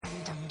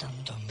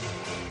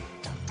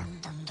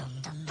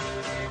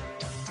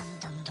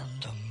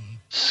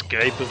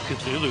Skype of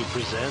Cthulhu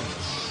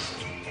presents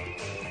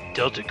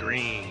Delta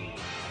Green,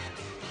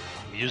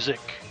 music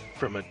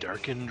from a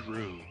darkened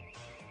room.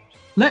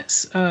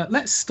 Let's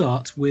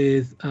start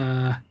with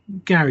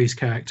Gary's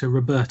character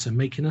Roberta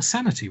making a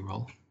sanity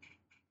roll.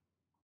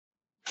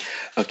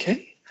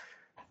 Okay,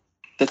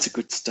 that's a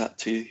good start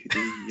to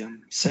the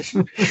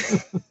session.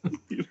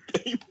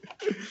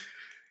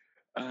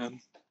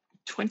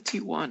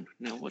 21.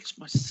 Now, what's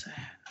my SAN?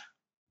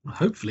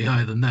 Hopefully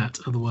higher than that.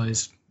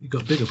 Otherwise, you've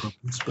got bigger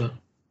problems. But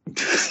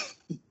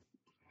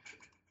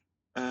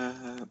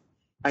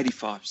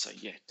 85. So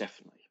yeah,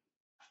 definitely.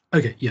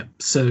 okay, yeah.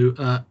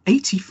 So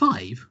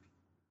 85.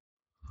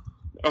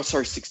 Oh,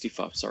 sorry,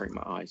 65. Sorry,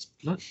 my eyes.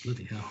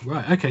 Bloody hell!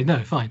 Right. Okay.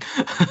 No. Fine.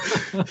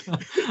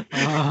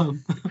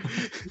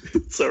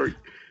 Sorry.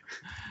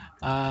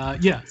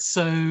 Yeah.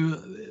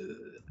 So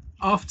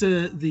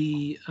after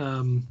the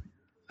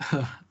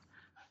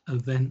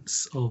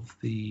events of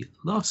the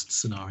last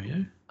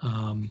scenario,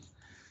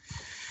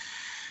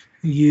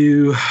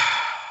 you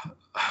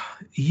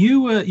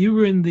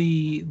were in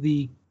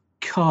the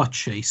car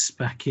chase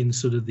back in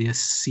sort of the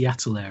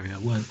Seattle area,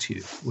 weren't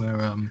you?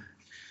 Where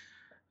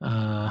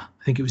I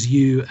think it was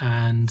you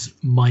and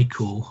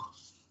Michael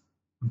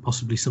and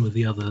possibly some of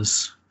the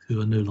others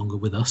who are no longer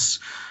with us,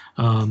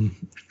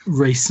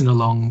 racing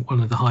along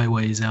one of the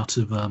highways out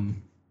of the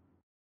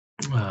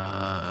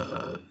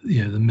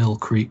Mill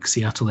Creek,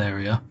 Seattle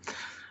area,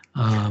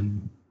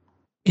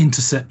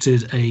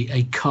 intercepted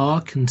a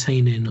car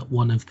containing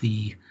one of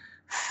the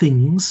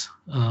things.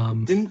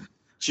 Didn't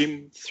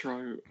Jim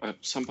throw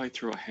somebody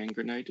threw a hand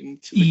grenade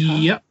into the car?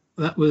 Yep,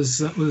 that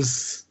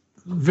was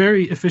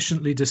very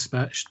efficiently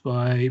dispatched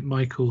by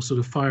Michael, sort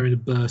of firing a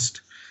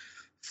burst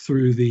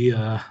through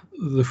the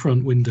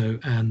front window,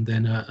 and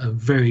then a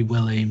very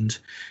well aimed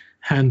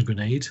hand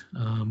grenade.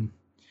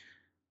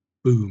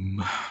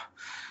 Boom.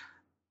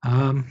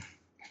 I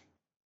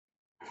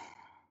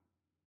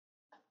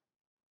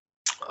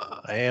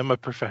am a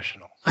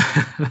professional.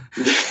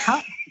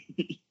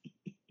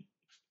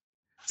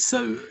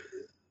 So,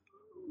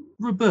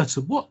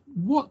 Roberta,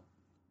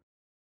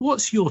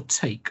 what's your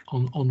take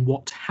on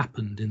what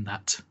happened in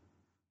that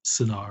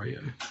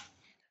scenario?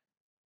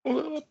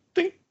 Well, I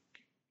think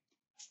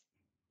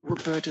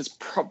Roberta's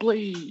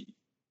probably.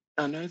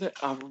 I know that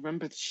I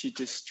remember that she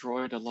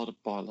destroyed a lot of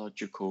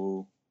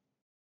biological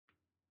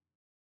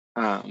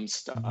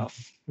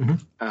stuff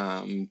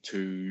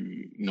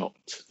to not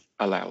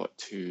allow it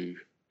to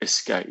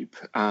escape.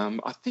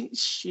 I think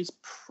she's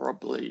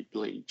probably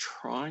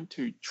trying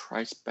to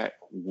trace back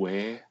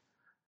where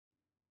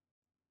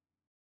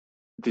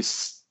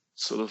this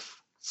sort of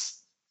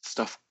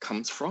stuff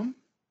comes from.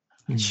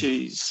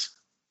 She's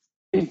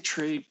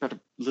intrigued but a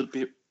little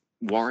bit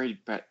worried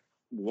about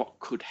what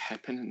could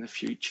happen in the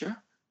future.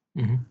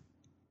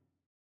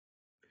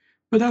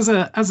 But as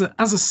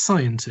a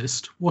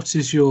scientist, what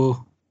is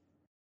your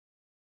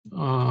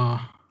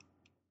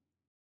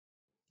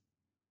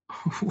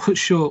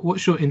what's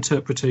your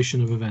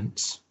interpretation of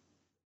events?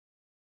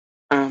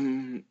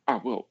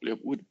 Well, it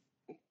would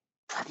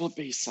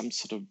probably be some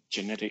sort of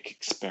genetic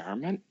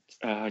experiment,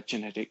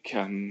 genetic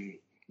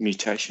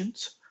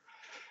mutations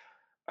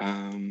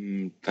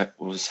that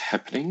was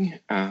happening,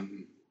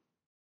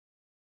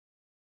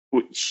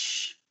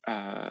 which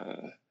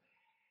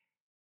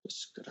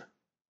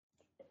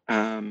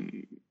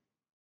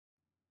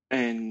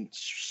and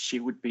she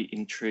would be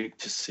intrigued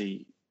to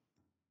see.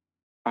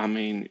 I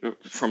mean,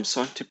 from a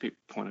scientific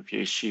point of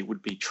view, she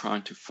would be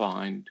trying to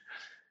find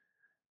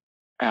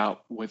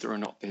out whether or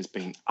not there's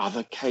been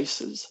other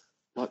cases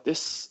like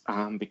this,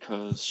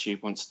 because she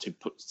wants to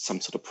put some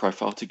sort of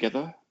profile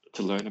together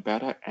to learn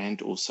about it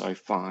and also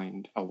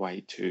find a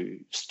way to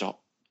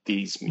stop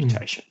these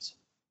mutations.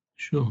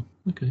 Sure.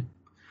 Okay.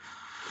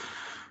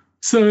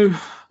 So,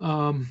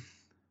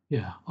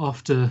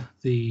 after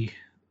the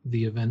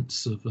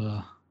events of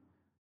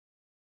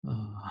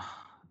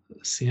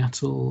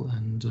Seattle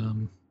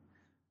and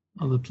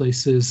other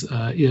places,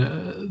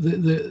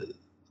 the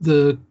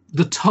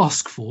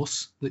task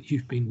force that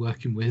you've been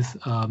working with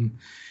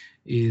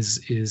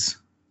is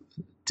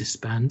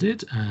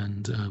disbanded,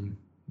 and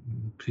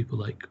people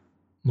like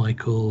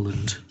Michael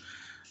and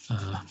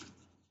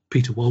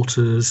Peter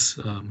Walters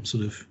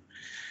sort of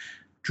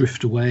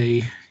drift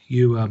away.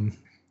 You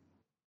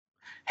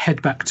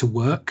head back to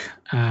work,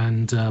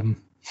 and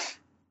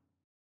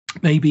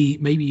maybe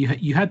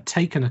you had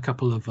taken a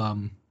couple of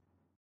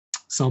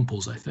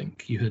samples. I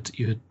think you had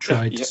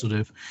tried to sort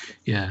of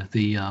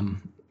the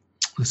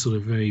sort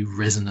of very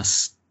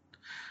resinous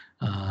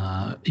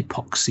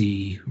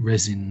epoxy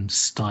resin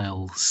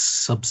style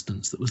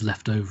substance that was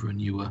left over,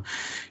 and you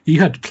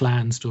had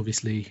plans to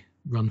obviously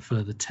run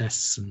further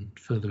tests and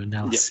further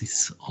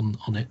analysis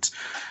on it.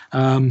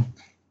 The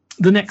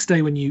next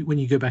day when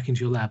you go back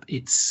into your lab,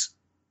 it's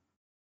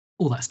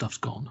all that stuff's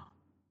gone.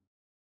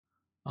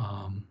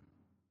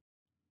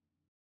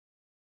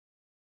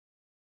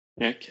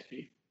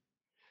 Okay.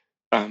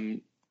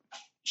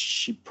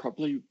 She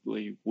probably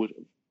would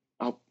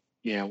have.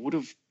 Would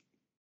have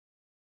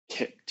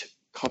kept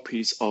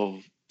copies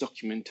of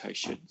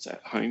documentations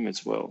at home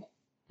as well.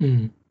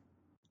 Mm.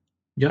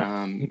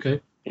 Yeah.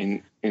 Okay.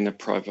 In a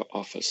private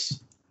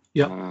office.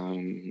 Yeah.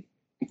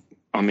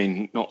 I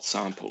mean, not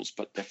samples,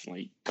 but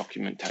definitely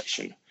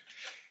documentation.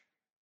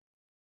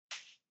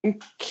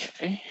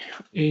 Okay.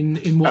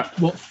 In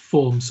what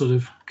form? Sort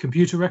of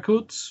computer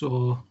records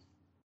or?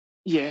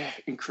 Yeah,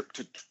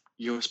 encrypted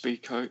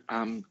USB code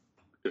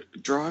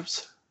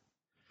drives.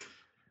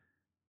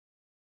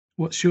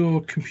 What's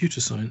your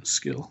computer science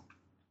skill?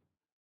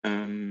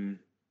 Just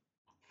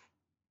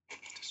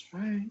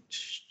right.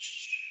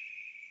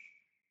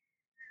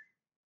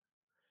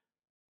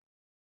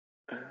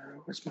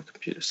 Where's my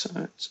computer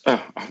science?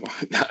 Oh, I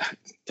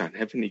don't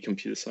have any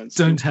computer science.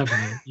 Don't have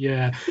any.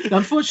 Yeah.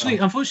 Unfortunately,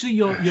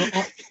 your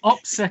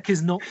OPSEC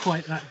is not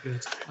quite that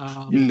good.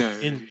 No.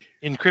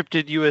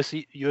 Encrypted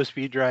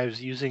USB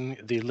drives using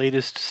the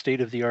latest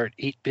state-of-the-art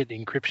 8-bit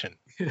encryption.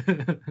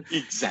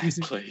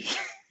 Exactly.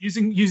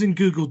 Using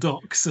Google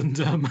Docs and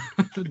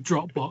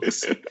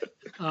Dropbox.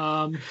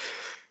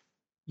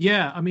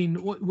 Yeah, I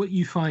mean, what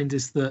you find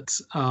is that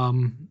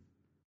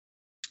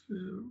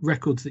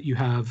records that you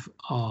have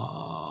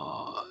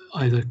are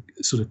either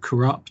sort of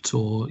corrupt,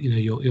 or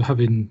you're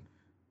having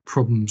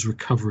problems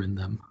recovering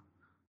them,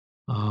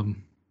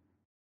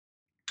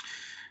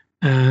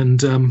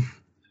 and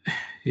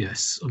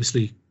yes,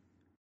 obviously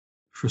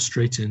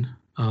frustrating.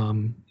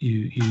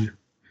 You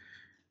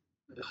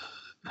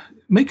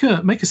make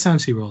a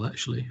sanity roll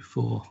actually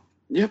for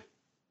Yep.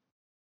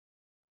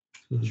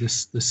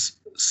 this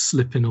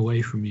slipping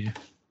away from you.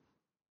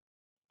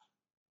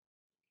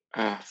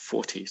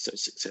 40, so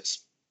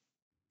success.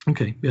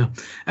 Okay, yeah,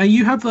 and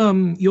you have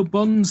your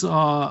bonds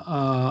are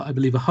I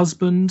believe a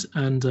husband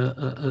and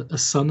a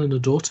son and a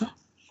daughter.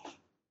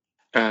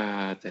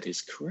 That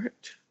is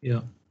correct.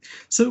 Yeah.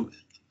 So,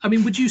 I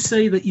mean, would you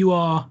say that you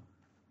are?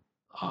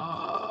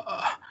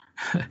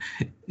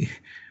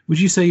 Would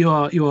you say you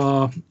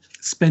are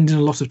spending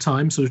a lot of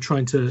time sort of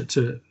trying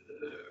to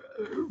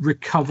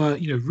recover?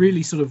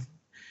 Really sort of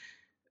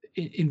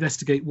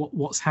investigate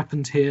what's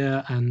happened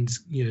here, and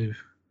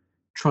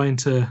trying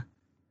to.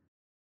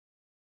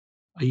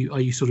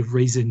 Are you sort of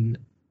raising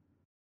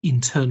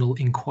internal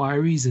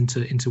inquiries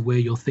into where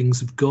your things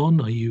have gone?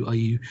 Are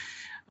you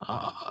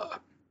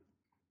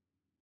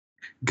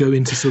go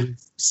into sort of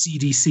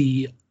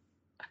CDC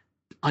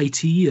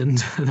IT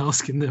and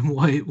asking them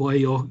why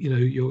your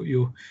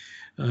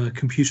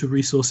computer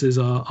resources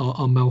are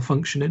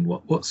malfunctioning?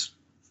 What's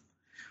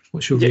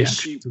your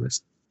reaction to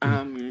this?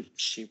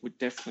 She would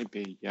definitely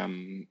be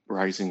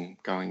raising,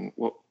 going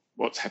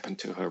what's happened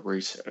to her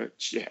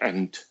research,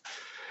 and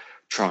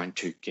trying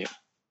to get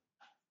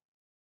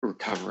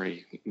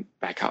recovery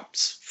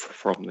backups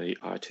from the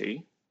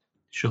IT.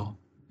 Sure.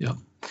 Yeah.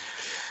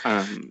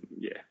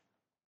 Yeah.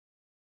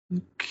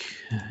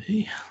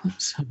 Okay,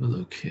 let's have a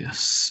look here.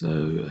 So,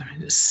 I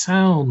mean, it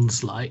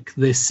sounds like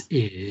this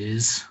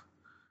is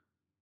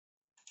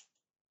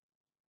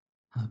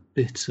a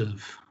bit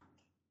of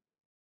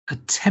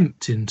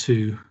attempting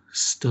to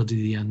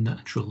study the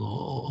unnatural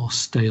or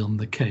stay on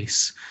the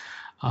case.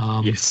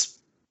 Yes.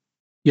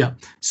 Yeah.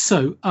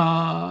 So,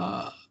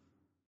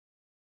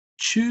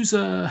 choose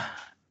a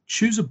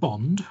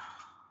bond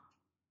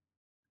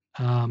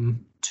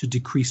to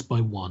decrease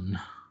by 1.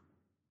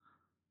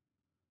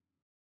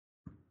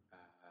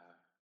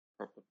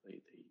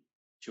 Probably the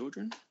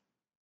children.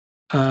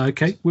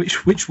 Okay.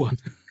 Which one?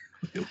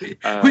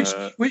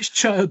 Which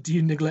child do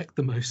you neglect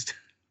the most?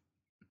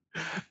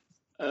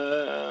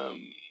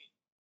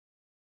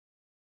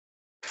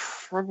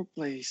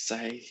 Probably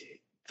say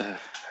the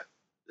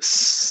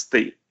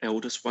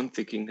eldest one,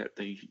 thinking that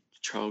the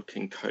child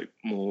can cope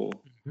more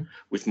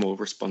with more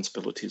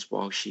responsibilities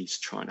while she's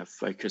trying to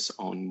focus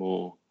on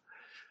more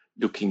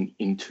looking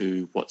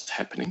into what's been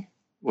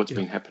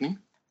happening.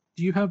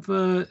 Do you have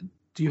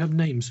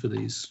names for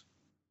these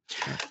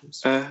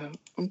characters?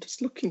 I'm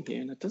just looking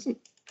here, and it doesn't.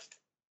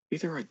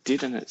 Either I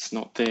did and it's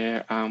not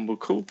there. We'll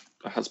call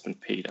the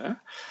husband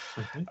Peter.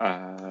 Okay.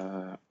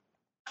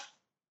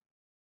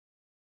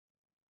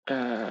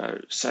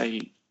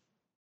 Say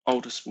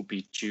oldest will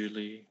be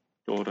Julie,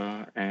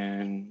 daughter,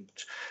 and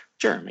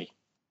Jeremy.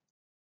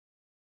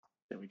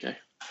 There we go.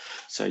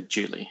 So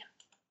Julie.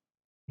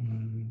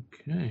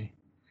 Okay.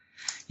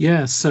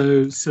 Yeah.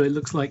 So it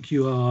looks like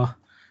you are,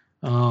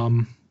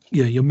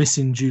 you're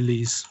missing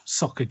Julie's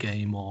soccer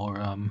game, or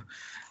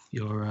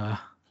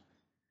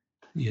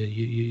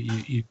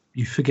you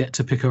forget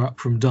to pick her up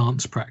from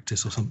dance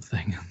practice or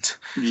something. And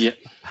yeah.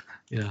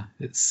 Yeah,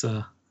 it's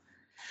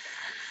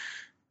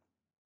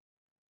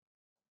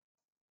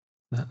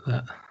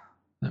that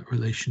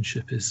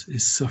relationship is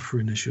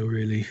suffering as you're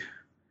really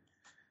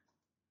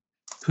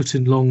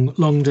putting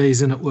long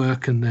days in at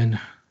work, and then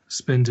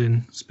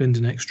spending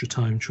extra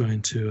time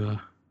trying to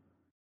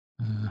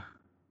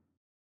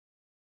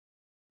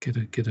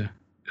get a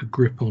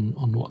grip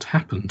on what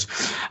happened.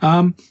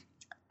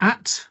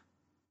 At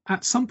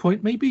some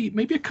point,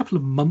 maybe a couple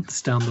of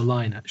months down the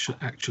line,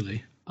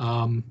 actually.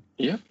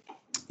 Yeah.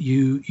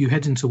 You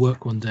head into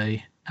work one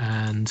day,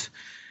 and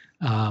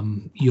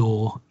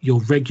your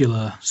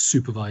regular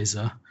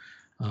supervisor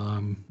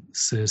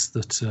says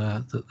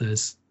that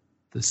there's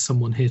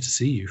someone here to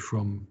see you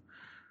from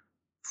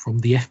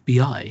the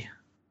FBI,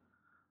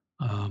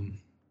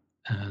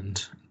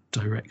 and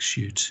directs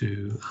you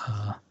to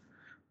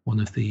one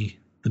of the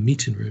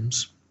meeting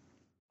rooms.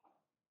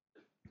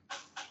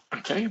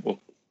 Okay, well,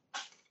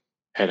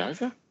 head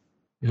over.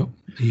 Yep.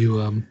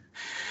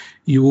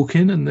 You walk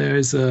in, and there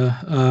is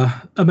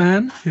a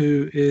man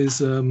who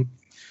is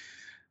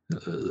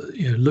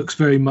looks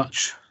very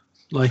much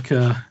like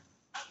the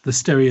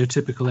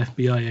stereotypical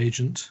FBI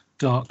agent,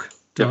 dark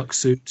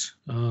suit,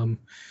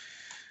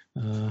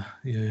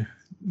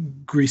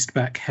 greased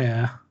back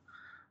hair,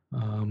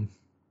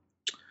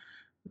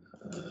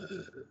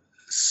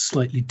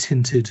 slightly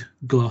tinted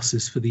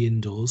glasses for the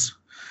indoors,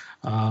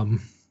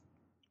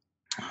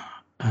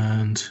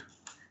 and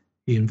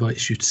he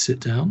invites you to sit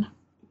down.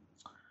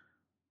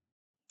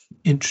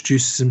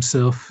 Introduces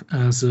himself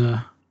as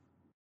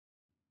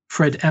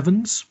Fred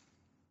Evans,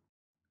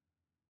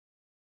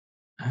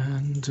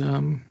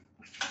 and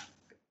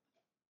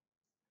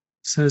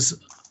says,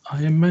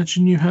 "I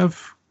imagine you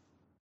have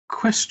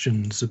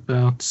questions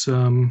about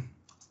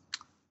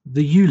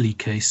the Yulee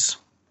case."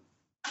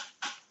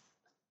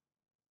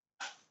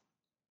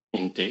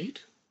 Indeed.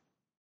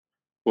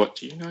 What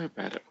do you know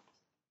about it?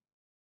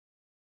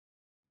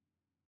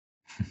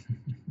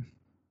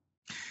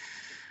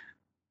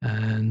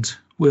 And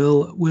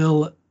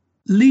we'll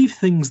leave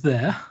things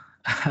there,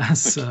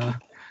 as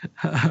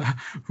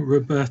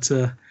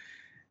Roberta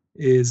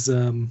is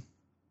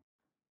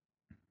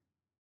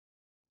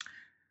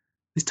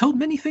told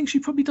many things she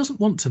probably doesn't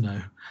want to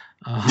know.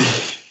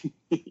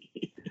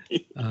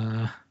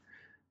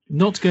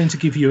 Not going to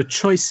give you a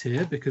choice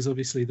here, because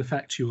obviously the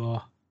fact you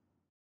are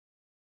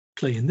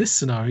playing this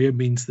scenario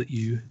means that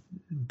you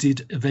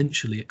did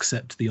eventually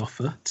accept the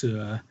offer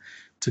to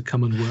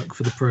come and work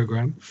for the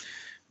program.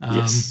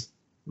 Yes.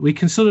 We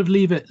can sort of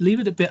leave it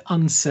a bit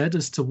unsaid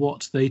as to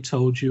what they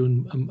told you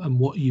and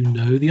what you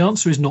know. The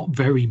answer is not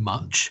very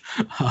much,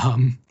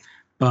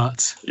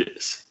 but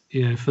yes,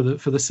 for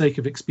the sake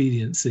of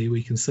expediency,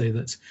 we can say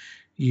that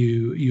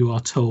you are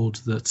told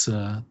that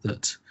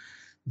that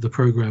the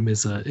program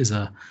is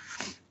a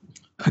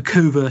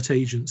covert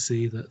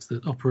agency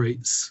that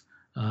operates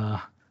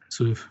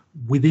sort of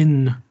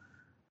within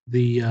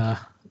the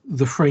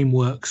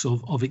frameworks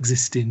of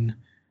existing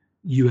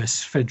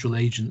U.S. federal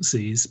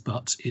agencies,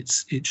 but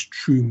its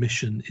true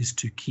mission is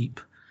to keep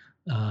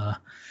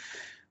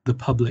the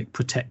public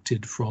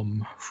protected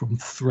from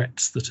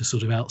threats that are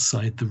sort of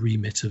outside the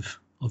remit of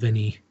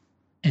any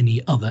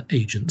other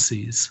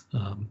agencies.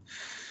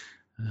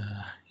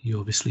 You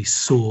obviously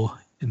saw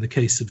in the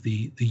case of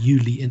the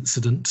Yulee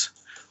incident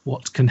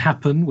what can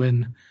happen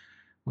when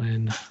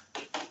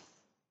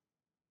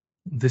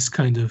this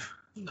kind of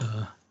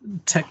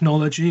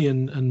technology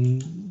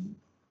and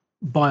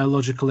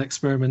biological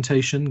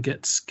experimentation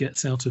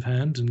gets out of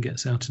hand and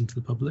gets out into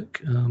the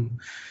public.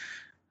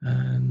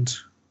 And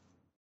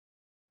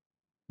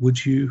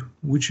would you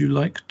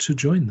like to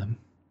join them?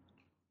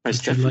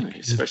 most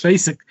definitely.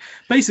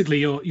 Basically,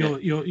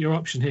 your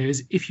option here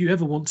is, if you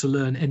ever want to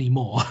learn any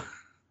more.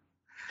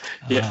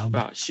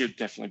 But she'll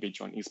definitely be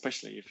joining,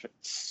 especially if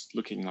it's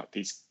looking like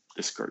this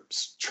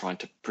group's trying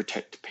to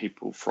protect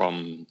people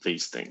from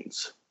these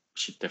things.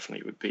 She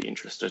definitely would be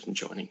interested in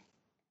joining.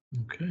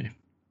 Okay.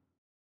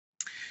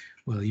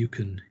 Well, you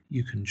can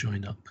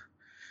join up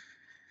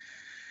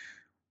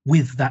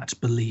with that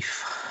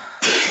belief.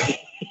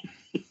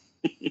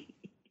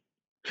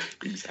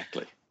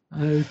 Exactly.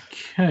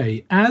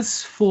 Okay.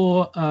 As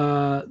for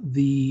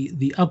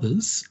the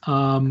others,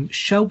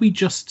 shall we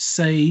just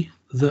say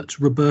that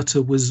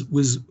Roberta was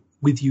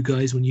with you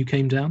guys when you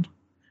came down?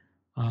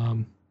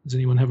 Does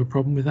anyone have a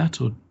problem with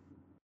that, or?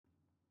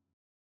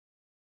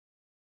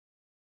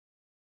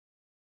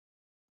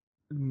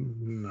 I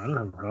don't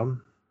have a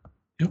problem.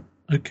 Yep.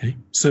 Okay.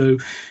 So,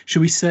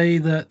 shall we say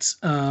that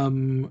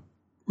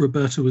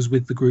Roberta was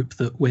with the group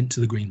that went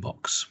to the green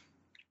box?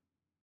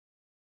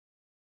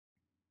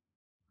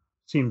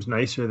 Seems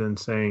nicer than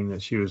saying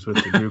that she was with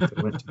the group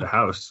that went to the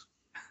house.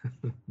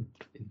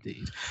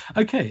 Indeed.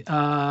 Okay.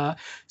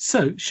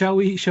 So, shall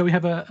we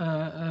have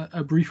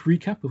a brief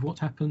recap of what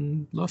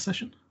happened last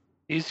session?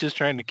 He's just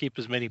trying to keep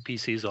as many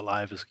PCs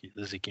alive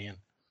as he can.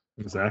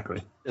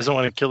 Exactly. Doesn't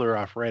want to kill her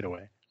off right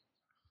away.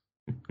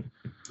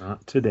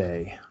 Not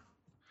today.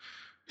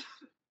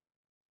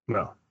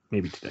 Well,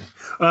 maybe today.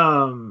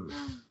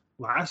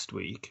 Last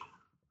week,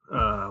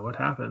 what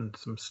happened?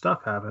 Some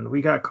stuff happened.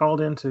 We got called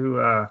into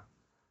a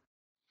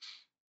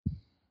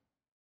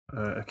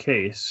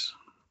case,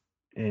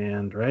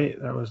 and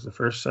that was the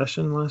first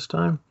session last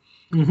time.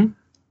 Mm-hmm.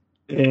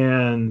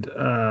 And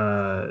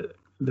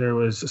there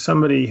was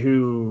somebody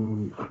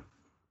who,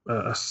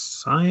 a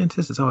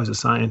scientist. It's always a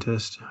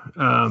scientist.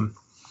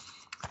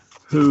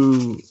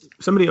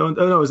 Somebody owned.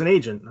 Oh no, it was an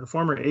agent, a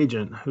former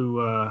agent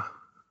who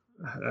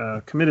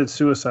committed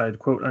suicide,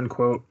 quote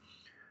unquote,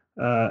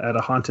 at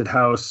a haunted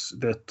house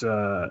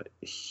that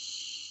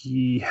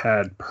he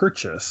had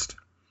purchased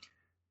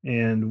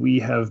and we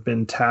have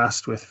been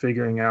tasked with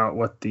figuring out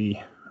what the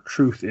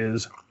truth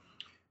is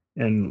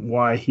and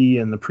why he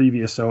and the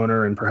previous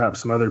owner and perhaps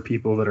some other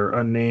people that are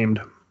unnamed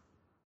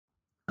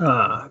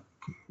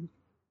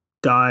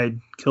died,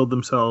 killed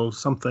themselves,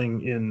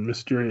 something in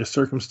mysterious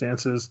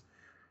circumstances.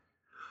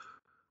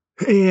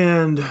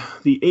 And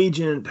the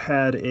agent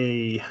had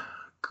a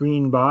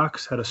green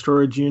box, had a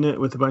storage unit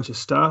with a bunch of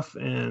stuff,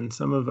 and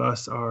some of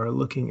us are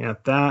looking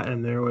at that,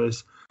 and there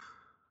was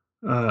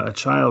a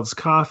child's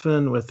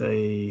coffin with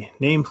a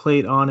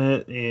nameplate on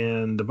it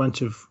and a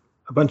bunch of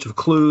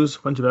clues,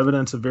 a bunch of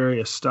evidence of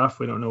various stuff.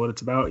 We don't know what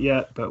it's about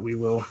yet, but we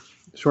will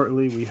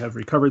shortly. We have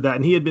recovered that,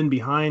 and he had been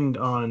behind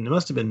on, it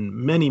must have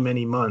been many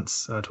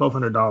months,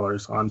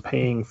 $1,200 on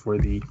paying for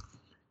the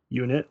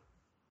unit.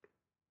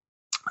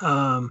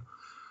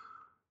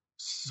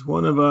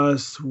 One of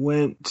us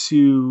went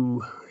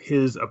to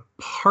his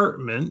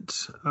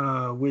apartment,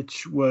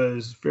 which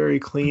was very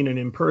clean and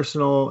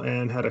impersonal,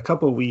 and had a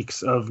couple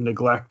weeks of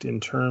neglect in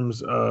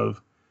terms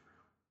of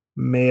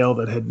mail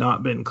that had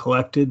not been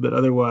collected, but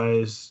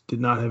otherwise did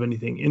not have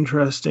anything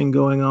interesting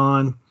going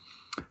on.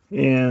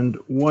 And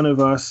one of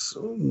us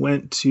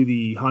went to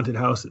the haunted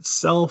house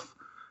itself,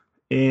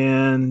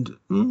 and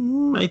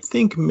I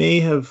think may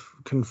have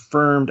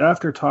confirmed,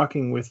 after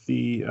talking with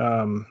the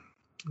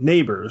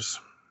neighbors,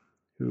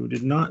 who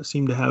did not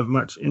seem to have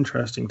much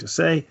interesting to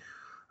say,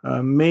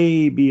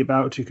 may be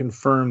about to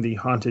confirm the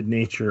haunted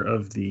nature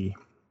of the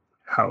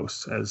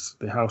house, as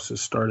the house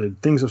has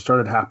started, things have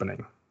started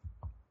happening.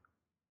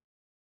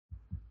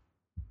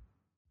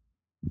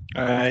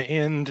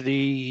 And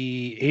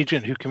the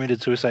agent who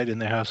committed suicide in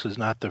the house is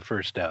not the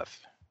first death.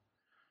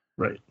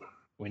 Right.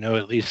 We know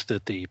at least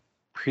that the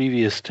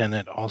previous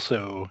tenant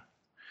also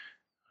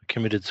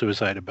committed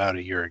suicide about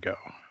a year ago.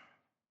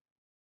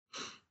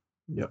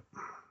 Yep.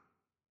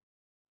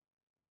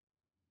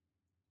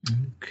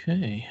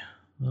 Okay.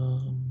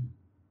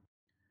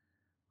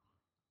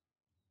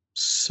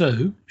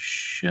 So,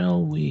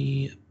 shall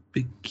we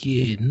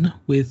begin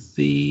with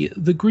the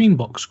green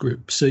box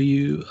group? So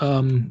you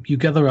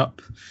gather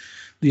up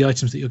the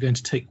items that you're going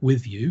to take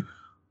with you.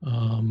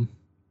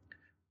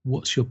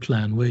 What's your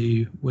plan? Where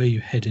you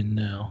heading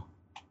now?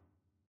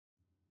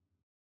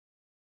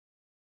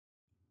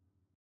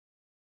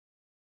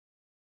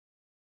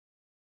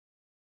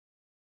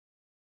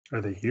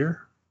 Are they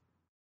here?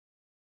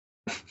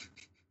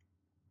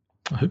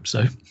 I hope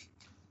so.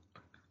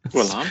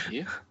 Well, I'm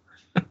here.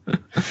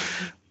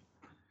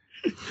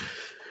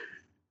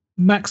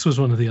 Max was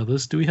one of the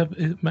others. Do we have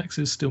Max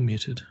is still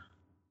muted?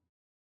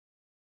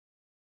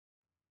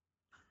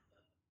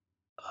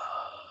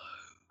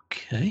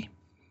 Okay.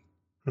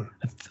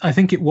 I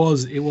think it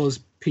was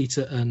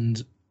Peter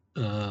and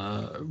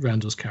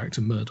Randall's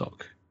character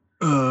Murdoch.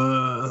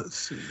 Let's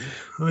see.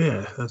 Oh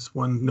yeah, that's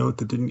one note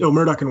that didn't. Oh,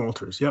 Murdoch and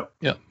Walters. Yep.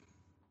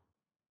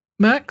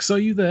 Max, are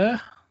you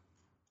there?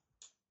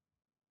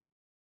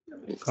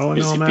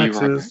 Calling all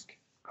Maxes.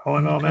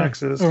 Calling all Okay.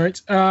 Maxes. All right.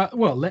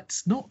 Well,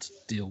 let's not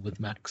deal with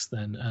Max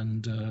then,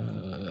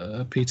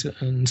 and Peter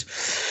and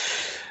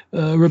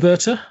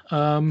Roberta.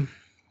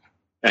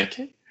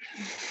 Okay.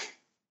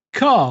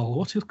 Carl,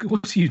 what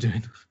are you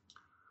doing?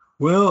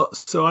 Well,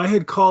 so I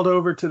had called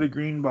over to the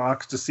green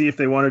box to see if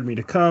they wanted me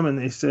to come, and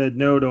they said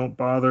no, don't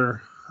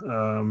bother.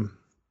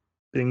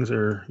 Things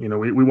are,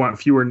 we want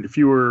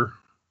fewer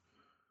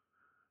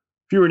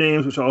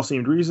names, which all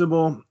seemed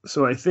reasonable.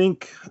 So I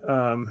think,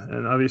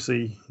 and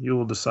obviously you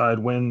will decide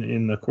when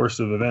in the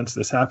course of events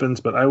this happens,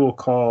 but I will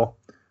call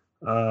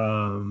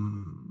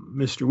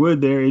Mr.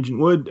 Wood there, Agent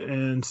Wood,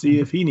 and see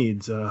if he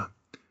needs.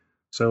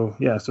 So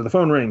the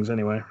phone rings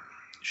anyway.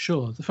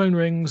 Sure. The phone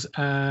rings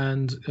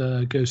and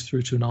goes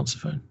through to an answer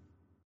phone.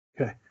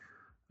 Okay.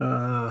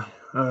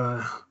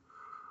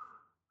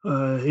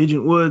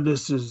 Agent Wood,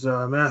 this is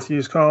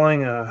Matthews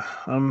calling.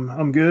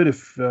 I'm good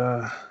if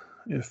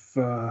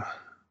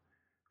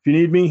you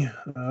need me.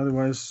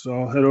 Otherwise,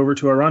 I'll head over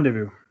to our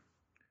rendezvous.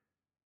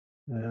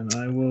 And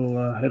I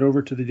will head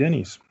over to the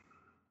Denny's.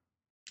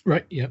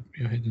 Right, yep.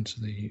 You're heading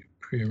to the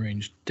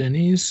prearranged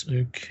Denny's.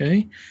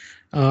 Okay.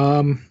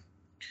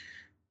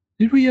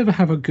 Did we ever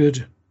have a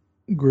good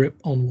grip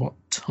on what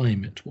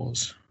time it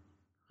was?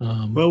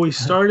 Well, we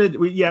started. It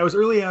was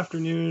early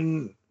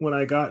afternoon when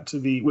I got to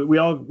the. We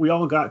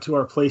all got to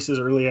our places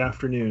early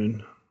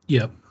afternoon.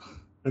 Yep.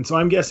 And so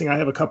I'm guessing I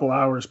have a couple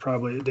hours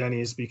probably at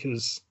Denny's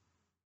because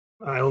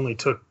I only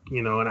took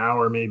an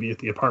hour maybe at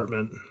the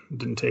apartment. It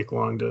didn't take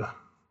long to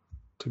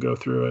go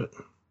through it.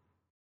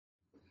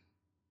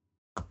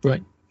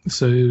 Right.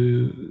 So,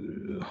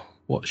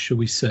 what should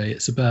we say?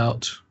 It's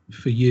about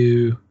for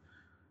you.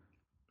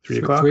 3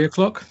 o'clock. 3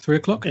 o'clock. 3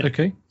 o'clock. Yeah.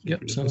 Okay.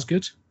 Yep. Sounds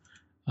good.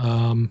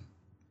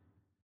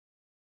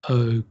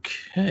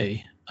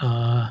 Okay.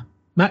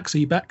 Max, are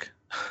you back?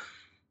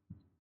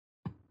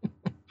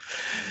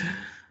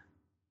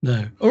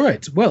 No. All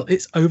right. Well,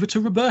 it's over to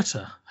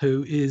Roberta,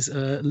 who is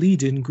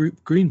leading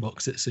Group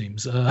Greenbox, it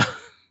seems.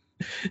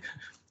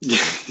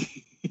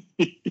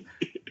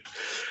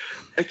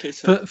 Okay,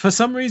 so For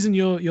some reason,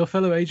 your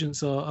fellow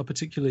agents are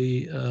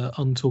particularly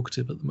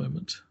untalkative at the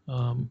moment.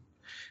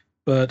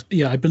 But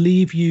yeah, I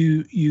believe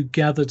you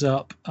gathered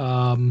up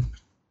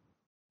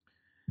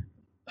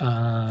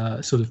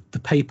sort of the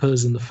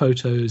papers and the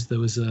photos. There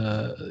was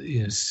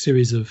a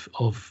series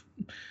of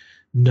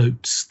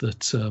notes that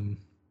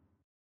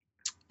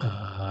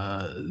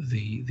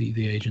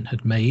the agent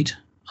had made.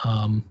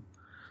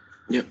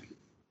 Yep.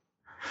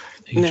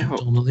 Agent Now-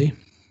 Donnelly.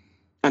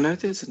 I know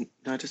there's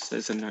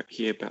a note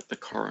here about the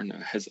coroner.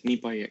 Has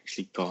anybody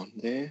actually gone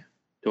there?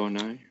 Do I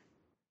know?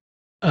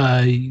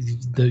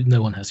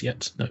 No one has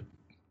yet. No.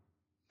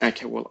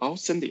 Okay, well, I'll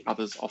send the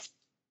others off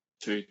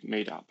to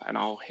meet up, and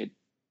I'll head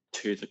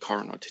to the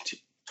coroner to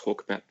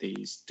talk about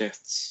these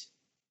deaths.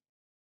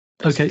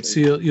 Okay,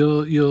 basically. so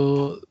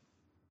you're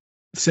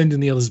sending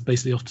the others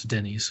basically off to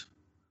Denny's.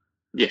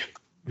 Yeah,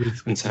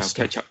 With and so the I'll stuff.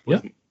 catch up Yeah.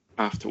 with them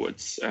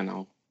afterwards, and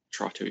I'll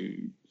try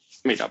to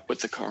meet up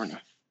with the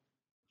coroner.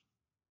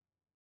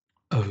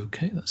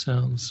 Okay, that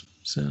sounds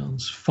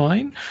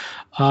fine.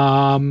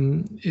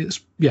 It's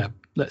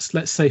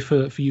Let's say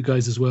for you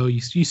guys as well,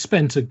 you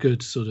spent a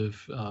good sort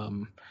of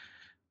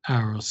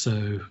hour or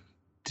so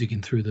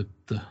digging through the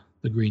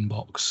green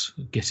box,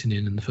 getting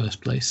in the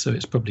first place. So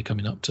it's probably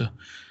coming up to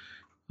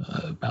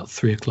about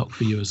 3:00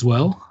 for you as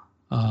well.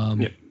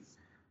 Yep.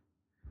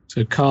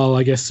 So Carl,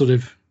 I guess sort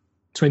of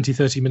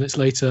 20-30 minutes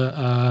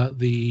later,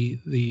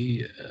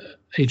 the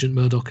Agent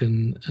Murdoch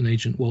and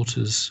Agent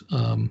Walters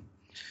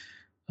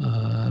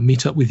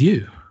meet up with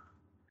you.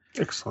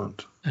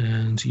 Excellent.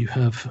 And you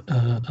have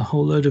a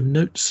whole load of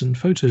notes and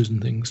photos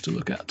and things to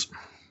look at.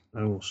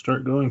 I will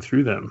start going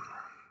through them.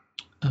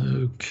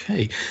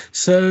 Okay,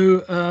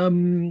 so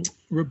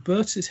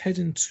Robert is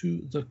heading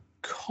to the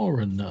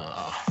coroner.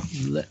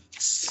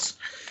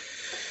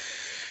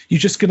 You're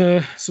just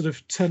gonna sort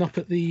of turn up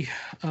at the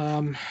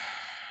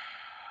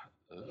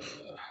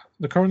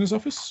coroner's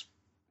office?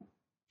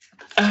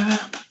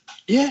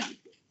 Yeah,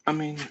 I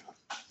mean,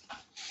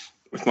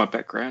 with my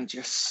background,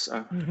 yes,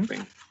 Mhm.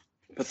 being a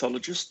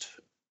pathologist.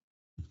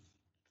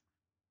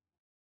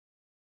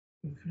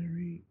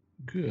 Very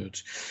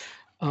good.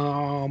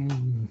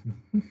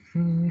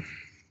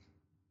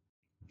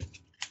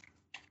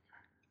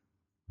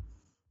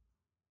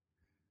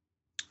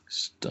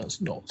 This does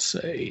not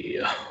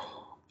say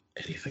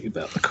anything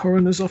about the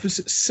coroner's office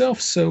itself,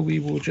 so we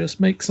will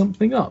just make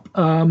something up.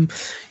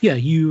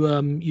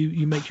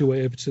 You make your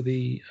way over to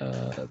the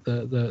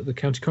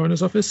county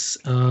coroner's office.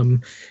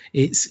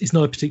 It's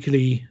not a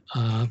particularly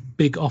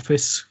big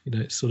office.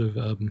 It's sort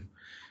of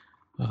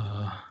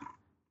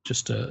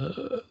just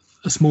a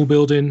small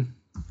building.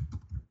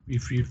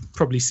 You've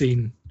probably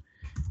seen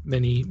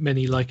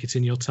many like it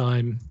in your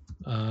time.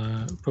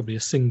 Probably a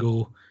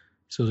single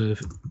sort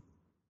of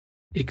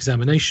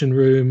examination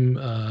room.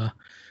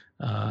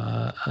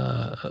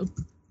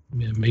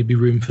 Maybe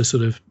room for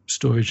sort of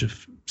storage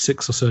of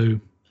 6 or so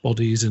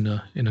bodies in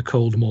a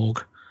cold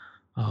morgue.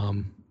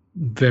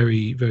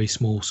 Very, very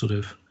small sort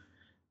of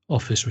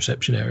office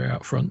reception area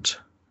out front.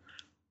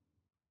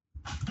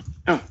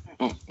 Oh,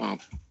 I'll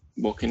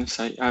walk in and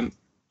say, I'm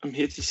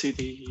here to see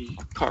the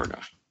coroner.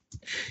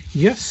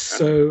 Yes.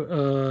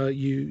 So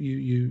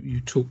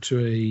you talk to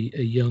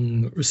a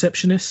young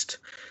receptionist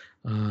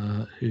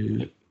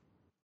who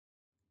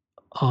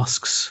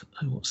asks,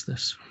 "Oh, what's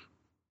this?"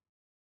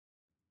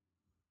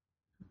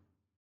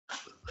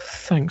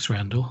 Thanks,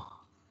 Randall.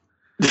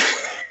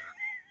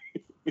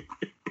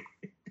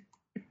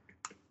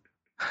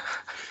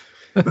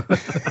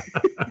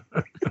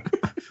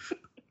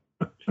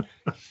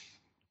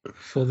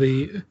 For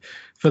the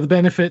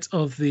benefit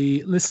of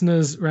the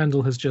listeners,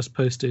 Randall has just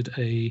posted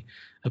a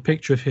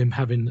picture of him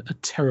having a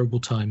terrible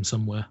time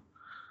somewhere.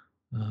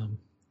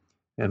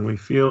 And we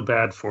feel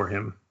bad for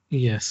him.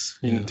 Yes.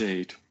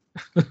 Indeed.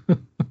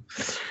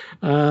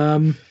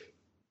 Yeah.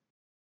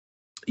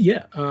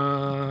 Yeah.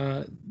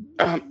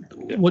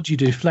 What do you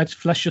do?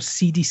 Flash your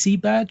CDC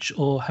badge,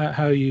 or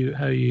how are you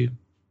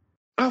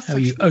I'll how are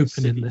you flash my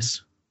opening CDC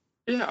this?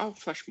 Yeah, I'll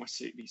flash my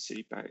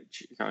CDC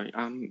badge.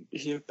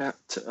 Here about,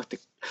 I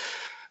think,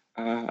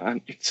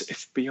 an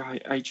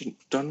ex-FBI agent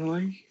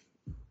Donnelly,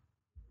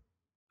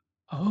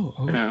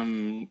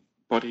 Oh.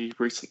 body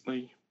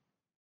recently.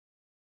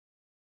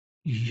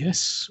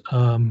 Yes.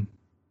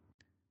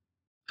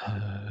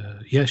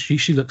 Yeah,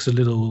 she looks a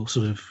little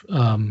sort of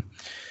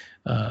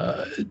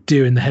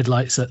deer in the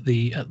headlights at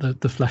the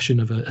flashing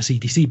of a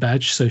CDC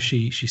badge. So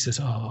she says,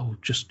 "Oh,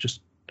 just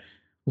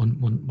one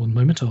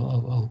moment.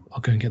 I'll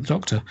go and get the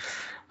doctor."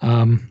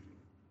 You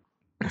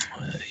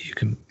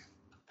can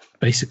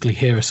basically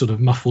hear a sort of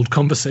muffled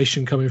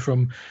conversation coming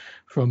from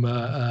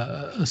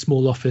a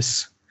small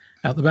office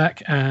out the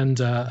back, and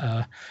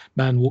a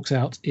man walks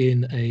out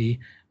in a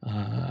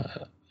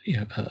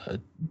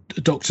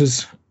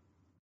doctor's,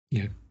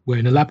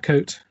 wearing a lab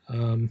coat,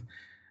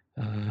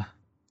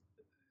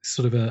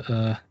 sort of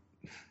a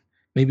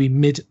maybe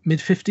mid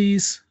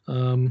 50s,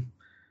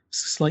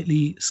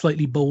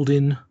 slightly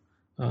balding,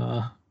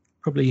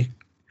 probably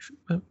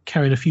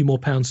carrying a few more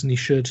pounds than he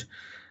should.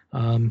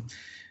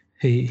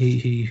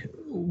 he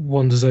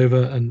wanders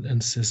over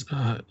and says,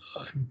 I'm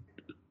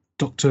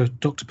Dr.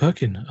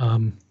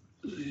 Perkin.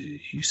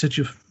 You said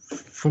you're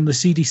from the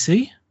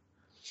CDC?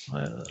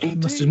 I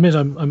must admit,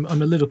 I'm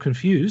a little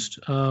confused.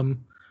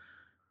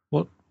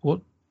 What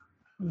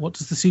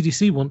does the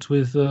CDC want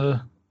with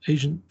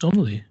Agent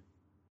Donnelly?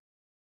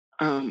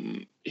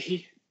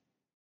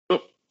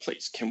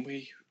 Please, can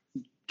we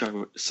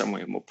go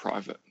somewhere more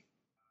private?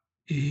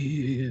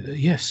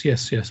 Yes.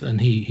 And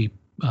he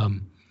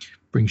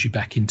brings you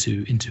back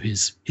into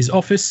his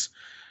office.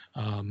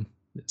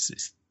 It's a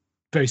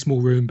very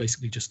small room,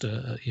 basically just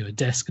a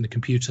desk and a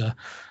computer.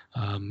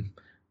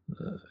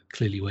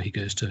 Clearly, where he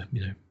goes to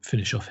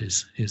finish off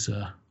his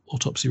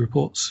autopsy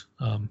reports.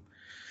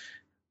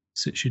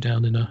 Sits you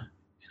down in a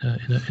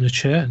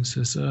chair and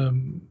says,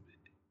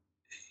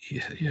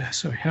 "Yeah,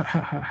 sorry.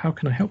 How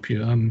can I help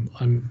you?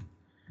 I'm."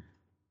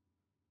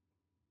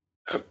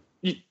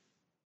 You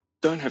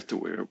don't have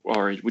to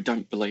worry. We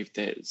don't believe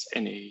there's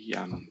any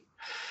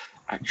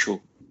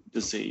actual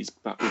disease,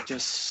 but we're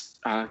just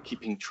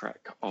keeping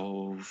track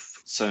of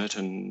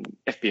certain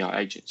FBI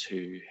agents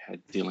who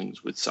had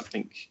dealings with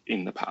something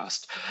in the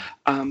past.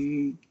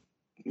 Agent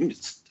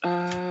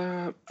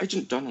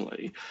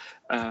Donnelly,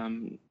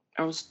 I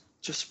was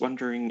just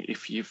wondering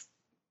if you've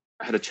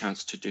had a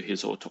chance to do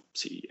his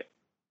autopsy yet.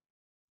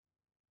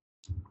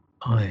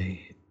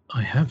 I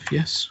have,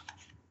 yes.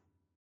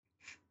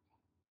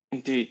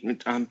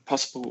 Indeed.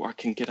 Possible I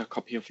can get a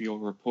copy of your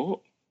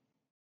report?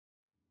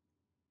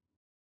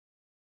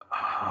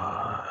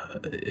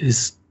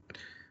 It's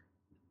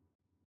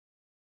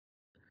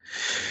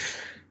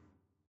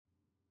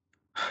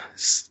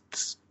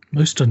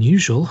most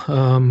unusual.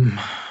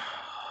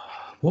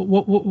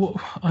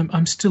 What?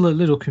 I'm still a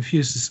little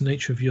confused as to the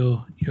nature of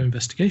your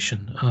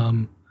investigation.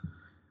 I'm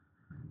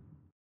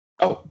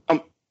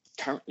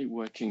currently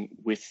working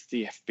with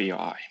the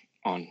FBI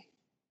on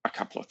a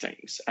couple of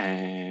things,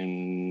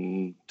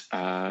 and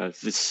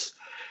this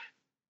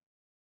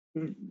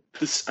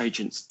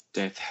agent's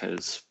death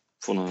has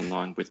fallen in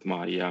line with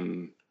my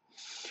in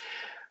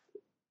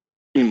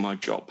my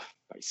job,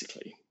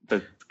 basically.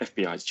 The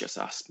FBI's just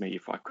asked me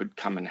if I could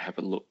come and have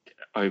a look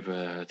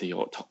over the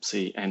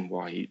autopsy and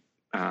why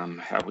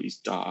how he's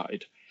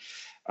died,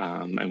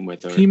 and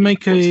whether. Can you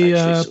make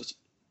a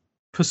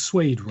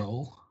persuade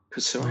roll?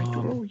 Persuade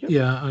roll, yep.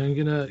 Yeah, I'm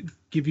gonna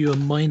give you a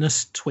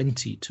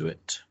 -20 to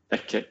it.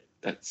 Okay,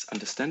 that's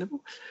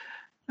understandable.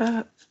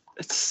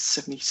 It's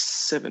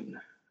 77.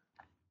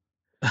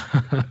 So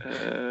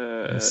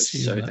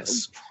that'll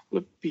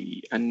probably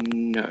be a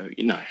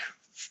no.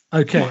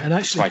 Okay, and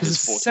actually, because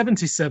it's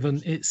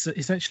 77,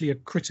 it's actually a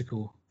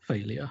critical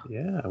failure.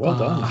 Yeah, well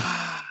done.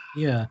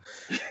 Yeah.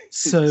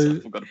 So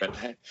I forgot about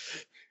that.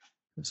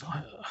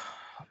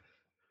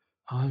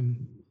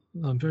 I'm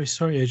very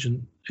sorry,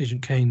 Agent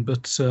Kane,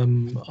 but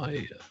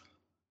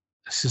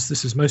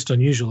this is most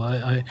unusual.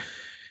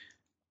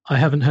 I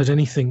haven't heard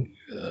anything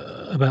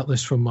about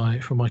this from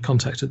my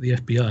contact at the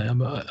FBI.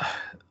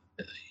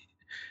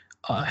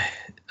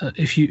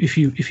 If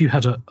you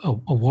had a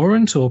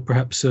warrant, or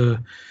perhaps I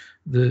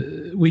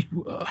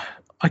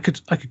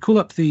could call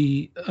up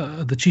the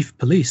chief of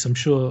police. I'm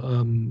sure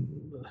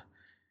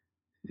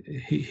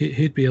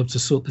he'd be able to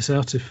sort this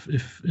out if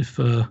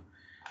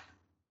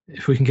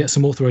we can get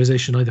some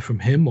authorization either from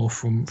him or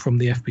from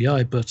the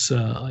FBI. But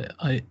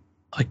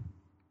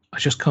I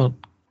just can't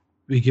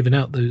be giving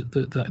out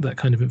that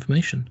kind of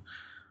information.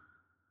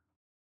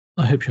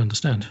 I hope you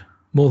understand.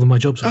 More than my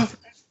job's worth.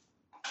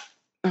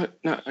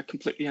 No, I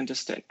completely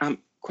understand.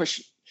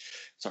 Question.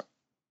 Sorry,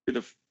 bit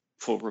of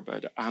for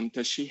Roberta.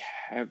 Does she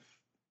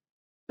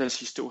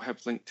still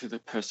have link to the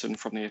person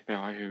from the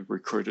FBI who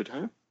recruited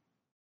her?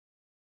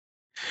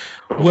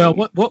 Well,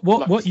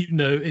 what you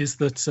know is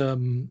that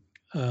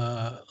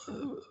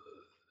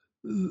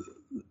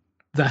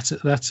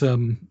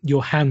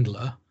your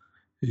handler,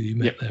 who you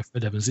met there,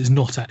 Fred Evans, is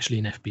not actually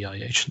an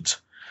FBI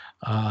agent.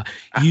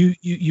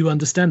 You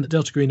understand that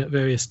Delta Green at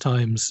various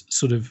times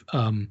sort of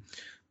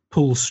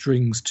pull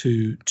strings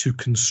to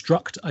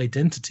construct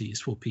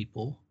identities for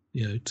people,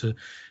 to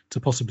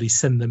possibly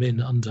send them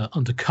in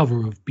under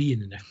cover of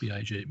being an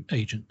FBI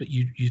agent, but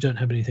you don't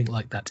have anything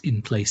like that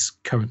in place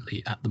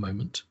currently at the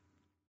moment.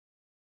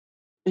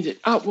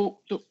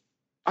 Well, look,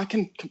 I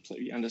can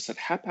completely understand.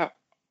 How about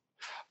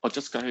I'll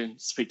just go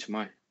and speak to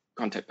my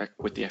contact back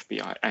with the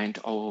FBI, and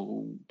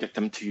I'll get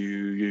them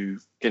to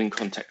get in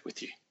contact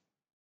with you.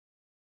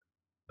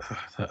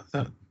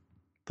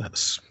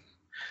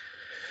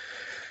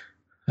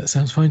 That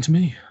sounds fine to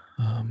me.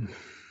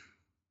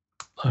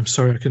 I'm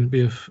sorry I couldn't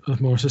be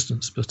of more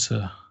assistance, but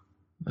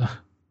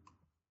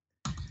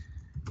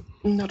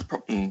not a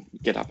problem.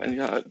 Get up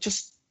and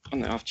just on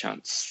the off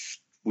chance,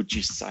 would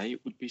you say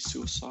it would be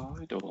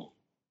suicide or?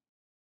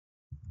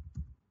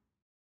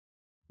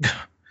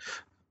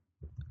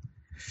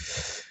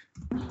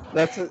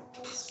 That's a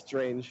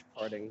strange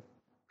parting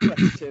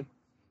question.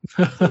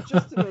 So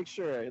just to make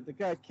sure, the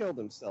guy killed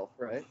himself,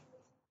 right?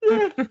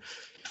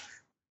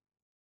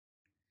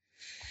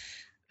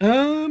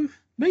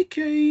 Make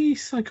a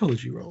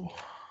psychology roll.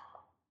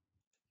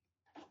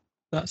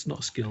 That's not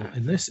a skill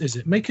in this, is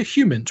it? Make a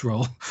human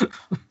roll.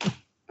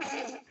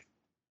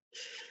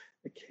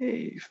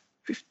 Okay,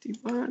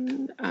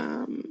 51.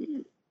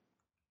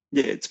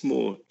 Yeah, it's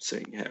more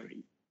seeing how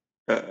he.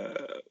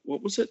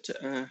 What was it?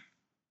 Yeah,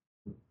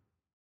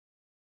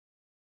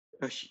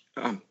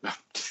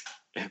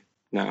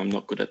 no, I'm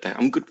not good at that.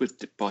 I'm good with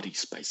the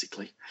bodies,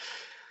 basically.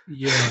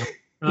 Yeah.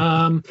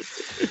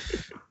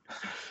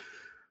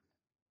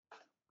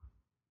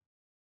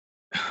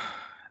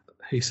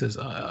 He says,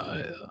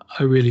 I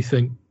really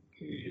think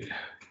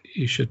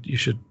you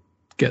should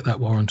get that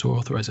warrant or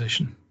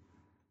authorization.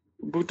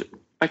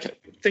 Okay,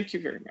 thank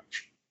you very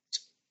much.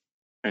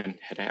 And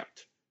head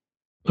out.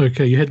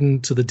 Okay, you're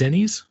heading to the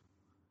Denny's?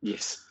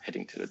 Yes,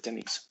 heading to the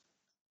Denny's.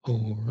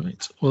 All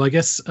right. Well, I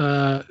guess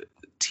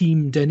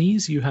Team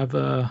Denny's, you have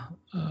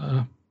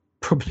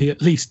probably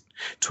at least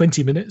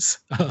 20 minutes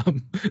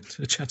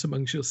to chat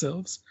amongst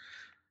yourselves.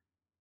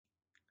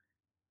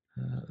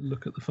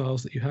 Look at the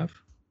files that you have.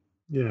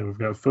 Yeah, we've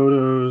got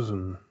photos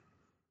and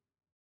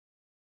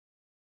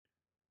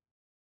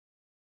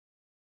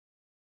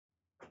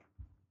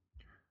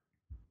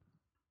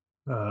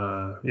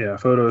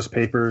photos,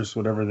 papers,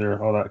 whatever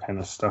they're, all that kind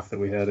of stuff that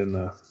we had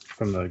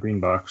from the green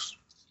box.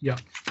 Yeah.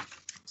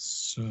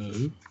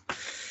 So,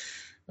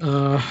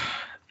 so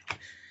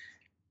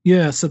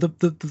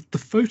the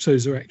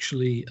photos are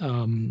actually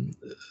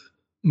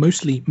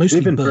mostly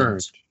They've been burnt.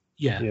 burned.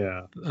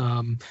 Yeah.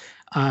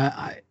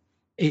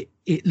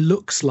 It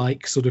looks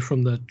like, sort of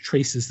from the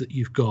traces that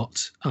you've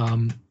got,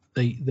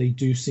 they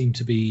do seem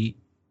to be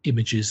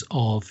images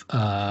of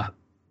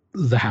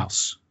the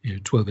house,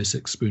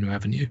 1206 Spooner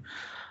Avenue.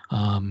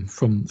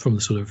 From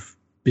the sort of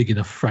big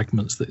enough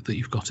fragments that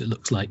you've got, it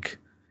looks like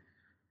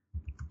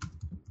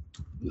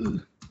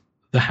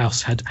the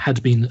house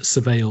had been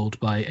surveilled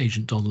by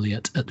Agent Donnelly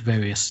at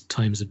various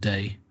times of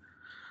day.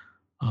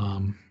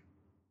 And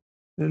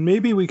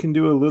maybe we can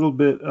do a little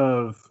bit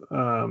of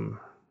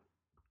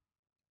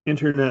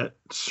internet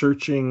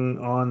searching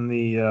on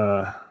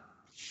the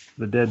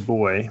dead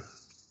boy.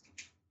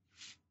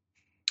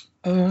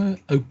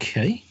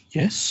 Okay.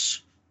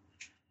 Yes.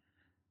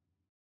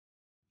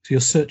 So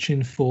you're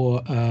searching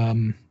for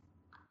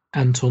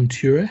Anton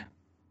Ture?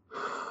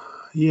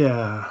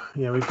 Yeah,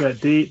 we've got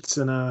dates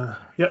and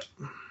yep.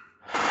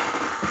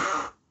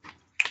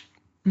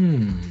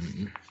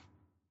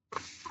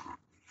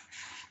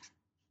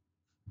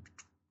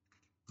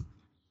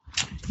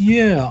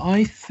 Yeah,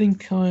 I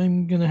think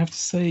I'm going to have to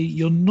say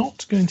you're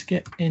not going to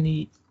get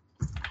any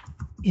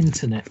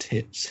internet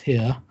hits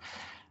here.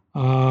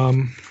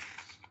 Because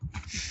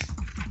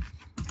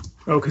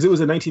it was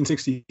a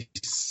 1960.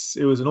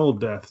 It was an old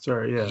death.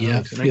 Sorry, yeah.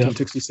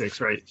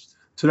 1966, right?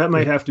 So that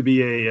might have to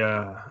be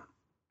a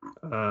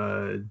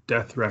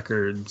death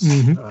records.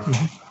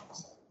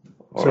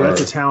 So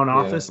that's a town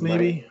office,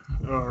 maybe,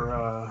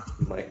 or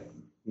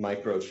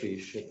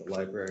microfiche at the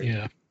library.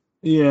 Yeah.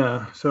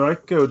 Yeah. So I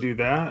could go do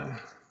that.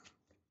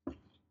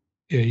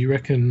 Yeah, you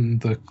reckon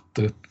the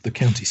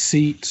county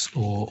seat,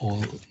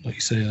 or like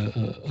you say,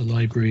 a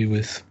library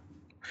with.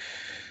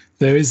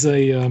 There is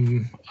a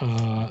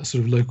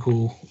sort of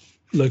local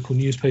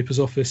newspapers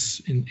office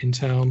in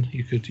town.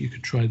 You could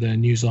try their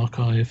news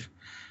archive.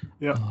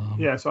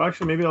 Yeah. So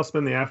actually, maybe I'll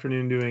spend the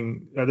afternoon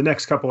doing the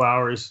next couple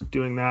hours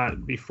doing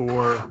that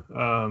before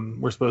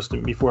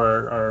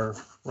before our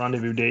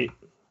rendezvous date.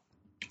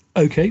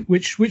 Okay.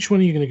 Which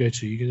one are you going to go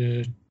to? You're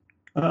going to.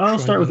 I'll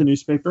start with the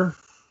newspaper.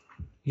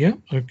 Yeah.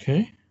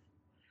 Okay.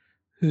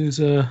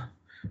 What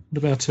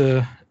about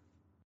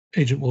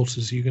Agent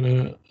Walters? Are you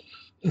going to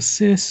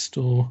assist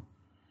or?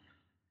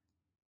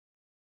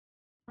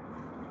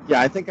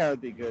 Yeah, I think I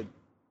would be good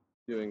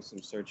doing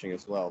some searching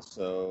as well.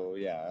 So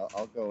yeah,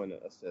 I'll go and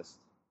assist.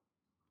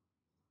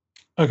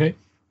 Okay.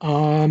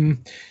 I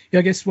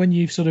guess when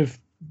you've sort of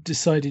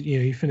decided,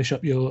 you finish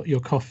up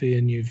your coffee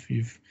and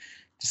you've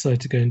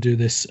decided to go and do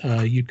this,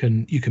 you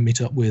can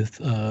meet up with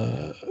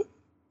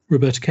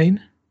Roberta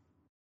Kane.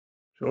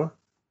 Sure.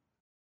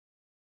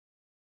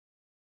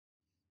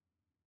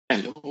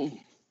 Hello.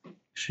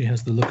 She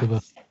has the look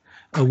of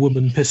a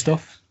woman pissed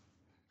off.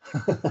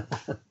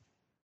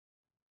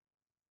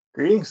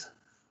 Greetings.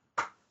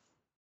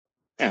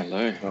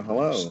 Hello. Oh,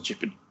 hello.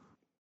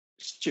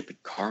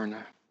 Stupid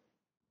coroner.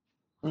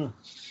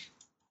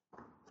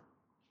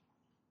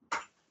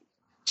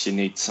 She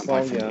needs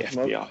somebody from the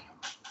FBI.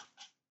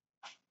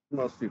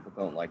 Most people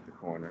don't like the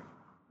coroner.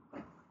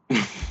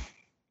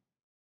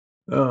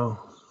 Oh,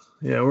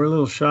 yeah, we're a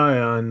little shy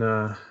on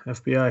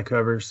FBI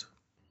covers.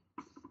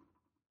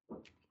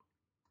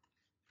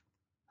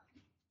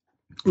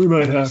 We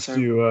might have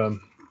to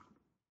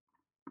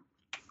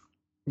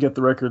get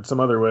the record some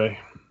other way.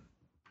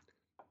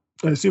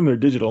 I assume they're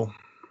digital.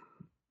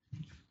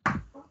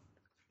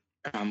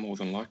 More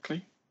than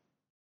likely.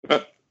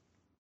 But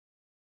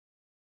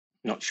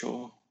not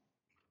sure.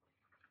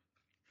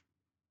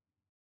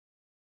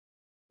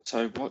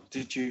 So what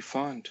did you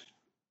find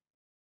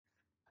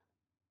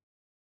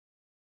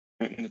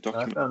in the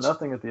documents? I found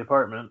nothing at the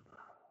apartment.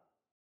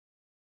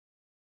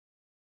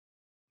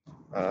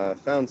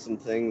 Found some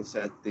things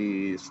at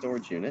the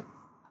storage unit.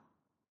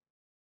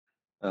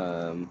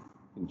 You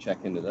can check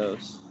into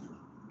those.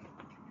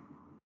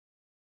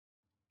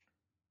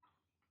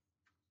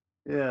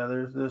 Yeah,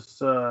 there's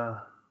this. I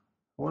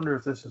wonder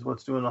if this is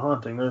what's doing the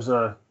haunting. There's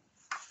a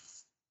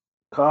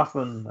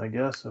coffin, I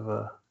guess, of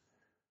a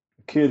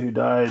kid who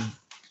died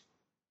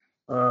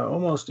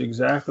almost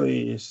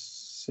exactly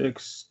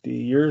 60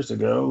 years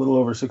ago, a little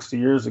over 60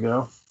 years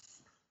ago.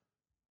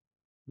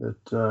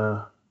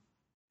 That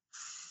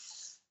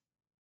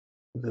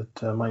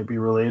might be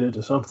related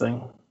to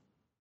something.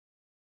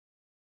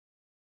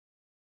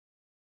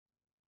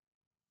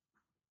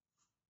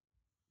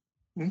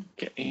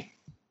 Okay.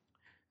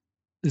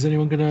 Is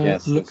anyone going to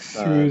Yes, look this,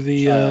 through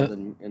the? child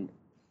in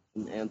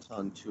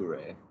Anton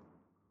Toure.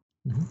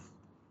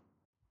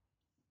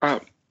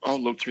 I'll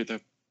look through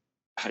the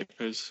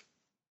papers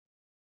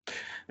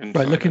and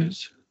Right,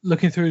 photos.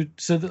 looking through.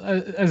 So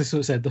as I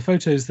sort of said, the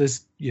photos,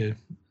 there's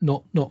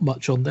not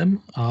much on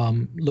them.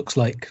 Looks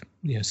like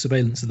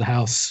surveillance of the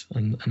house,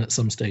 and at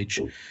some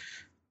stage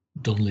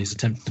Donnelly's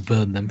attempted to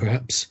burn them,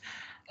 perhaps.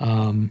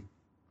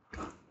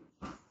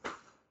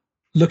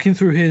 Looking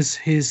through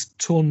his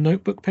torn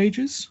notebook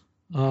pages.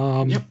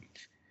 Yep.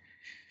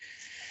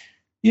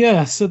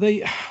 Yeah, so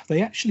they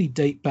actually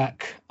date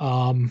back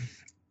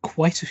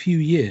quite a few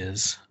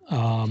years.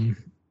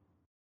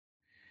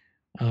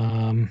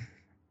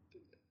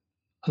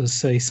 As I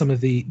say, some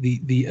of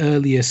the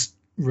earliest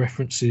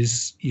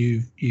references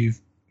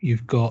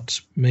you've got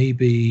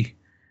maybe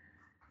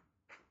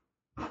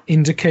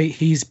indicate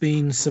he's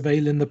been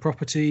surveilling the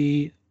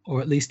property,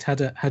 or at least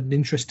had an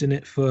interest in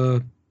it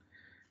for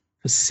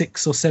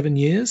 6 or 7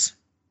 years.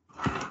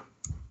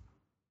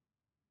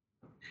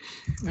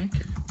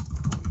 Okay.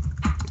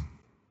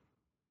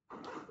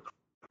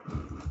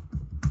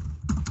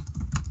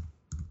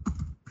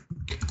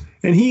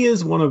 And he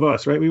is one of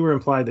us, right? We were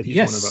implied that he's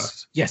one of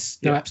us. Yes,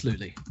 no, Yeah.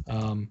 absolutely.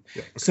 Yeah,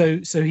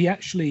 okay. So he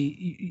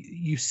actually,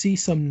 you see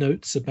some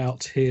notes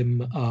about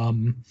him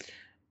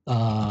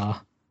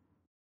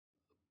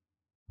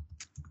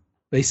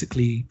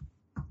basically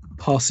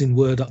passing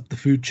word up the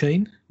food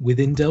chain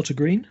within Delta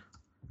Green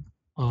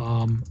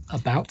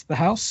about the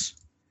house,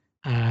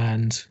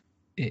 and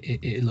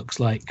it looks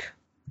like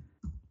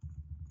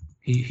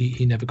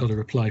he never got a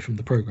reply from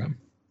the program.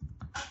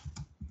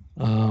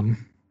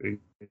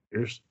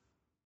 Years.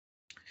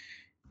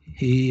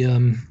 He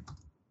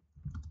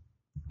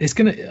it's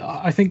gonna,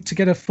 I think, to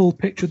get a full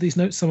picture of these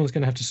notes, someone's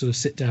gonna have to sort of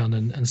sit down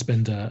and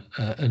spend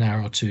an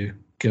hour or two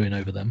going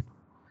over them.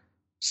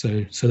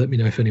 So let me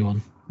know if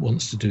anyone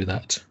wants to do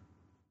that.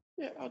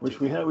 Yeah, Which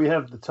we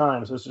have the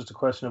time, so it's just a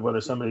question of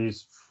whether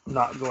somebody's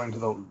not going to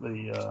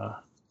the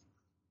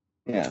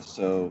Yeah,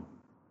 so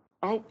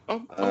I'll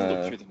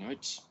look through the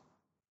notes.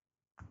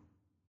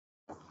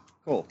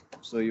 cool.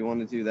 So you want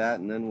to do that,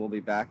 and then we'll be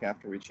back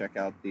after we check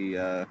out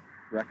the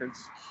records.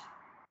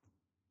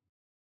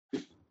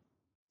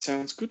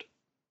 Sounds good.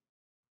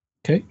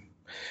 Okay,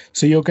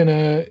 so you're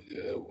gonna,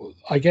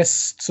 I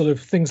guess, sort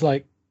of things are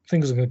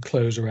going to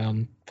close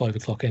around 5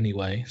 o'clock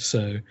anyway.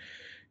 So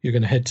you're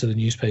going to head to the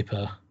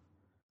newspaper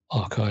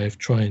archive,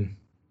 try and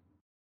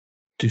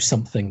do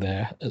something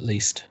there at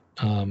least,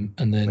 and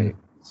then. Wait,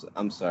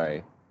 I'm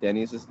sorry.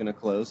 Denny's is going to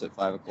close at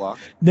 5 o'clock.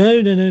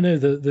 No.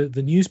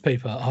 The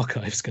newspaper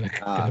archive's going to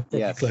probably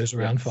yes, close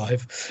around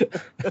yes.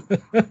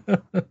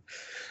 5.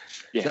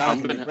 Yeah,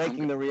 Jonathan, you're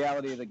breaking the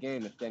reality of the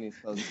game if Denny's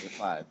closes at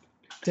 5.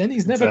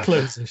 Denny's never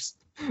closes.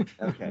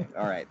 Okay,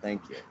 all right,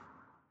 thank you.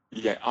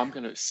 Yeah, I'm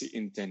going to sit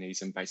in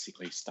Denny's and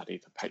basically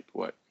study the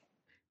paperwork.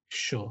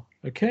 Sure.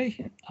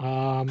 Okay.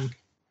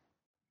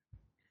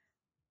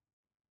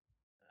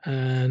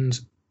 And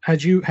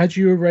had you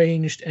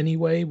arranged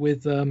anyway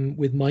with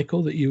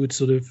Michael that you would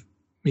sort of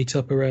meet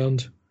up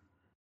around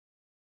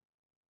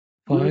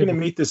 5? We were going to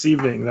meet this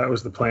evening. That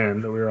was the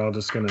plan, that we were all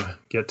just going to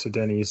get to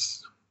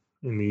Denny's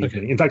in the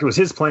evening. In fact, it was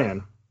his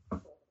plan, I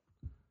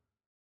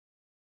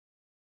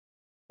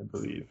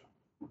believe.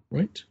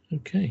 Right.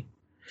 Okay.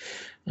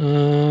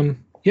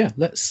 Yeah.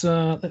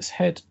 Let's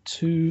head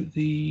to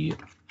the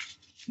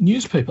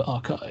newspaper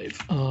archive.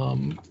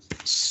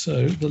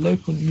 So the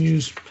local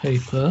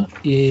newspaper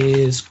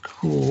is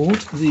called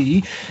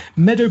the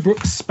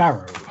Meadowbrook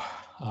Sparrow,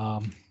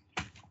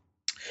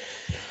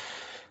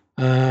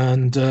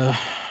 and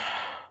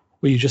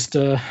will you just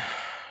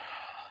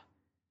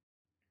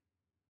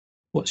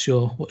what's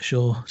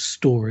your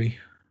story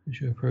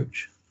as you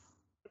approach?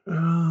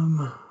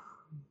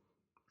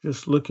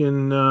 Just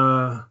looking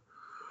at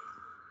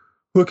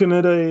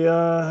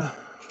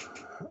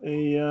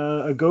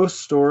a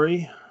ghost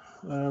story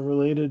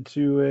related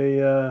to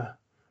a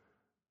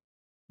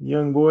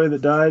young boy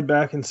that died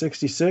back in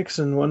 '66,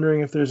 and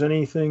wondering if there's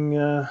anything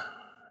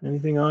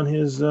on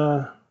his.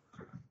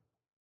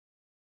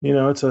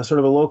 It's a sort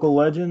of a local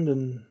legend,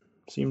 and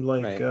seemed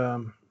like. Right.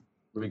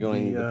 We're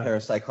going the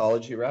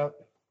parapsychology route.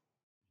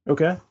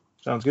 Okay,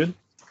 sounds good.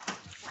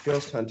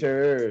 Ghost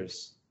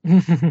hunters.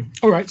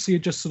 All right, so you're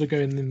just sort of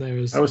going in there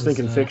as. I was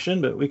thinking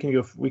fiction, but we can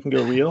go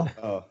real.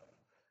 Oh.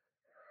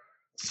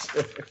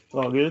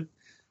 All good.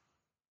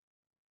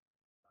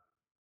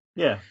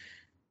 Yeah.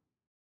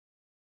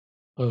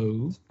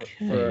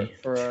 Okay.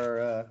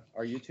 For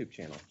our YouTube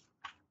channel.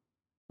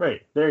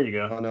 Right. There you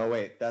go. Oh no,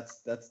 wait,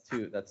 that's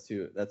too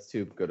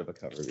good of a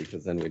cover,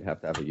 because then we'd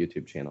have to have a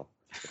YouTube channel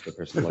if the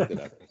person looked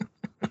it up.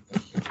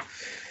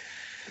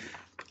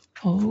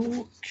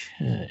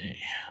 Okay.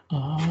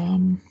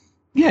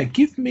 Yeah,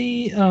 give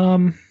me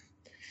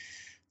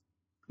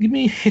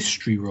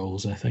history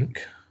rolls, I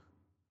think.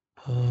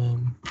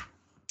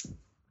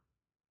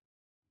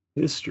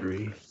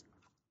 History.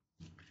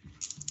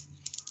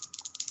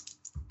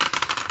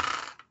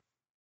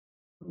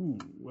 Ooh,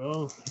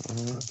 well,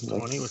 that's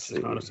 20, which is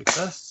not a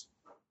success.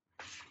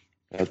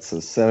 That's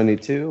a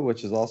 72,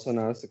 which is also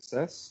not a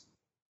success.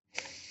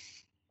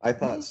 I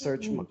thought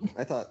search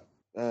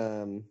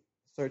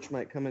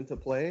might come into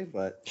play,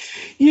 but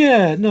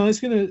yeah, no, it's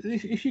gonna.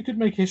 If you could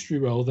make a history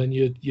roll, then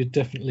you'd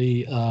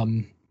definitely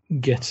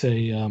get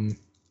a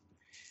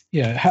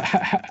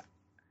yeah.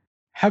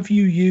 Have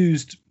you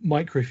used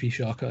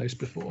microfiche archives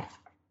before?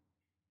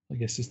 I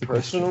guess is the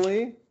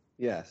personally,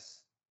 yes.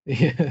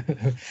 Yeah.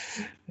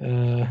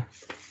 I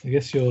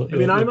guess you're. I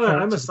mean, I'm a character's a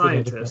bit out of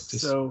scientist,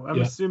 practice. so I'm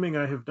Yeah. assuming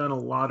I have done a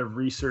lot of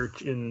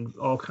research in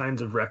all kinds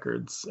of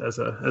records as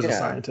a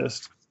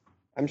scientist.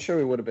 I'm sure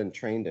we would have been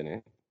trained in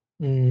it.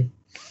 Mm.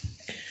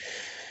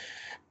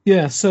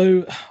 Yeah,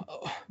 so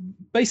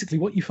basically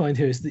what you find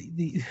here is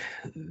the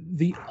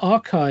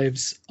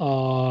archives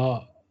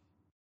are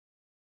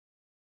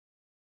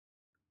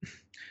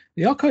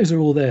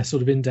all there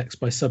sort of indexed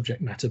by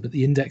subject matter, but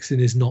the indexing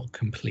is not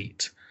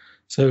complete.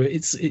 So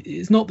it's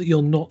not that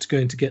you're not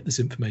going to get this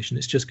information,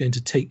 it's just going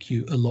to take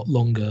you a lot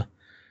longer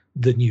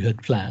than you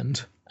had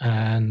planned.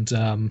 And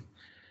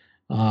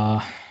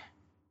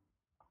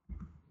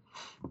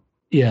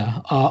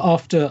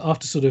after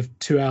sort of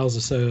 2 hours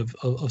or so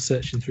of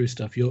searching through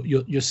stuff,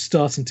 you're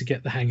starting to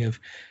get the hang of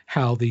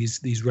how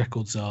these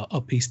records are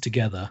pieced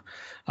together.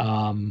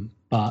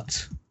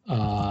 But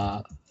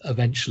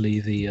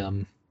eventually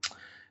the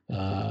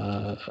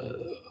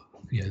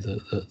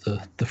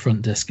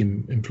front desk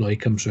employee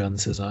comes around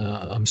and says,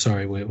 "I'm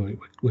sorry, we're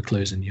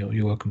closing.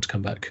 You're welcome to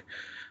come back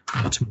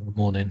tomorrow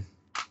morning."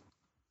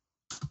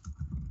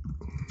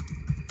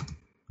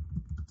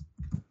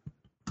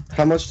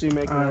 How much do you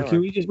make an hour?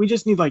 Can we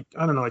just need like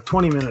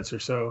 20 minutes or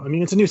so. I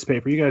mean, it's a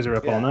newspaper. You guys are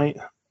up all night.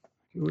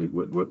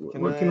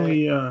 What can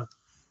we?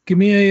 Give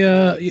me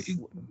a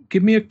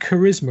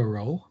charisma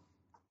roll.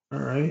 All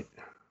right.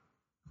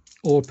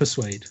 Or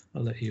persuade.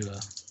 I'll let you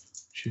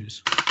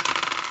choose.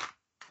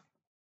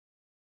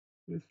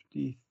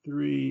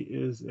 53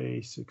 is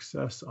a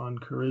success on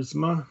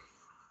charisma.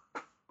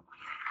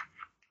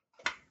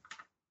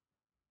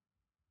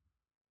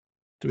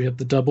 Do we have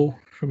the double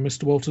from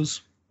Mr.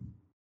 Walters?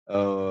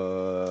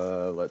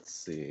 Let's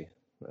see.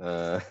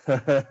 Oh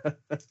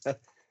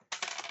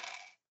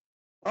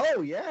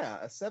yeah,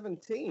 a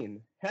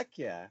 17. Heck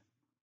yeah.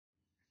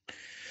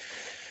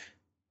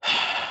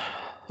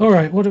 All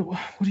right. What are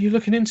you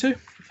looking into?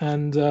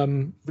 And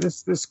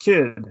this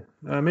kid,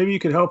 maybe you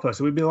could help us.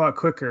 It would be a lot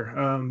quicker.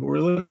 We're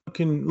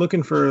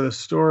looking for the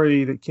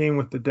story that came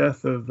with the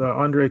death of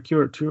Andre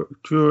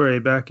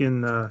Toure back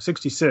in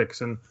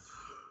 '66, and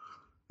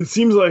it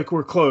seems like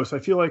we're close. I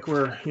feel like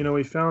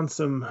we found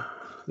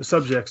the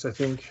subjects. I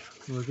think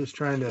we're just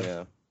trying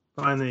to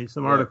find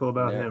some article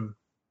about him.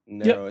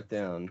 Narrow it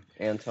down.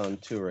 Anton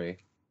Toure.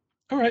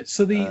 All right.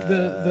 So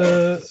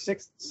the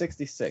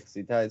 66.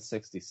 He died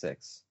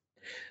 66.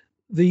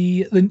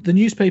 The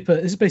newspaper.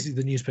 This is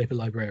basically the newspaper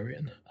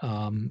librarian,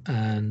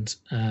 and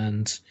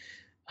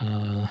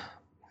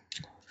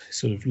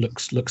sort of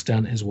looks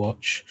down at his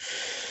watch.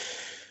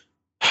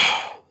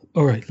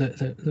 All right,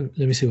 let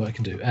me see what I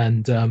can do.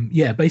 And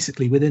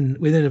basically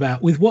within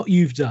about with what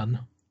you've done,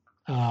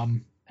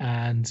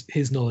 and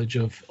his knowledge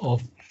of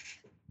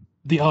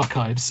the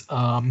archives,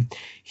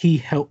 he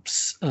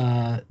helps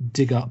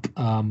dig up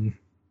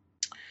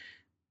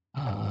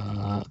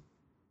a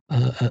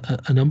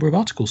number of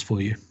articles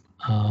for you.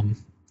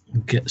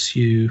 Gets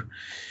you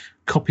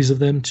copies of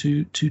them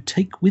to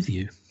take with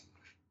you.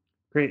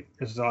 Great,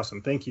 this is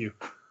awesome. Thank you.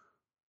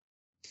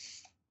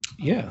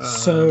 Yeah,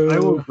 so I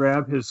will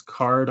grab his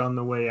card on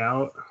the way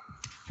out,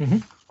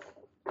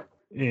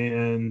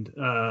 and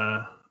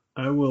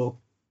I will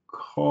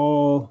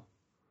call.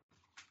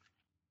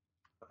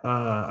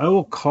 As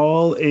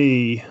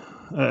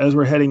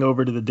we're heading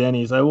over to the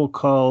Denny's, I will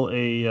call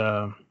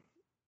a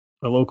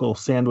local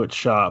sandwich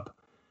shop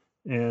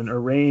and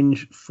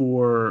arrange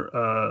for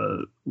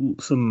a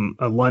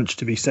lunch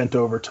to be sent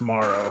over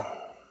tomorrow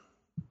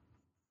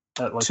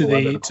at like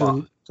 11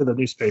 o'clock to the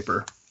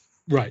newspaper.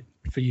 Right,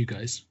 for you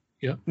guys.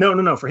 Yeah.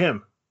 No, for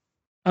him.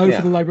 Oh, yeah.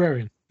 For the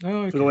librarian.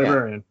 Oh, okay. For the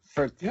librarian.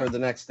 For the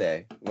next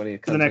day when he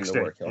comes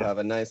into work, he'll have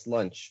a nice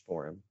lunch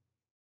for him.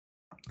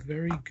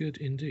 Very good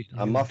indeed.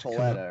 A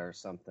muffaletta or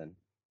something.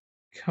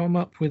 Come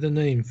up with a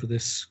name for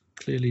this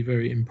clearly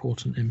very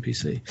important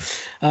NPC.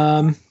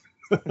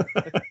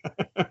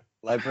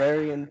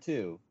 Librarian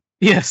 2.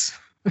 Yes.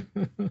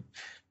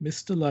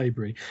 Mr.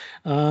 Library.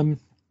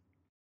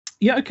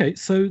 Yeah. Okay.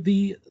 So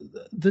the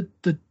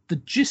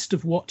gist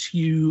of what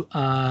you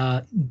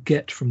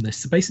get from this.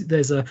 So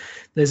basically,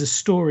 there's a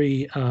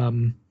story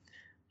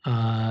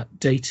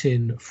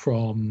dating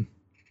from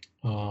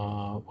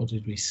what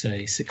did we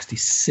say?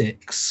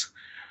 66.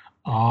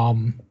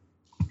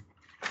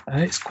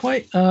 It's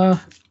quite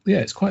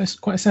it's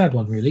quite a sad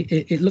one, really.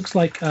 It looks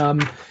like on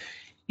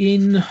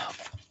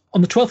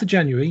the 12th of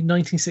January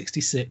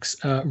 1966,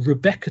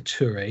 Rebecca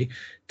Toure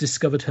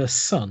discovered her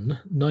son,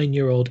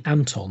 9-year-old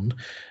Anton,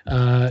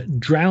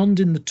 drowned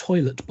in the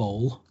toilet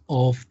bowl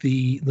of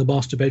the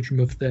master bedroom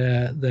of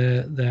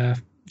their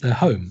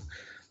home.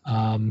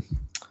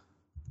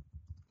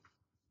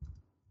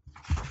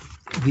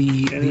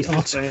 Any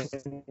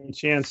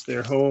chance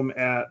they're home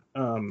at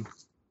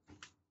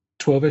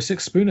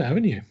 1206 Spooner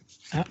Avenue.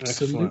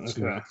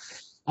 Absolutely. Okay.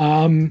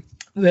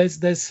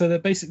 There's so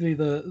that basically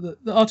the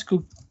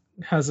article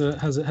has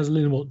a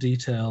little more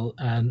detail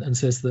and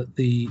says that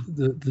the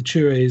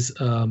Toures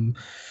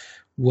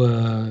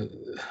were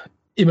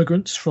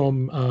immigrants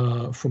from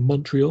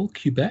Montreal,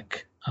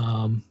 Quebec.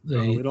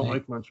 We don't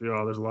like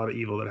Montreal. There's a lot of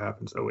evil that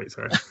happens. Oh wait,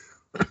 sorry.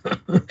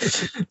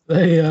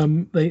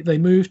 They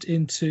moved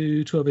into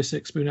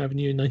 1206 Spoon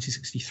Avenue in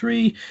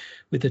 1963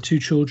 with their two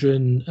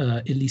children,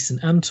 Elise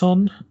and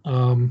Anton.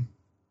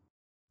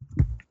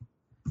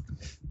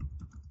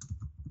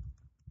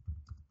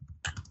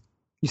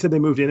 You said they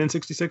moved in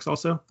 66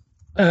 also?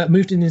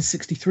 Moved in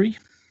 63.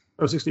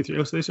 Oh, 63.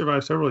 Oh, so they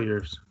survived several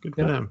years. Good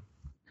for them.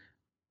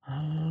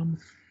 I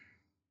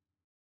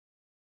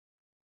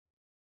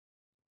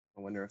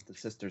wonder if the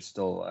sister's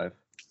still alive.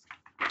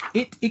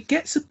 It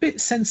gets a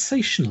bit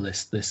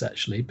sensationalist, this,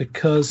 actually,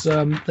 because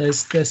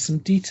there's some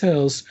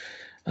details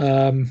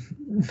about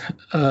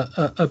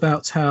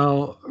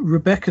how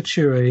Rebecca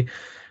Toure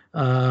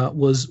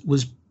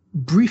was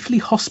briefly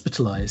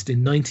hospitalized in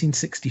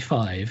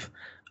 1965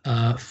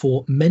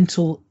 for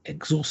mental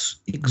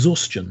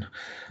exhaustion.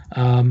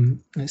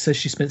 It says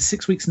she spent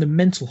 6 weeks in a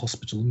mental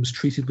hospital and was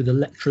treated with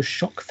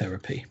electroshock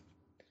therapy.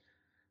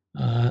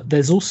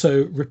 There's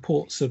also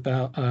reports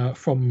about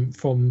from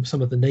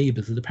some of the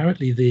neighbours that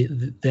apparently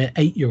their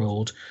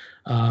 8-year-old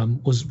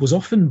was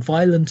often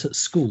violent at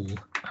school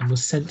and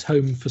was sent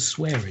home for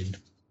swearing.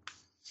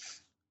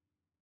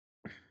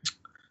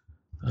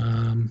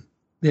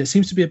 It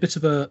seems to be a bit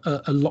of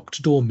a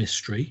locked door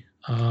mystery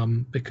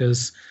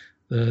because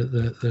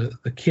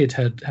the kid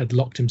had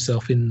locked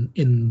himself in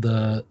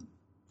the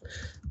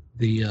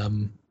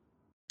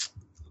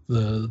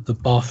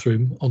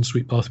bathroom,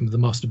 ensuite bathroom of the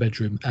master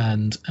bedroom,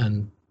 and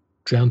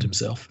drowned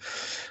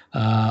himself.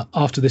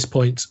 After this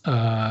point,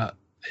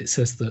 it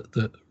says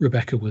that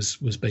Rebecca was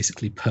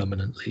basically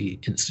permanently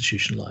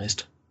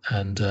institutionalized,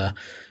 and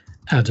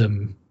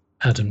Adam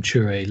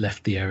Toure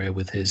left the area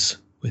with his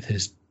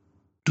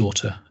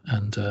daughter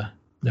and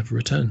never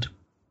returned.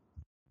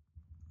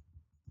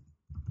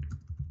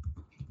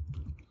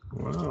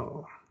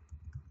 Wow.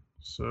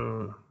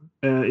 So,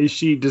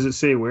 does it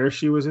say where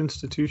she was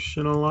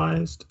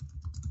institutionalized?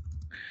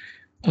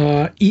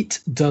 It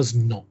does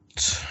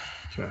not.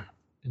 Okay.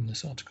 In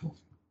this article.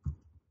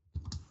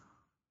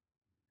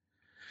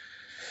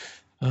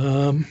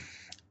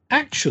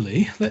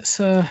 Actually, let's.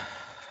 I'm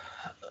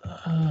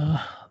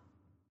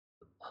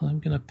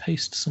going to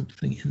paste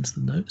something into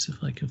the notes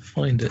if I can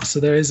find it. So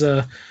there is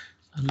a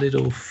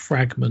little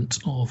fragment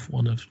of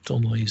one of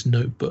Donnelly's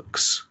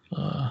notebooks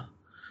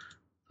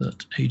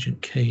that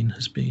Agent Kane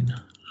has been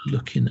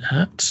looking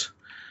at.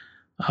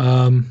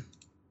 Oh,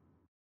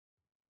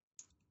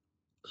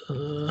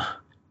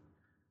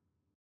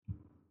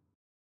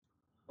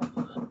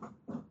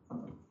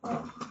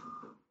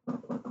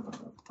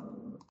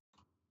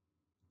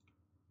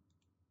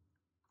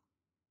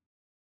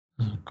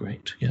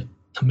 great. Yeah,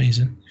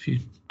 amazing. If you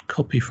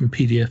copy from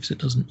PDFs, it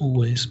doesn't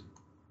always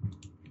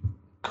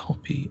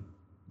copy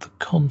the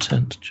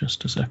content.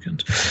 Just a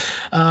second.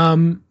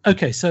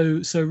 Okay,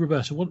 so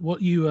Roberta,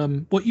 what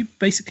you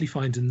basically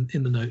find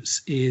in the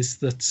notes is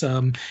that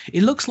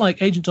it looks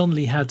like Agent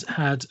Donnelly had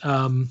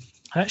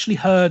actually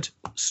heard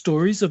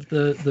stories of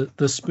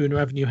the Spooner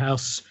Avenue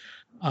house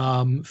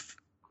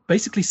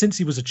basically since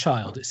he was a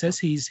child. It says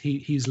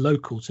he's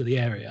local to the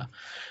area,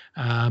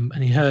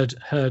 and he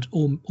heard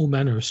all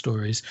manner of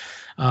stories.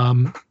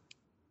 At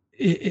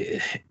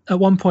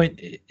one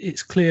point,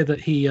 it's clear that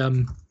he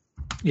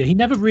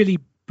never really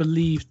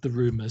believed the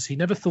rumors. He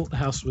never thought the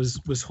house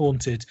was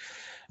haunted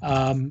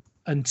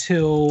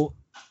until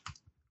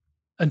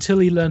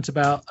he learnt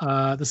about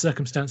the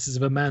circumstances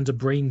of Amanda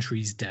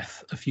Braintree's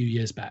death a few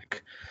years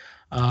back.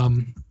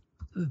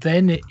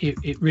 Then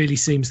it really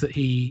seems that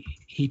he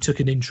took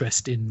an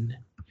interest in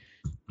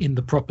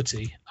the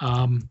property.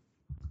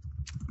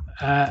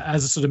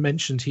 As I sort of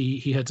mentioned,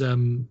 he had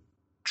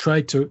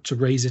tried to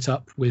raise it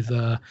up with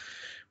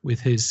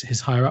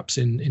his higher ups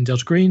in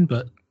Delta Green,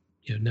 but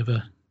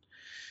never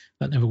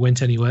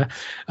went anywhere.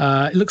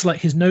 It looks like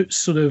his notes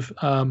sort of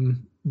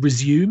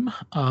resume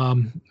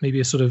maybe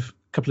a sort of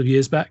couple of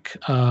years back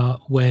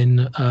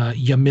when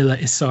Yamila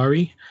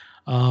Isari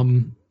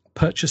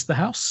purchased the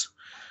house.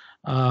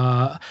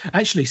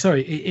 Actually,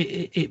 sorry,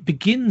 it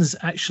begins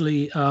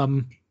actually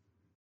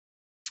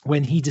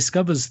when he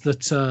discovers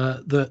that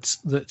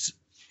that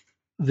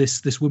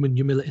this woman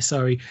Yumila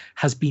Isari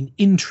has been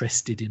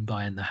interested in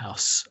buying the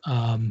house.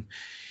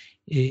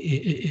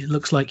 It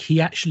looks like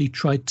he actually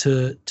tried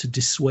to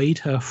dissuade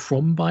her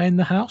from buying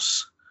the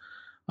house,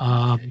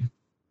 and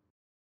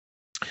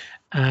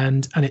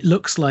it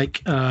looks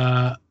like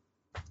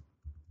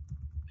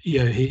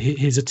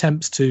his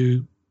attempts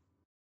to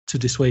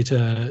dissuade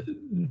her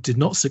did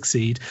not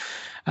succeed,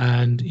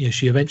 and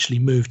she eventually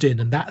moved in,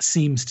 and that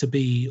seems to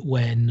be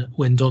when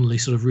Donnelly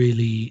sort of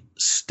really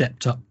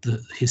stepped up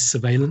his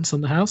surveillance on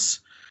the house.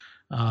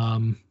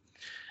 And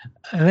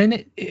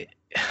then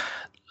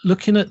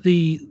looking at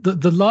the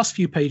last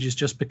few pages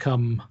just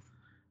become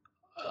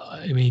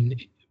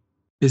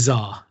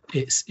bizarre.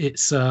 It's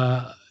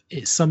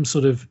some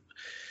sort of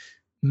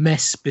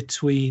mess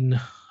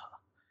between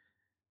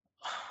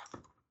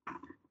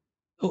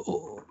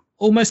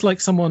almost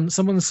like someone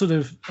sort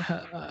of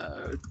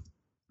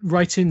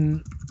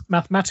writing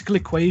mathematical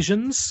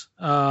equations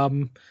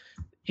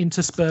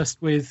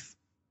interspersed with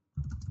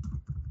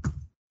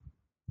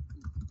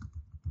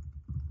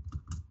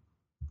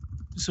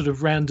sort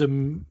of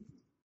random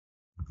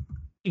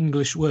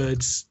English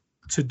words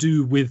to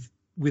do with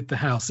the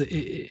house.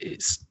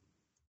 It's.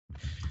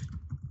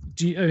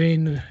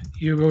 You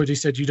already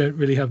said you don't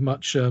really have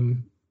much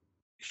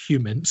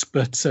humans,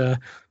 but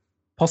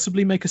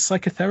possibly make a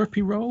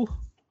psychotherapy roll.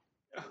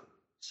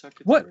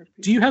 Psychotherapy. What?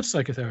 Do you have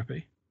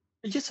psychotherapy?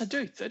 Yes, I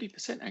do.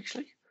 30%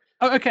 actually.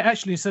 Oh, okay.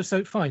 Actually,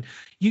 so fine.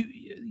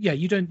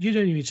 You don't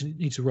even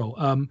need to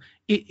roll.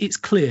 It's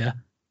clear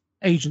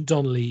Agent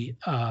Donnelly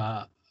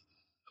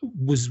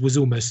was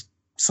almost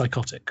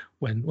psychotic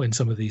when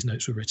some of these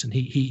notes were written.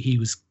 He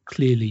was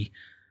clearly,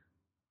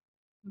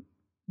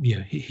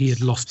 he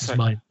had lost his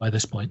mind by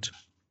this point.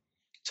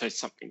 So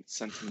something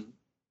sent him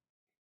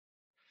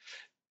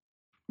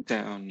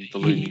down the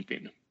loony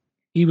bin.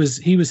 He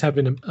was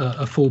having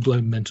a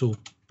full-blown mental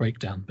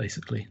breakdown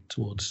basically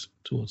towards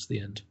the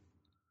end.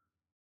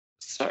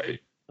 So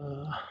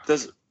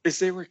is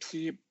there a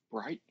clear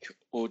break,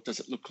 or does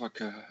it look like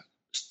a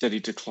steady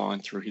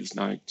decline through his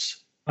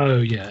notes?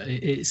 Oh yeah,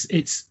 it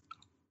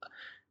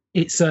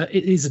is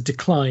a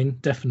decline,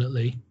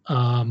 definitely,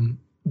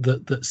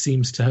 that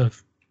seems to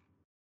have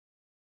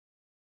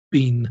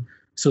been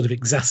sort of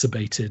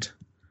exacerbated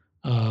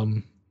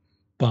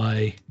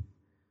by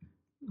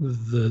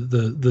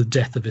the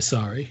death of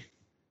Isari.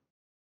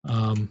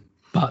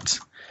 But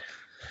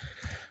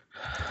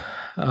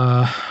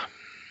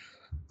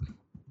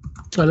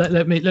so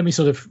let me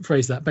sort of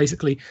phrase that.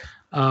 Basically,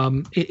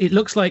 it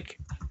looks like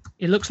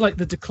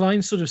the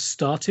decline sort of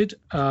started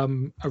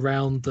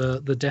around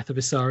the death of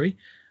Isari.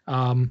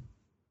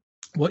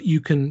 What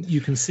you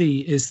can see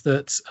is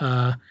that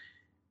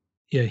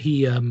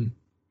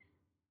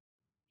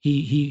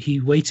he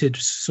waited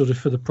sort of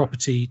for the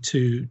property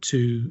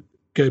to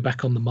go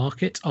back on the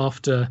market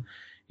after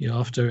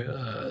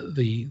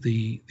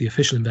the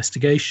official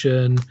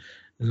investigation,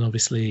 and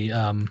obviously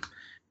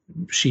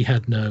she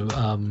had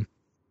no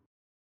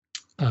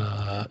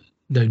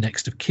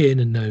next of kin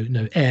and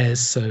no heirs,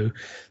 so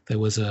there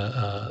was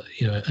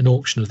an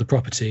auction of the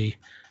property,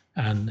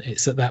 and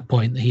it's at that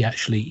point that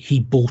he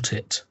bought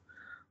it.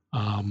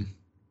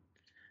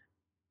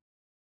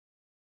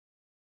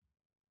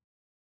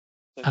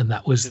 And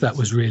that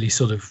was really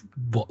sort of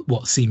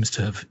what seems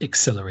to have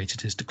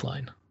accelerated his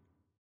decline.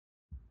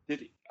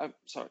 Did he?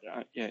 Sorry.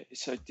 Yeah.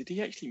 So did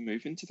he actually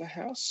move into the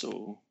house,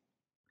 or?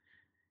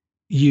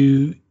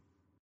 You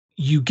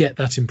get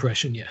that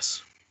impression,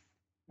 yes.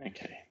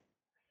 Okay.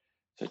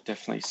 So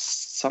definitely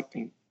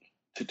something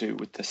to do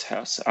with this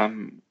house.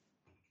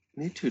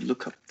 Need to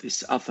look up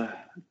this other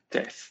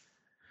death.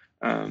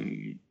 Amanda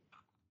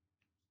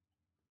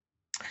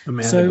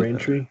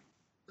Braintree.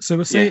 So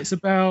we'll say it's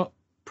about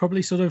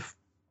probably sort of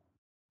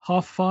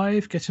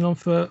 5:30, getting on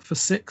for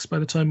 6 by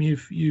the time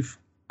you've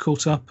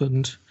caught up,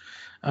 and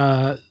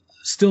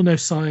still no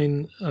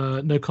sign,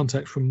 no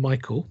contact from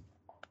Michael.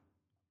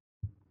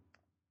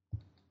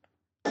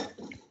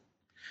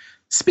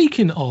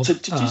 Speaking of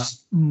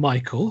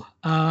Michael,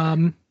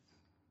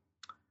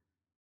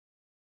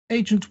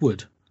 Agent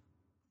Wood,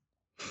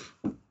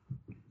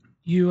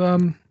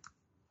 you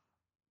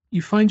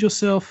find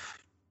yourself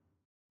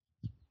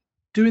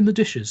doing the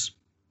dishes.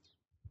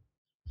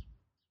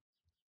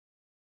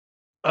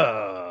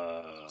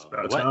 It's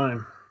about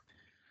time.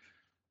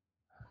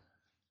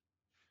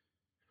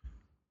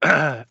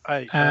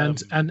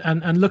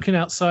 And looking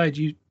outside,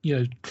 you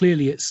know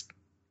clearly it's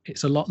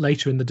a lot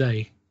later in the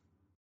day.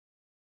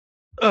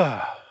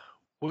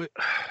 What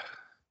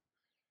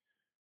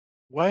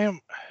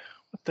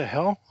the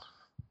hell?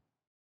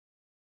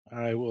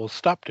 I will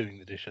stop doing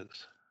the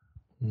dishes.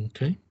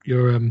 Okay,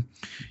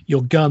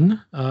 your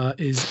gun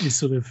is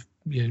sort of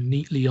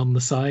neatly on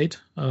the side,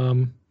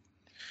 one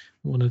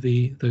of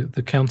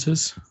the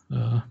counters.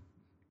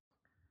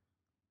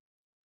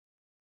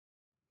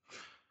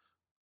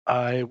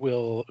 I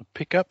will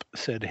pick up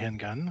said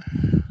handgun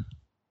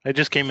I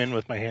just came in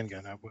with my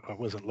handgun. I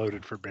wasn't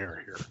loaded for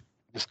bear here.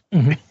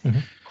 Mhm,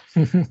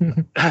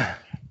 mhm.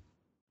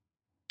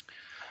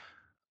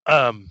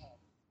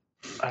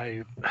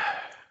 I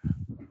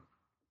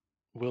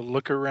will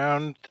look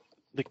around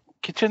the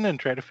kitchen and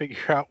try to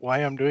figure out why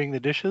I'm doing the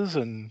dishes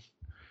and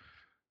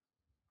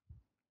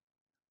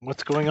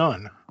what's going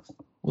on.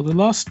 Well, the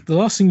last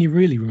thing you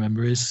really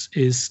remember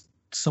is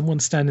someone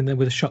standing there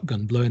with a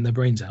shotgun blowing their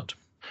brains out.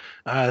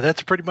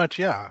 That's pretty much,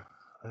 yeah.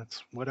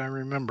 That's what I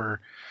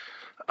remember.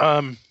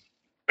 Um,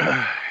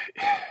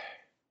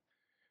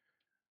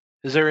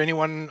 is there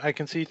anyone I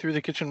can see through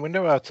the kitchen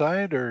window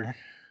outside, or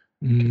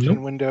kitchen Nope.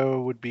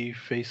 window would be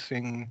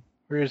facing?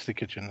 Where is the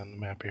kitchen on the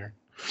map here?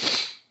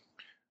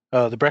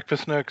 The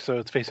breakfast nook, so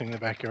it's facing the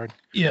backyard.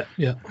 Yeah,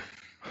 yeah.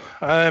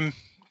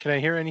 Can I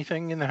hear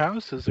anything in the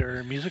house? Is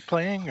there music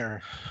playing,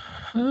 or?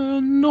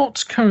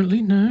 Not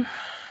currently, no.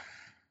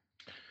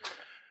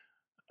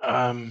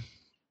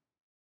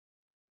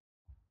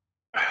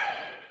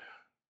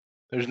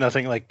 There's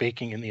nothing like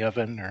baking in the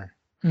oven or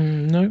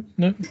No,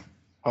 no.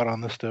 hot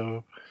on the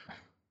stove.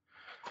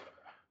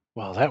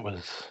 Well,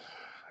 that's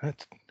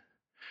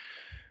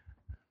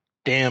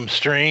damn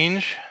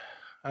strange.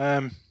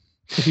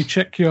 If you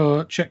check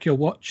your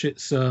watch,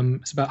 it's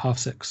about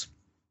 6:30.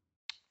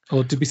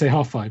 Or did we say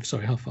 5:30?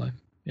 Sorry, 5:30.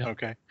 Yeah.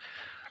 Okay.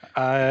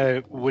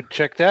 I would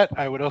check that.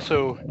 I would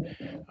also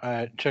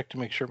check to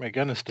make sure my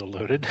gun is still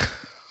loaded.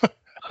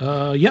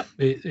 Yep.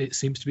 It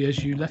seems to be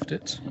as you left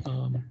it.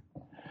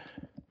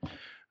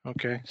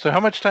 Okay. So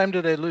how much time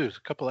did I lose?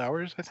 A couple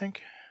hours, I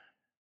think.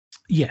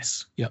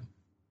 Yes. Yep.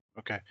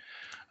 Okay.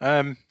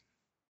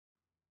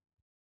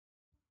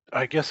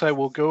 I guess I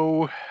will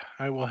go.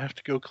 I will have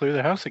to go clear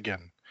the house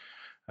again.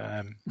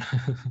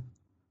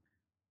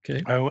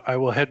 Okay. I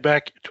will head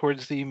back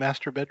towards the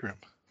master bedroom.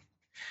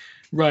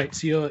 Right.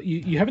 So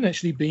you haven't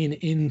actually been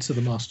into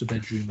the master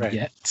bedroom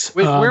yet.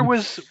 Wait, where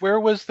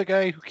was the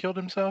guy who killed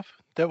himself?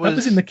 That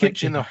was in the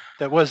kitchen.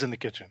 That was in the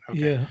kitchen.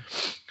 Okay.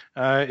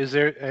 Yeah. Is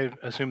there? I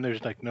assume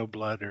there's like no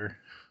blood or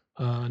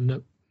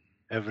no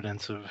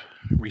evidence of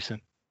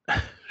recent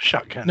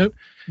shotgun. Nope.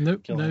 No.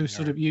 killing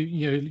Sort or- of.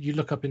 You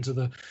look up into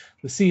the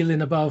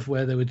ceiling above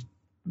where there would,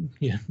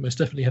 most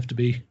definitely have to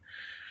be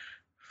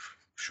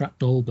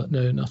shrapnel, but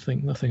no,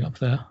 nothing up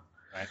there.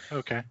 Right.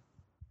 Okay.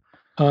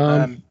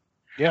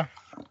 Yeah.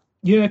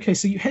 Yeah. Okay.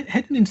 So you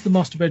heading into the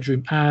master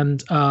bedroom,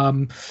 and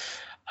I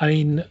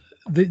mean,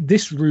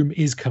 this room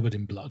is covered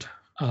in blood,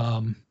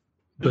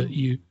 but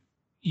you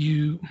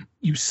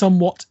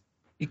somewhat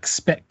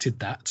expected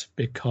that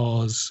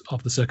because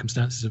of the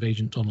circumstances of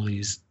Agent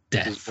Donnelly's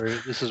death.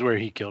 This is where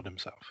he killed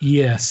himself.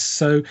 Yes.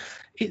 So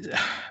it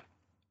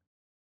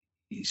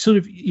sort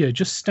of,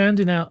 just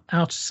standing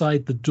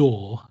outside the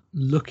door,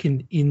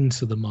 looking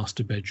into the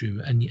master bedroom,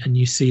 and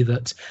you see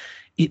that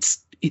it's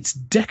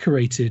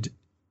decorated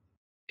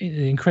in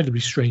an incredibly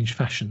strange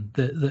fashion.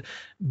 The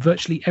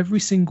virtually every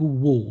single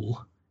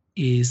wall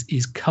is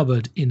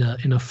covered in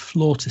a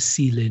floor to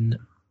ceiling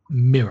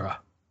mirror.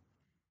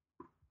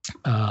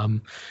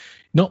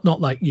 Not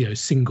like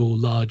single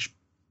large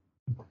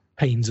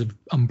panes of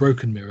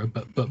unbroken mirror,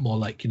 but more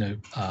like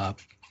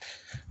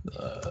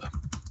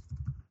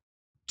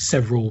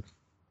several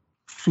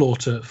floor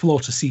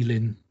to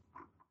ceiling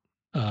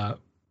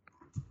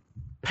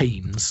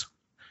panes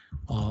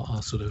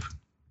are sort of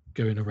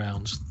going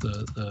around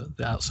the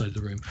outside of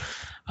the room.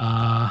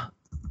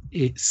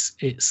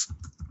 It's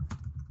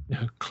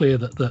clear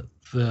that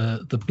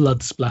the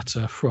blood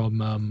splatter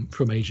from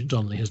Agent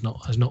Donnelly has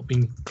not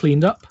been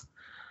cleaned up.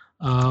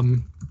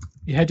 You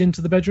head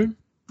into the bedroom.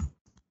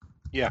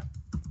 Yeah.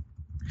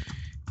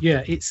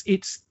 It's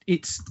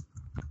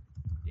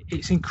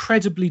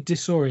incredibly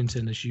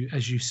disorienting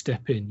as you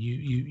step in.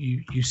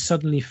 You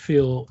suddenly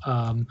feel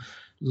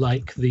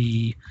like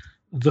the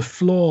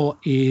floor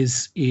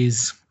is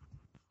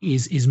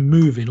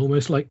moving,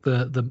 almost like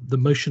the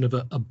motion of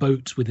a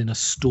boat within a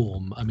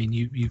storm. I mean,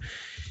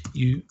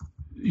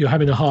 you're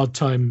having a hard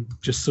time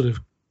just sort of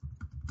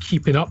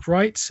keeping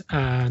upright,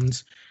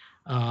 and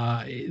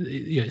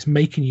it's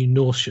making you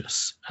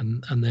nauseous,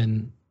 and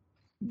then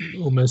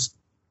almost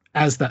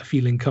as that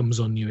feeling comes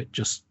on you, it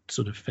just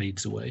sort of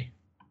fades away.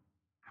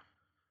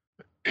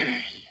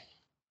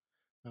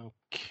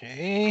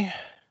 Okay.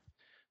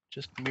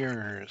 Just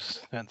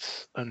mirrors.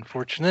 That's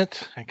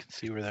unfortunate. I can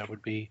see where that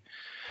would be.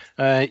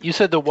 You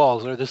said the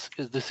walls is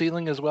the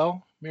ceiling as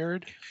well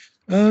mirrored?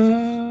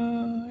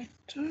 I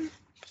don't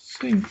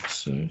think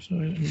so.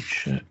 Sorry, let me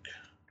check.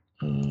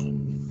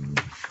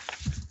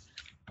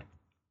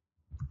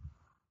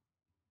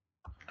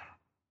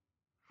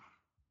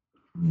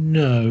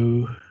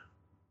 No.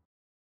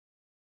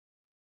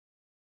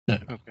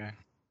 Okay.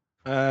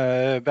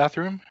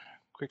 Bathroom.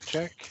 Quick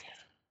check.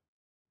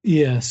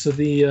 Yeah. So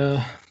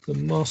the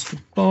master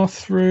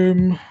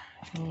bathroom.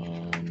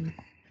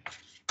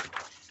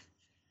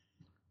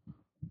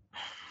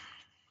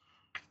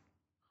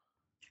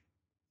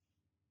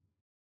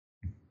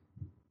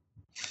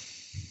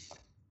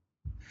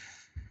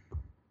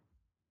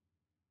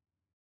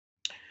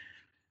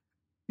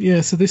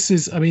 Yeah, so this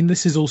is. I mean,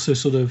 this is also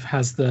sort of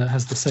has the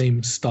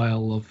same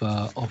style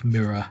of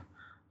mirror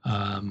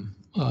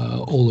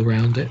all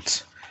around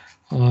it.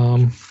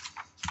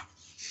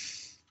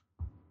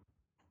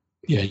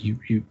 Yeah,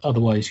 you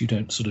otherwise you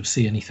don't sort of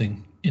see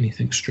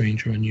anything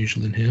strange or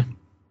unusual in here.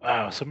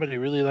 Wow, somebody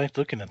really liked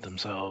looking at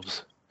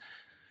themselves.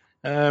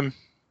 Can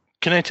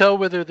I tell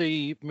whether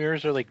the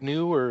mirrors are like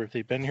new or if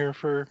they've been here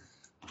for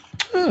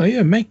Oh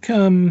yeah, make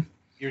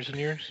years and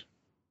years?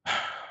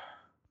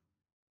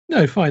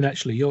 No, fine.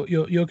 Actually,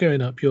 you're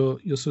going up. You're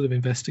sort of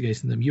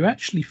investigating them. You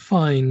actually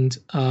find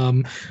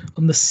on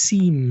the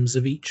seams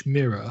of each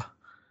mirror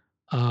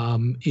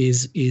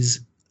is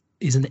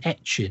an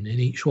etching in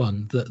each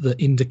one that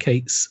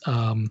indicates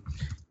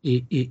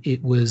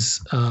it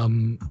was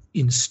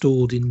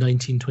installed in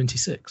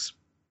 1926.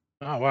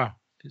 Oh wow,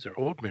 these are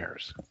old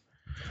mirrors.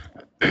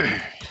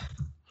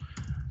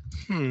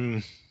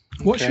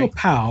 What's Okay. your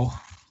POW?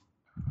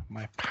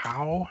 My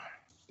POW?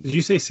 Did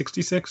you say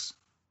 66?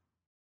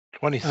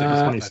 26.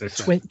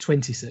 26.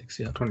 26.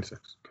 Yeah.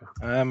 26.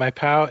 Okay. My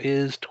POW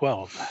is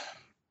 12.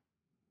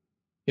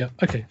 Yeah.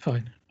 Okay.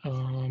 Fine.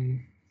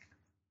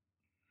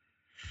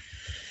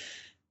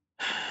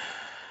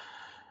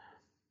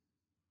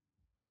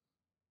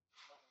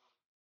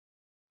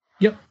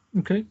 Yep.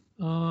 Okay.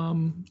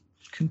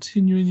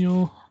 Continuing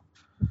your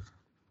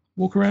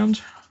walk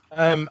around.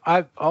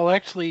 I'll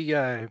actually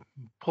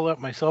pull out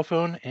my cell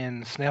phone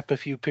and snap a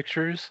few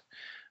pictures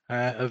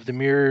of the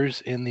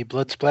mirrors in the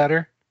blood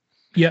splatter.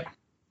 Yep.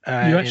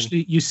 And-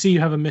 you see you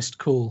have a missed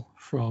call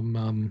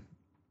from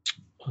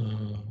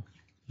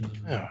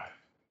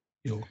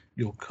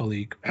your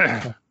colleague.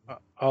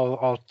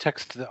 I'll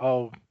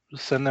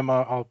send them.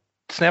 I'll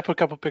snap a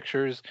couple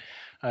pictures,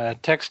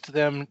 text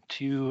them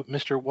to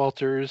Mr.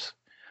 Walters,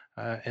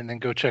 and then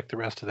go check the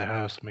rest of the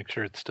house, make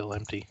sure it's still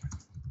empty.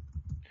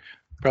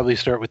 Probably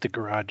start with the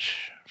garage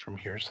from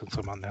here since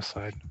I'm on this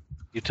side.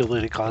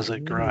 Utility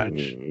closet,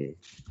 garage.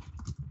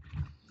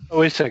 Oh,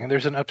 wait a second.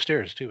 There's an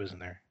upstairs too, isn't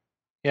there?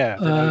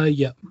 Yeah.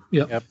 Yep.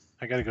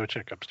 I gotta go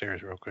check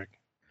upstairs real quick.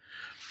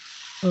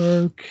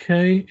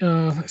 Okay.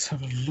 Let's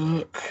have a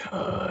look.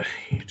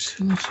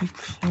 Utility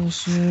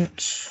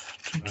closet.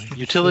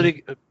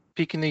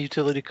 Peek in the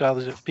utility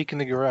closet. Peek in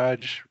the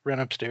garage. Run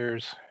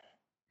upstairs.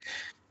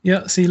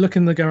 Yeah, so you look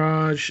in the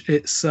garage.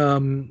 It's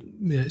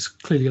it's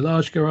clearly a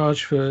large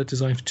garage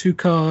designed for 2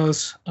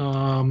 cars.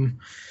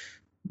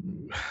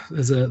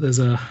 There's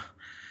a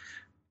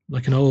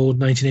like an old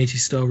 1980s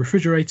style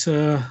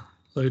refrigerator,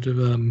 load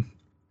of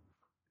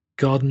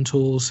garden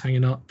tools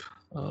hanging up.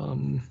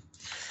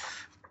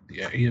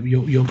 Yeah,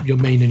 your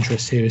main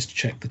interest here is to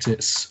check that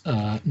it's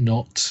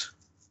not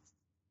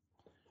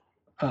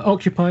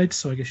occupied.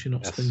 So I guess you're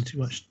not spending too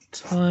much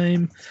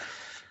time.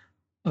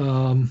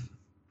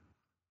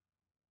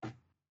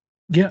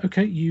 Yeah,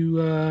 okay. You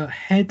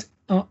head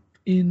up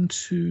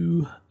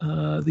into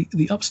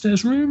the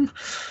upstairs room.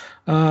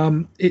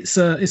 It's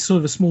sort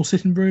of a small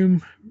sitting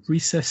room,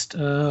 recessed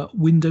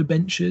window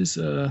benches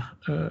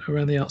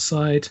around the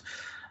outside.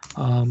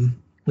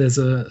 There's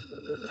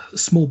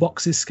small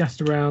boxes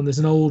scattered around. There's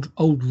an old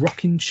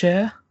rocking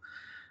chair.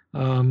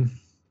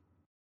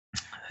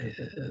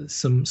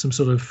 Some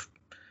sort of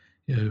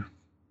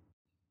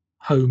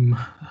home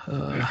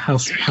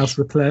house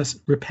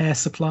repair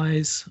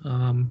supplies.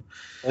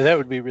 That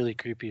would be really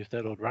creepy if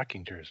that old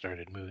rocking chair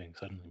started moving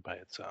suddenly by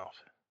itself.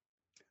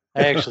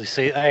 I actually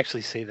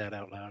say that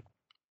out loud.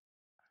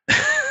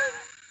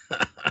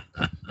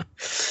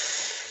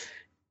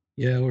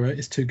 Yeah, all right.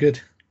 It's too good.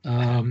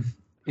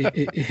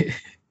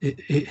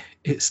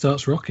 It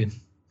starts rocking.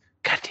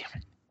 God damn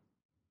it!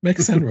 Make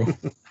a sound roll.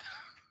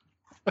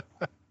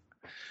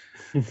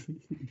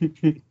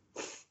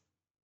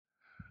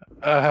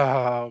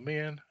 Oh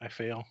man, I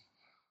fail.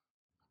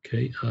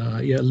 Okay.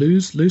 Yeah.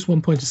 Lose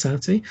 1 point of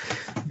sanity.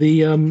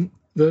 The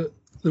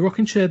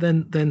rocking chair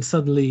then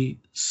suddenly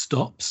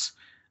stops,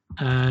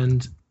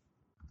 and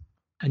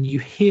you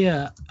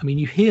hear. I mean,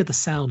 you hear the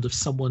sound of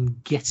someone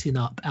getting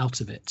up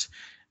out of it,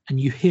 and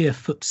you hear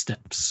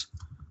footsteps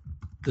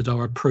that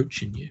are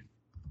approaching you.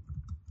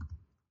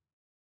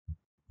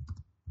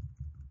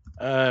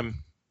 I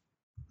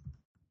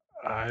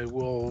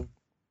will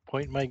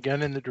point my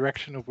gun in the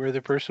direction of where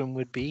the person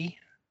would be.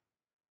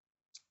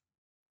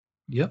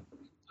 Yep.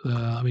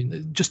 I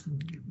mean, just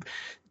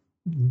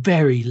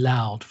very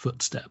loud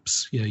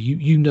footsteps.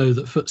 You know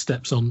that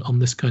footsteps on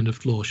this kind of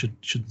floor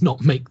should not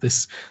make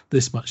this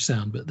much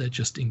sound, but they're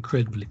just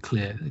incredibly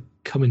clear. They're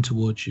coming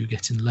towards you,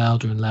 getting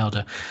louder and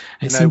louder.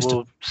 And I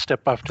will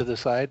step off to the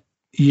side.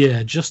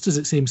 Yeah, just as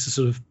it seems to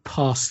sort of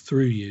pass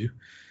through you,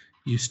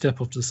 you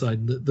step off to the side,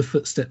 and the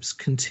footsteps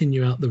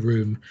continue out the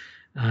room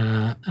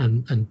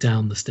and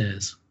down the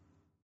stairs.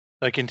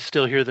 I can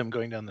still hear them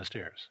going down the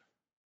stairs.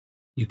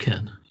 You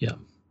can, yeah.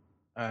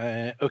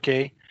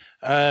 Okay.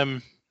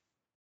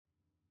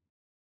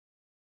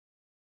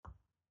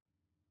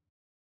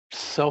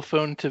 Cell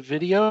phone to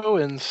video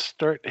and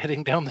start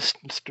heading down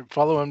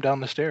follow him down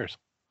the stairs.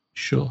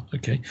 Sure.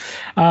 Okay.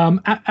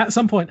 At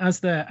some point, as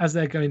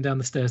they're going down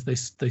the stairs, they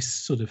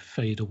sort of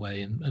fade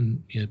away,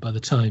 and by the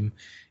time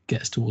it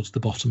gets towards the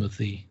bottom of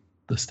the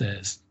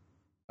stairs,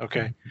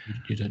 Okay.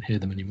 you don't hear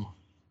them anymore.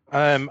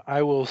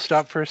 I will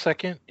stop for a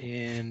second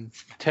and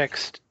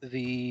text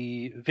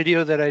the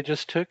video that I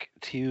just took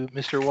to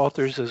Mr.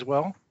 Walters as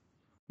well.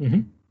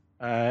 Mhm.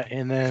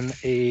 And then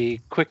a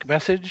quick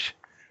message.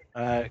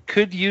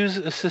 Could use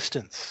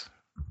assistance.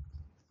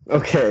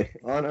 Okay,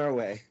 on our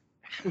way.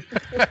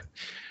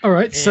 All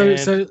right. So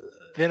And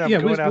then I'm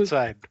going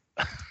outside.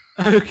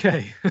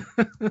 Okay.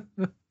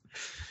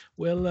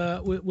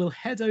 We'll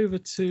head over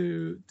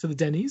to the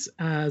Denny's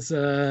as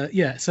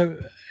So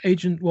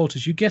Agent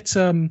Walters, you get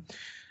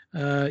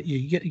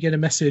you get a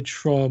message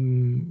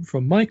from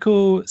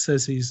Michael. It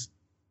says he's.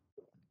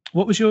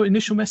 What was your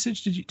initial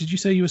message? Did you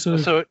say you were sort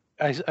of? So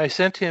I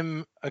sent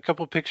him a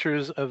couple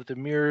pictures of the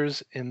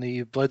mirrors in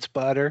the blood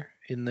splatter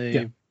in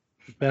the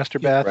master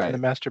bath and the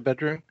master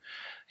bedroom.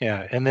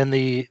 Yeah, and then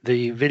the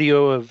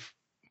video of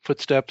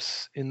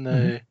footsteps in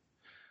the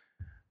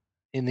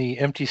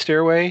empty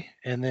stairway,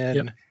 and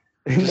then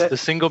just the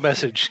single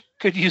message: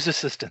 could use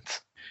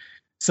assistance.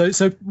 So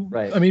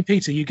right. I mean,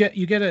 Peter, you get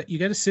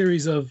a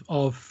series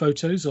of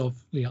photos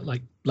of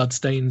like blood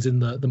stains in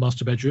the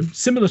master bedroom,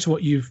 similar to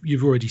what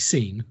you've already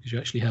seen, because you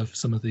actually have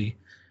some of the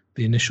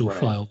initial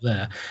file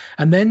there,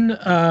 and then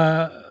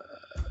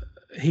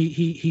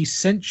he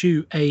sent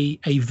you a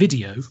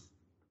video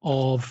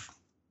of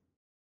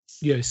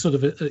sort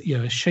of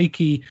a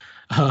shaky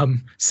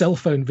cell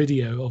phone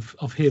video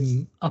of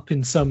him up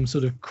in some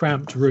sort of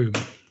cramped room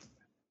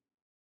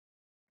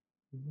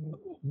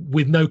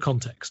with no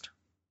context.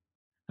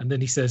 And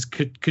then he says,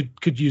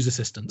 could use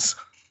assistance.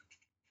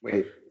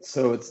 Wait,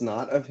 so it's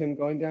not of him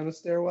going down a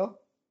stairwell?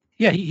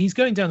 Yeah, he's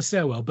going down a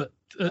stairwell, but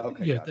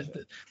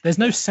gotcha. There's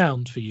no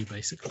sound for you,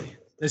 basically.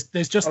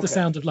 There's just the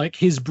sound of like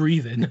his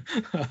breathing.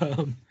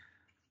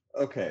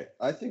 Okay,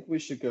 I think we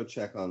should go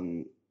check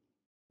on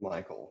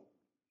Michael.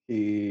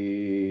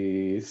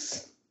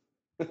 He's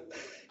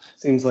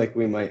seems like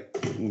we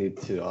might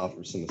need to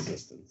offer some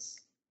assistance.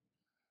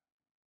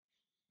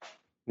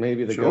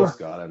 Maybe the ghost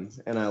got him,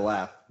 and I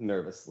laugh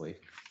nervously.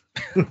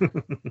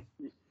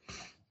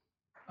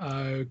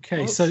 Okay,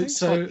 Well, so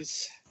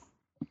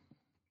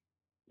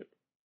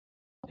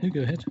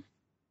go ahead.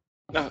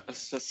 No, I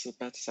was just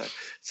about to say.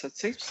 So it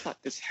seems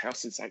like this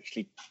house is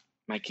actually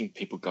making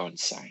people go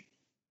insane.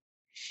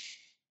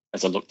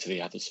 As I look to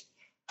the others.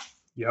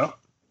 Yep.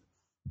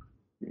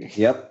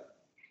 Yep.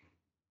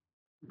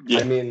 Yeah.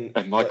 I mean,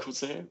 and Michael's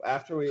there.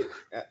 After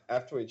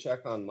we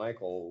check on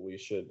Michael, we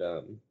should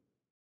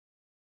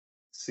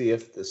see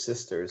if the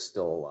sister is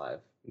still alive.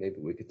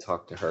 Maybe we could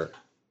talk to her.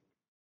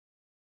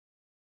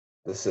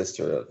 The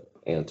sister of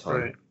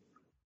Anton. Right.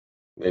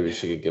 Maybe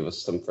she could give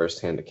us some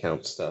first-hand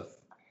account stuff.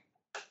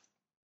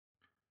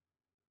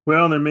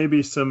 Well, there may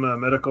be some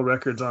medical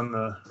records on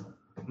the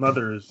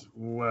mother as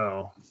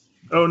well.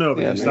 Oh, no,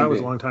 because that was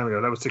a long time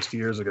ago. That was 60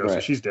 years ago, so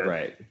she's dead.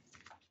 Right.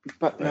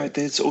 But no,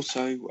 there's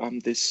also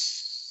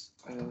this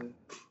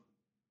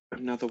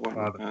another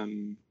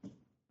one.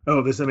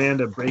 This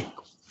Amanda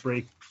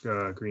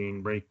Breakwater,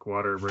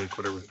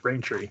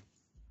 Braintree.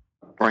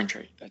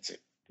 Braintree, that's it.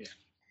 Yeah.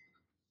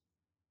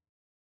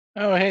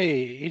 Oh, hey,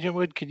 Agent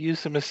Wood could use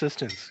some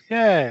assistance.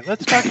 Yeah,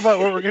 let's talk about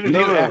what we're going to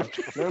do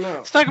after. No.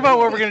 Let's talk about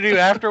what we're going to do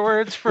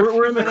afterwards.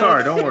 We're in the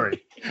car. Don't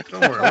worry.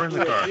 We're in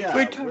the car. Yeah,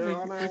 we're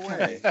on our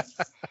way. I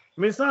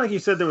mean, it's not like you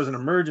said there was an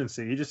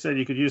emergency. You just said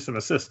you could use some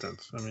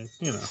assistance. I mean,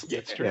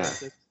 That's true. Yeah.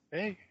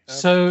 Hey,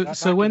 so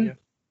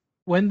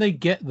when they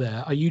get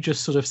there, are you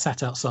just sort of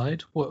sat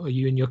outside? What are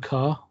you in your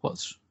car?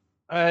 What's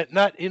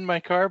not in my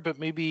car, but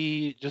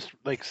maybe just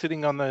like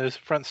sitting on the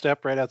front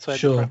step right outside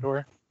the front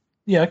door.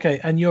 Yeah, okay.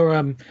 And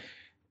you're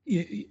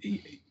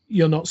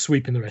you're not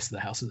sweeping the rest of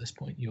the house at this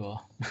point. You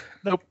are.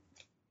 Nope.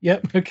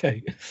 Yep.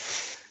 Okay.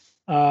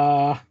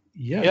 Yeah.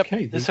 Yep.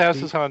 Okay. This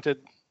house is haunted.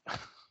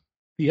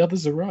 The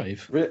others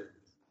arrive.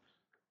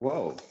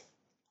 Whoa,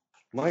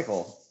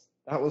 Michael,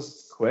 that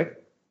was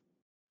quick.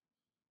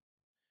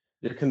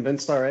 You're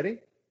convinced already?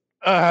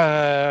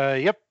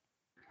 Yep.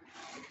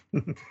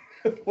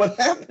 What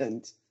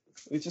happened?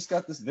 We just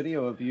got this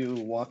video of you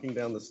walking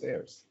down the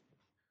stairs.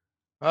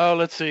 Oh,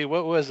 let's see.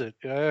 What was it?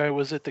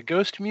 Was it the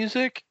ghost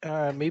music?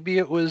 Maybe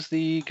it was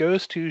the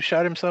ghost who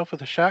shot himself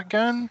with a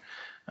shotgun.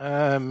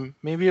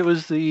 Maybe it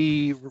was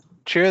the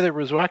chair that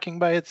was walking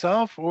by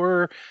itself,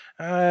 or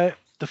the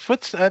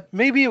footsteps.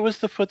 Maybe it was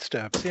the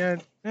footsteps. Yeah.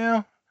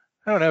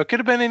 I don't know. It could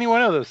have been any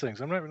one of those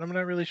things. I'm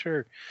not really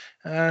sure.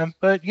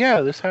 But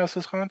yeah, this house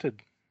is haunted.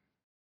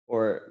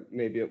 Or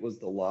maybe it was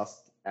the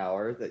lost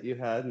hour that you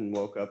had and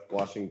woke up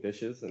washing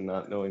dishes and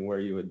not knowing where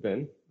you had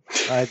been.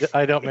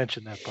 I don't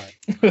mention that part.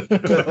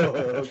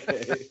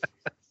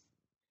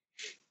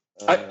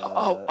 Okay.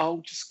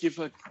 I'll just give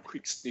a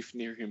quick sniff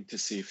near him to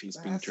see if he's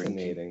been drinking.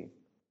 Fascinating.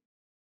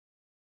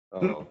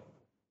 Oh,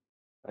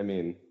 I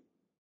mean,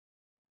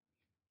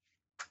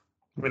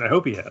 I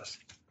hope he has.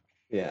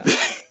 yeah.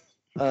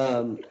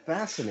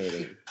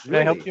 Fascinating. Can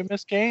I help you,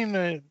 Miss Kane?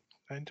 I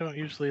don't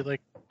usually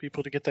like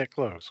people to get that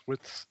close.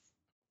 What's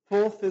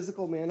Full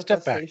physical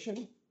Step back.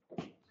 manifestation.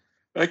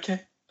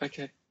 Okay.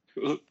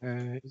 Look,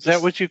 is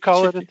that what you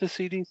call it check at the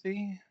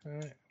CDC?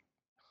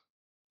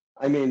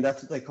 I mean,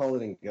 that's what they call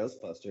it in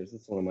Ghostbusters.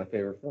 It's one of my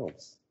favorite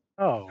films.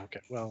 Oh,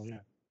 okay. Well, yeah.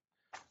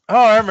 Oh,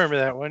 I remember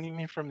that one. You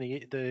mean from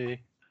the?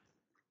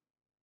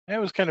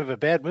 That was kind of a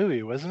bad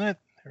movie, wasn't it?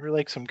 There were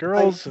like some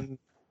girls and.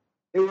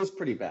 It was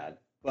pretty bad,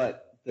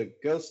 but the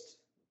ghost,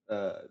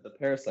 the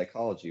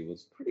parapsychology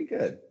was pretty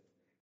good.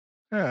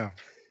 Oh.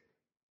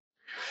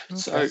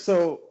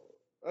 So,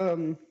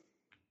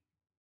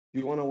 Do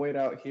you want to wait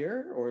out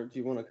here, or do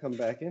you want to come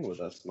back in with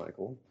us,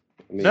 Michael?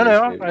 I mean, No.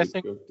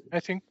 maybe we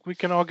I think we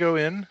can all go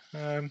in.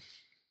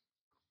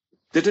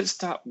 did it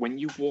start when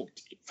you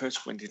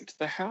first went into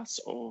the house,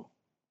 or?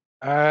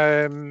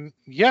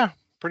 Yeah,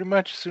 pretty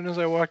much. As soon as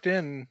I walked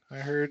in, I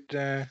heard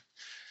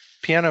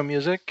piano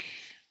music.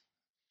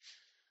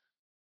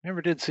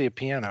 Never did see a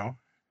piano.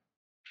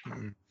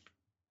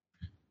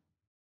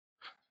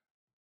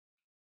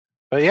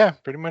 But yeah,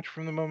 pretty much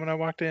from the moment I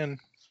walked in.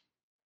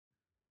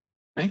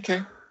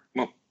 Okay.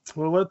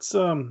 Well, let's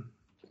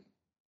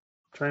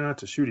try not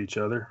to shoot each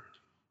other.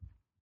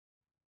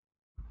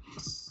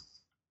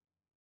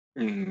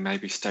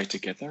 Maybe stay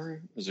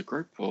together as a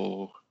group,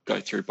 or go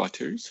through by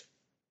twos.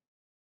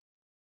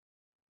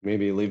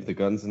 maybe leave the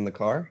guns in the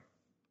car.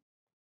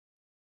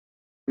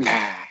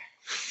 Nah.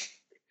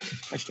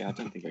 Actually, I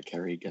don't think I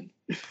carry a gun.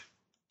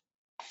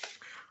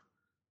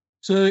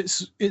 So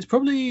it's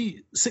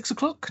probably 6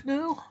 o'clock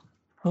now.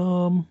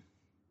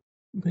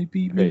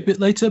 Maybe a bit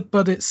later,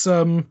 but it's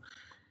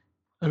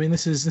I mean,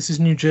 this is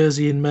New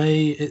Jersey in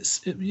May.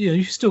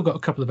 You've still got a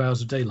couple of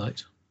hours of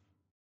daylight.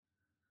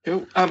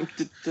 Cool.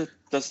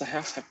 Does the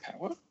house have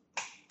power?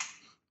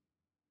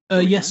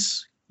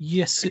 Yes,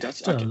 it does?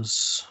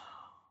 does.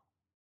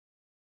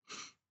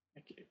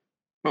 Okay.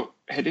 Well,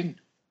 head in.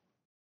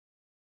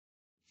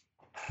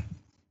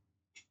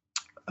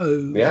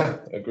 Oh, Yeah,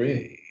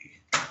 agree.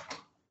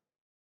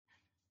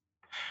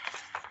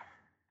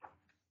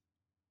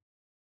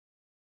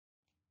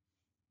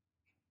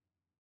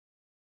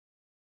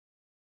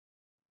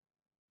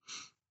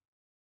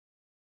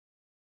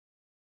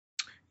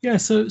 Yeah,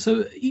 so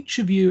each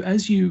of you,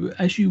 as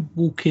you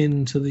walk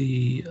into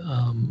the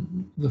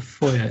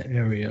foyer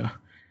area,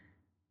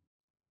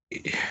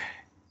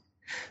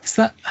 it's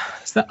that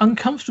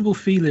uncomfortable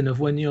feeling of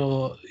when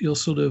you're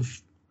sort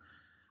of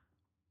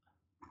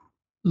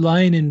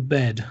lying in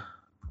bed,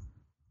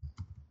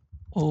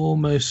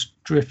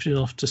 almost drifting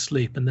off to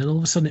sleep, and then all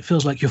of a sudden it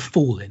feels like you're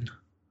falling.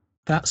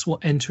 That's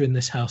what entering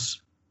this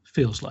house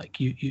feels like.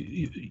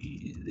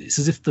 It's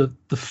as if the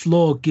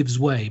floor gives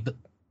way, but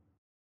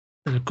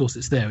then of course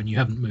it's there and you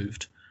haven't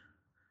moved.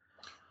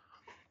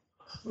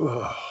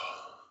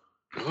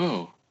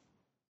 Oh,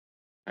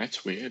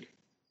 that's weird.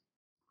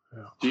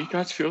 Yeah. Do you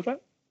guys feel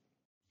that?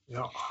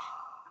 Yeah.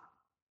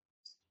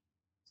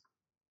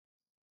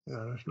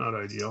 Yeah, that's not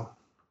ideal.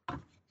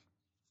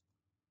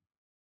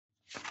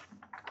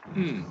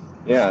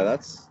 Yeah,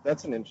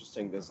 that's an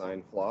interesting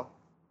design flaw.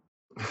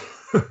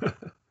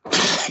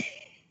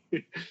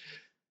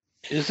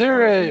 Is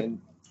there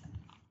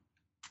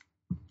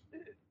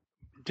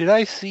did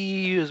I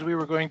see, as we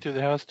were going through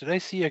the house, did I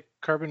see a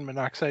carbon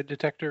monoxide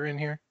detector in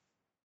here?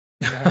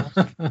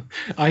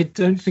 I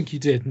don't think you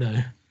did,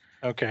 no.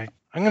 Okay.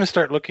 I'm going to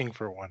start looking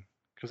for one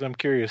because I'm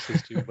curious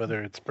as to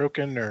whether it's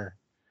broken or.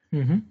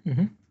 Could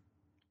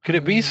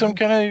it be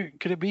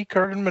could it be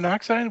carbon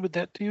monoxide? Would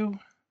that do?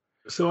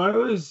 So I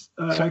was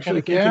Some actually kind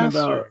of thinking gas,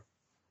 about. or?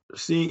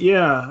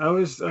 I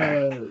was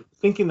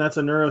thinking that's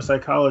a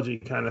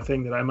neuropsychology kind of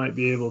thing that I might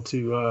be able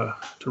to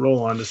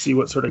roll on to see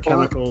what sort of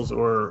chemicals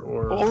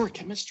or a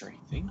chemistry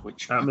thing,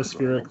 which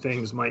atmospheric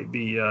things might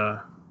be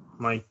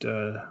might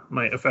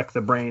affect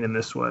the brain in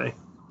this way.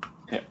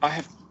 Yeah, I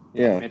have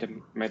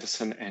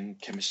medicine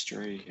and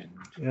chemistry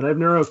and I have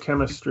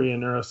neurochemistry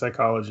and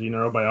neuropsychology,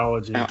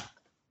 neurobiology. I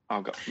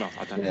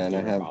don't And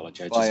I have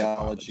neurobiology,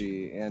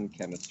 biology and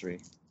chemistry.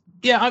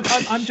 Yeah, I'm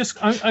going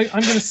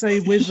to say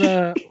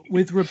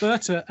with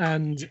Roberta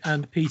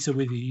and Peter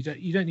with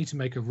you don't need to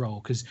make a roll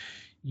because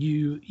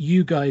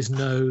you guys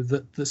know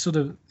that the sort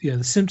of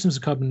the symptoms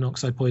of carbon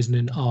monoxide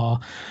poisoning are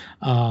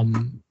I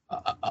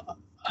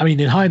mean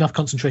in high enough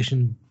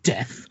concentration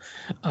death,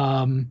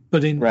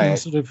 but in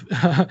sort of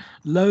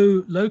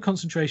low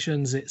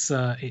concentrations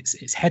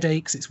it's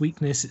headaches, it's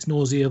weakness, it's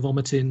nausea,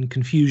 vomiting,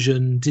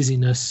 confusion,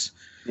 dizziness,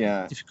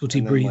 difficulty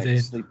breathing,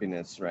 like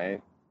sleepiness,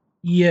 right?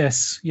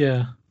 Yes,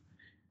 yeah.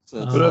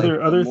 So but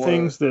other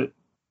things that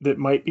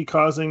might be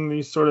causing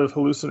these sort of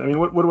hallucinations. I mean,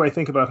 what do I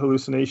think about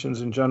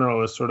hallucinations in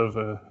general as sort of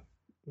a,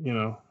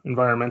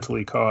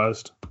 environmentally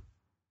caused?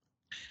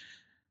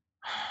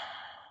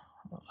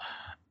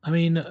 I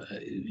mean,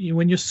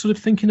 when you're sort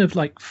of thinking of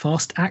like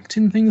fast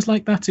acting things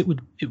like that, it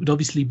would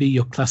obviously be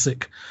your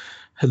classic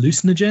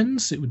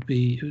hallucinogens. It would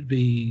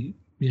be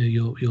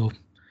your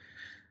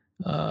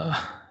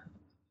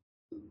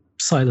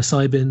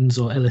psilocybins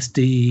or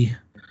LSD.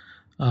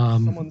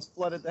 Someone's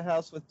flooded the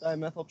house with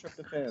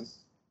dimethyltryptophan.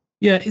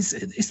 Yeah, it's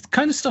the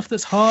kind of stuff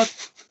that's hard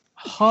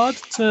hard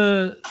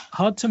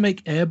to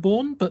make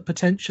airborne, but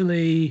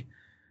potentially,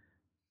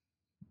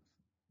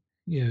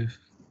 it,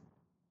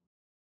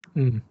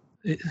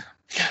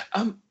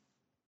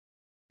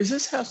 Is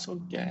this house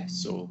on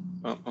gas or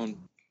on?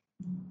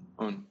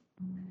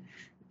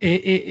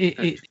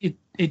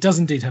 it does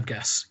indeed have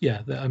gas.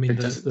 Yeah, I mean, It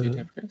does indeed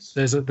have gas.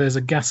 there's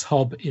a gas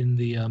hob in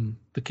the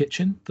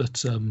kitchen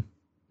that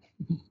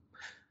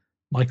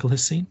Michael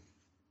has seen.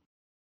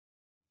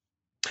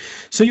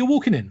 So you're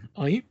walking in,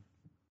 are you?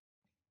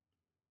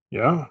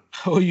 Yeah.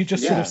 Or are you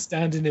just sort Yeah. of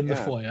standing in the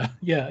Yeah. foyer?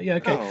 Yeah,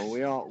 okay. No,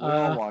 we all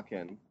walk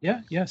in.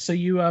 Yeah. So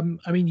you, I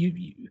mean,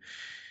 you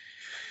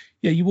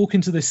walk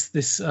into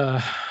this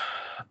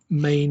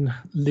main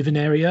living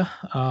area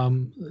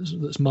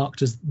that's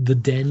marked as the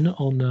den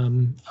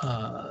on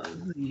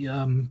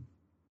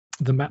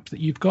the map that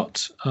you've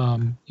got.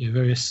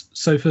 Various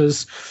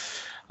sofas.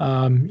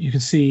 You can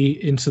see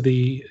into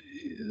the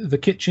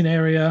kitchen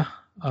area.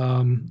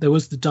 There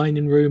was the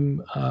dining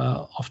room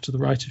off to the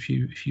right if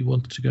you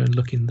wanted to go and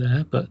look in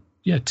there. But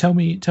yeah, tell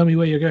me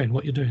where you're going,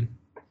 what you're doing.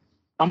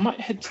 I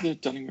might head to the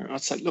dining room. I'd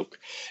say, look,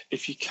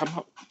 if you come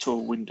up to a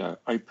window,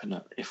 open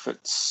it. If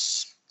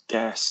it's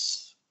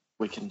gas,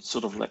 we can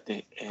sort of let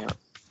the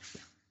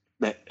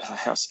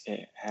house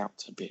air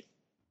out a bit.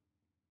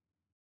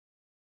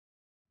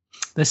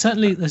 There's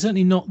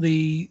certainly not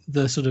the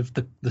sort of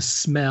the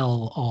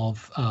smell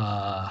of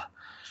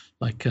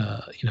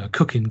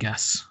cooking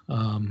gas.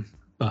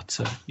 But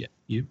yeah,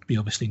 you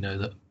obviously know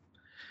that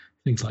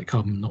things like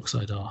carbon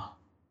monoxide are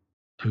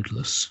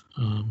odorless.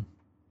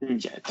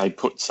 Yeah, they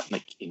put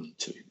something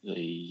into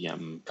the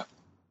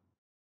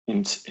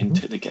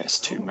into the gas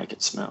to make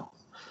it smell.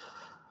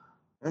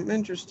 I'm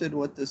interested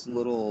what this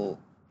little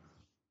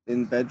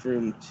in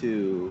bedroom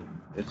 2,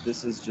 if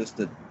this is just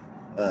a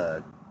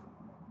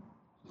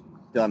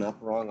done up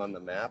wrong on the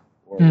map,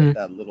 or what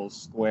that little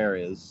square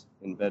is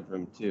in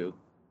bedroom 2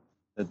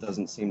 that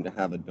doesn't seem to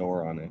have a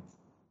door on it.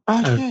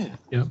 Yeah.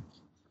 Yeah.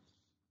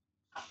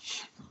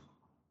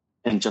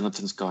 And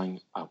Jonathan's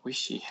going, I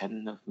wish he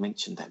hadn't have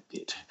mentioned that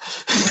bit.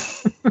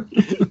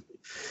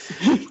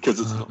 Because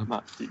it's not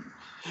much.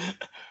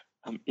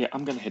 Yeah,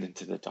 I'm going to head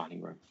into the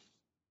dining room.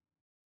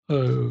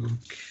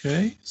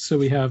 Okay, so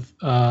we have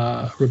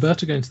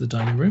Roberta going to the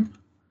dining room.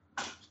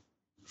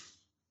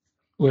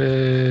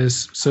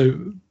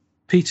 So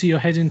Peter, you're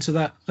heading to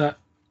that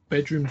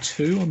bedroom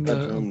 2 on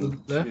the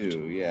left.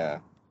 2, yeah.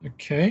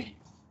 Okay.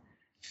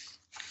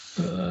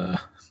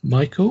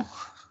 Michael,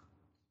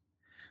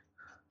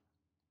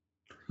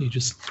 you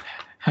just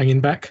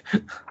hanging back.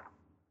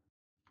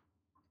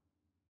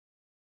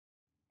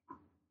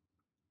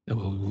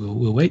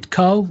 We'll wait.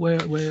 Carl,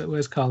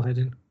 where's Carl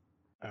heading?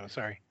 Oh,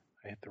 sorry,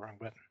 I hit the wrong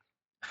button.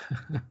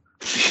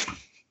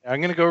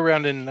 I'm going to go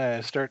around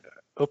and start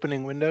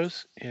opening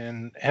windows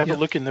and have a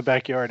look in the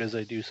backyard as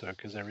I do so,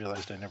 because I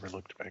realized I never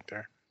looked back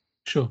there.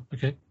 Sure.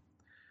 Okay.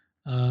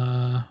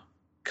 So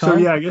Carl?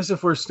 yeah, I guess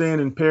if we're staying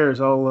in pairs,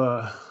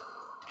 I'll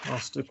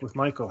stick with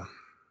Michael.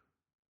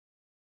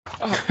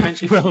 Oh,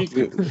 and if Well,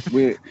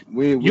 We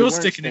you're weren't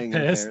sticking in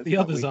staying pairs, the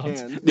but others we aren't.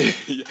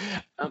 can.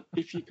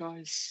 if you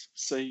guys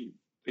see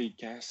the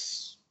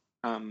gas,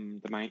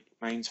 the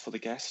mains for the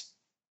gas,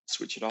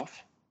 switch it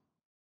off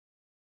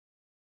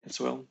as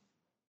well.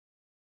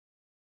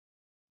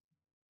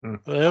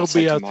 They'll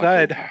say be to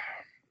outside. Michael,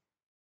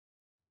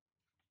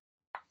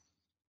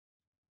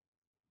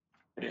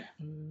 yeah,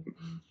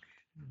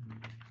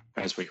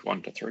 as we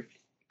wander through.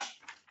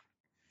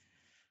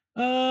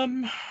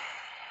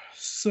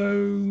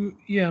 So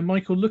yeah,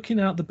 Michael, looking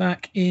out the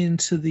back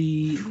into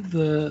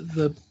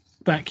the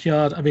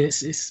backyard. I mean,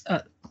 it's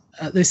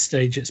at this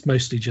stage, it's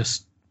mostly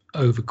just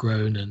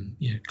overgrown and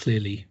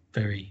clearly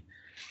very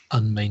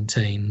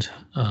unmaintained.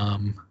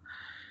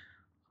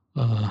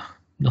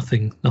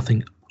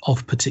 Nothing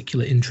of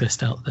particular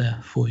interest out there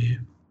for you.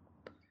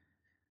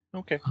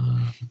 Okay.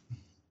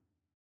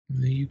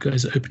 You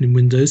guys are opening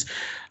windows.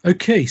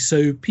 Okay,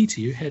 so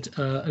Peter, you head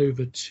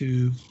over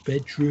to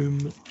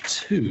bedroom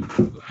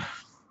 2.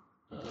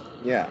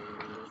 Yeah.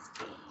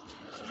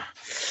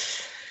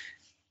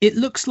 It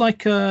looks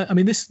like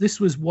this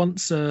was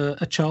once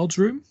a child's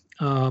room.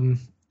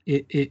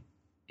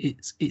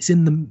 It's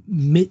in the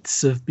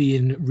midst of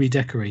being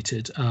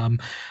redecorated.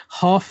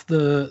 Half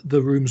the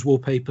room's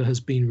wallpaper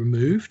has been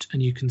removed,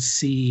 and you can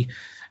see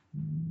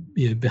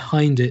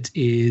behind it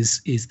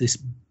is this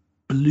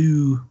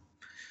blue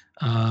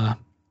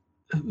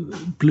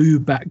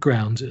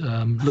background.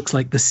 Looks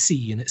like the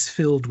sea, and it's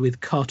filled with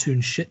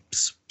cartoon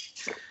ships.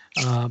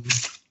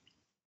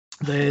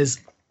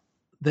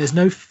 There's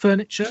no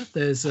furniture.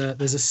 There's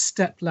a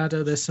step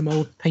ladder. There's some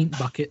old paint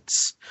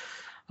buckets,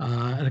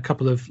 and a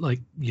couple of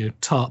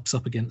tarps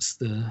up against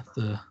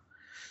the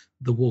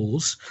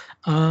walls.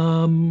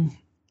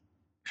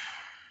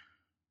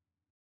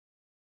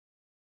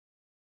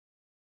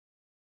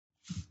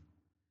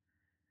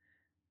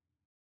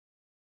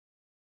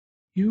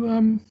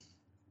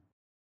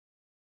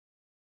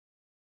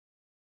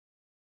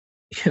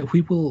 Yeah,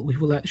 we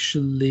will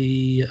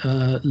actually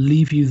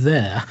leave you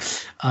there.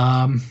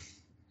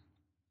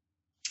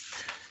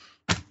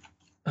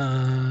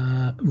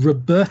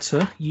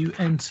 Roberta, you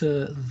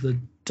enter the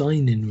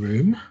dining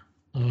room.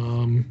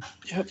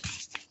 Yep.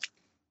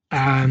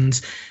 And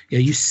yeah,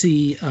 you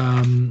see,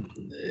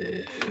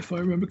 if I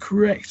remember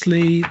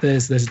correctly,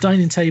 there's a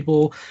dining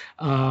table,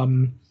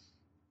 but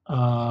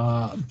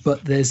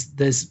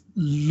there's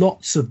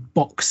lots of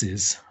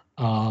boxes.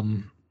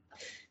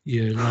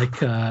 Like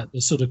the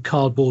sort of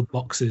cardboard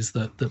boxes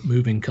that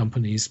moving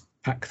companies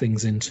pack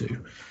things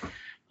into.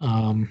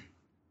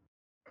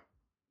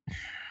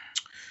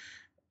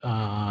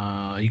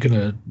 Are you going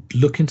to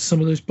look into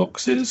some of those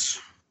boxes?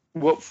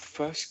 Well,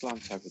 first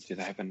glance over, do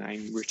they have a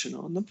name written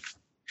on them?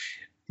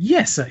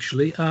 Yes,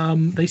 actually.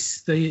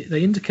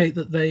 They indicate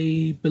that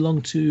they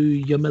belong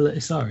to Yamila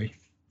Isari.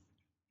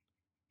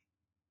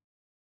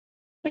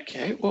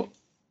 Okay, well,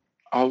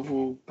 I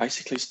will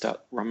basically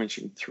start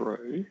rummaging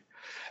through,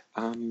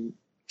 trying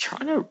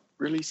to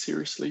really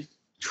seriously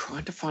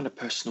trying to find a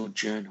personal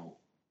journal.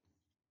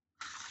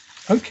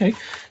 Okay,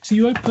 so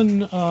you open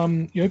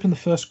the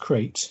first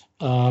crate,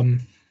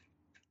 and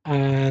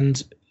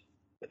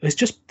there's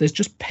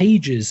just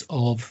pages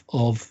of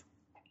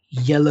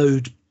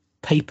yellowed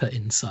paper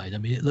inside. I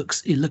mean, it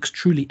looks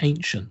truly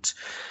ancient.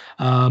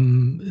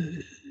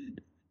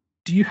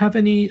 Do you have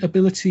any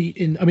ability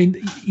in? I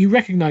mean, you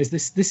recognize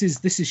this. This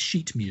is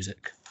sheet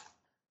music.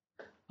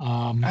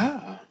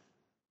 I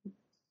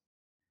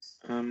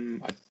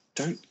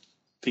don't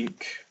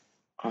think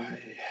I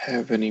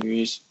have any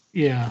music.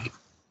 Yeah.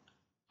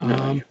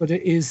 No. But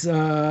it is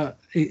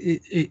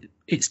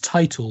it's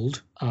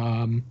titled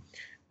and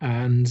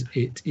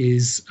it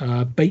is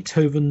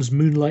Beethoven's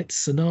Moonlight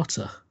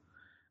Sonata.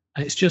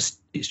 And it's just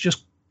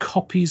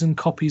copies and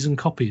copies and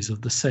copies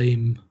of the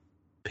same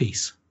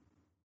piece.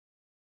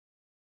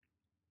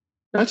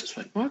 I just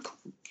like Michael.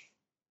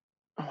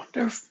 I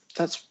wonder if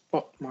that's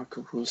what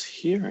Michael was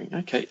hearing.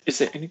 Okay, is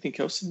there anything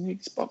else in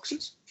these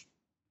boxes?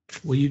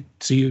 Well, you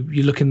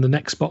look in the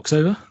next box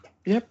over?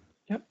 Yep.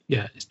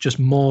 Yeah, it's just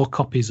more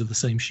copies of the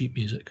same sheet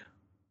music.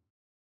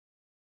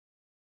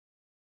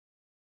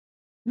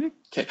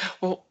 Okay,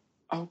 well,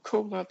 I'll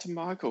call out to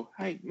Michael.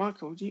 Hey,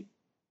 Michael,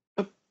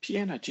 a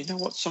piano, do you know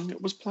what song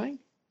it was playing?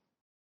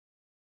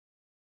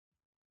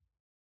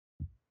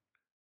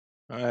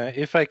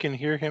 If I can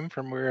hear him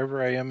from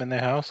wherever I am in the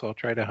house, I'll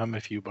try to hum a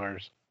few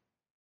bars.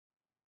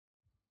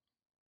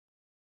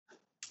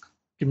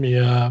 Give me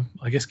an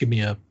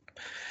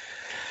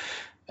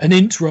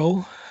int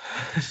roll.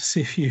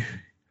 See if you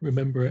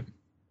remember it.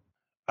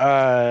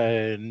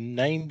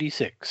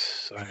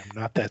 96. I'm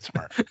not that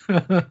smart.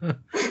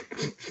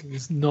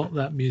 He's not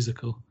that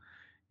musical.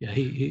 Yeah,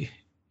 he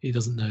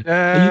doesn't know.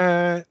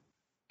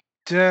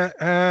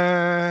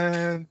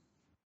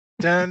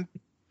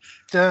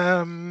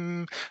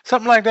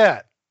 Something like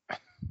that.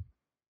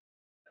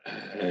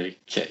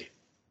 Okay.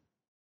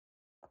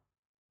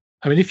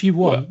 I mean, if you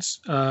want,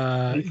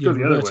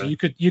 Roberta,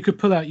 you could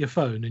pull out your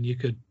phone and you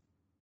could.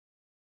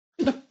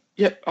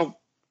 Yeah, I'll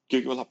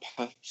Google up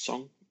her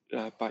song,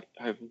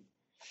 Beethoven.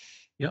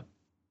 Yep.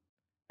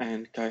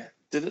 And go,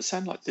 did it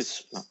sound like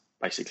this? No,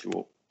 basically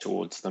walk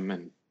towards them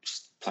and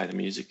just play the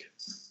music.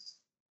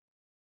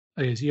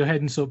 Okay, so you're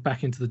heading sort of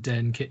back into the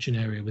den kitchen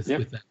area with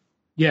them.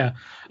 Yeah.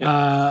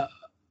 Yep.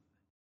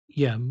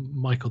 Yeah,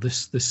 Michael,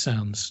 this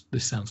sounds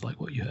like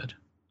what you heard.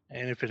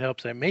 And if it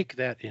helps, I make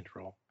that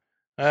intro.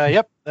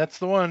 Yep, that's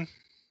the one.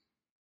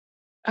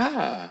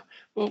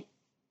 Well,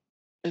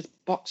 there's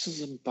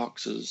boxes and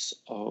boxes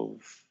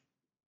of,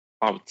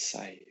 I would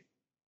say,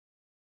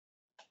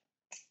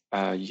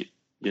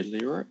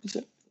 Yamila, is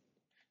it?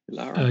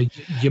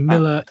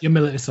 Yamila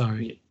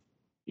Isari.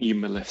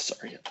 Yamila,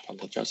 sorry, I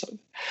apologize.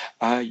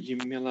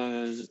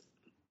 Yamila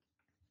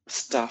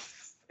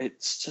stuff,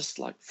 it's just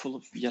like full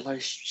of yellow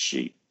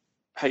sheet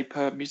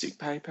paper, music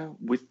paper,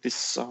 with this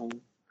song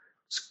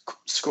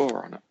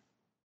score on it.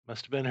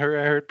 Must have been her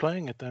I heard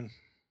playing it then.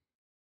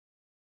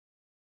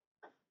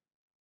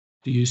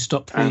 Do you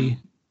stop the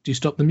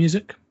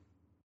music?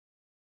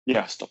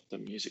 Yeah, stop the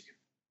music.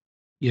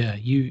 Yeah,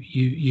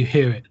 you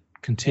hear it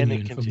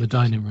continuing from the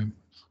dining room.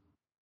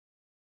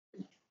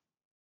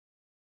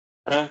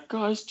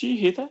 Guys, do you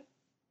hear that?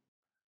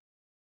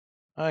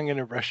 I'm going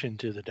to rush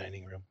into the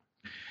dining room.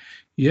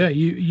 Yeah,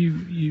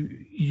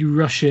 you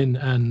rush in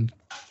and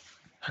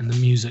the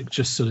music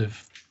just sort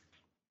of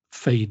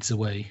fades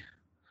away.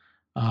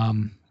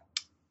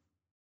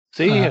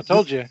 See, I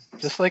told you,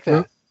 just like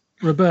that.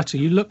 Roberta,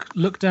 you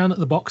look down at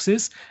the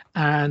boxes,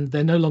 and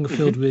they're no longer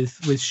filled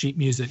with sheet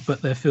music, but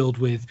they're filled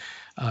with,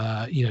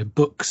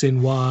 books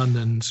in one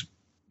and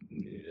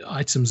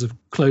items of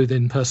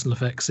clothing, personal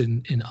effects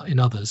in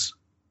others.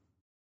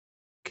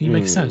 Can you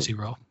make a sanity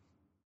roll?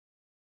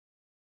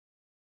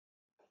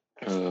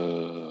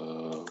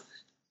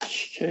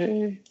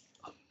 Okay.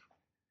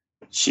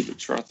 She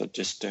looks rather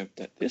disturbed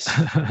at this.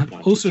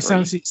 Also,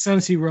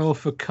 sanity roll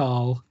for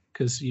Carl,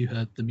 because you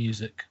heard the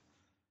music.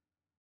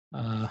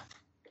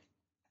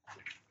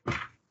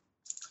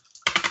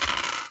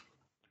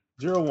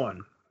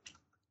 01.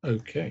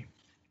 Okay,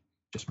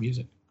 just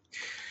music.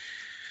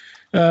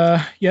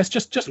 Yes,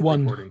 just Keep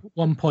one recording.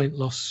 1 point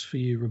loss for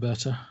you,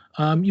 Roberta.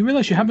 You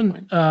realise you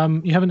haven't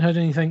heard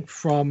anything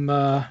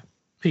from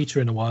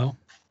Peter in a while.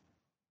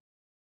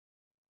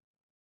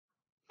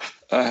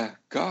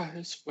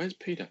 Guys, where's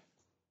Peter?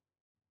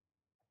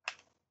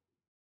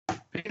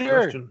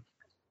 Peter, Question.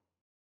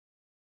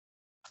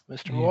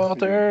 Mr. Yeah.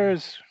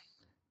 Walters.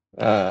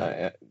 Do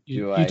I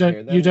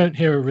hear them? You don't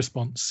hear a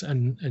response,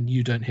 and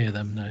you don't hear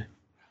them. No.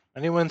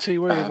 Anyone see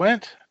where he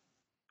went?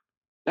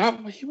 No,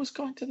 he was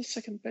going to the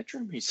second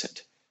bedroom, he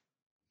said.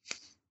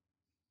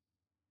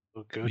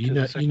 We'll go You to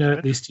know, the second at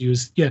bedroom. least he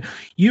was. Yeah,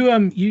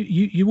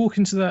 you walk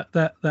into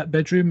that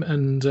bedroom,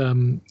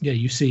 and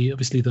you see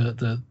obviously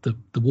the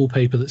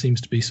wallpaper that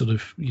seems to be sort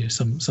of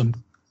some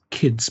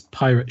kids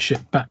pirate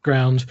ship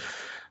background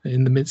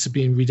in the midst of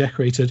being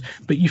redecorated.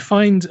 But you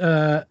find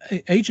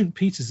Agent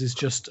Peters is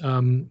just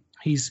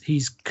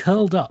he's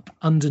curled up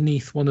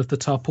underneath one of the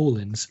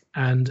tarpaulins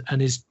and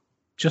is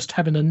just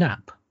having a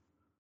nap.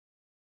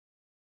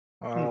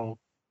 I'll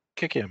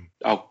kick him.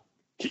 Oh,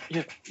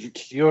 yeah.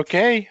 You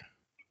okay?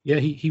 Yeah,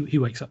 he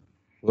wakes up.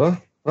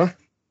 What? Huh?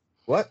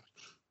 What?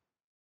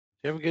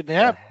 You have a good The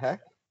nap?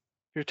 heck?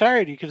 If you're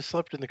tired, you could have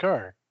slept in the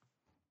car.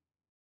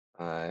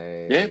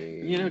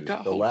 Yeah,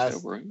 got the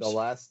hotel rooms. The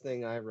last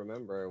thing I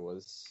remember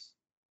was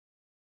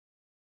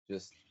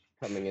just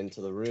coming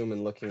into the room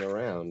and looking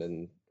around,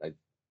 and I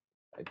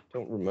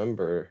don't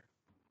remember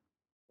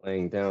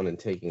laying down and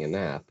taking a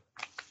nap.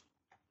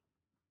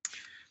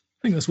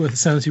 I think that's worth a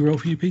sanity roll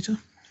for you, Peter.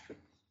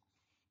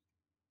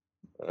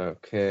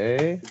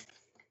 Okay.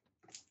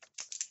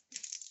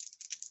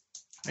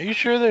 Are you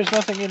sure there's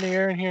nothing in the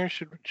air in here?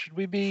 Should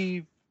we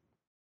be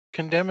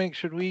condemning?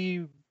 Should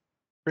we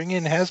bring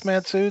in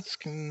hazmat suits?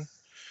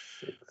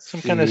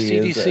 Some kind of 60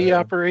 is CDC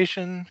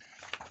operation?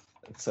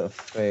 It's a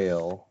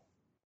fail.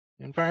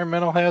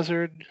 Environmental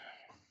hazard?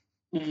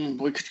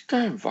 We could go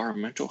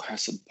environmental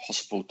hazard,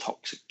 possible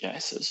toxic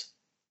gases.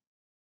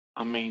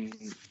 I mean,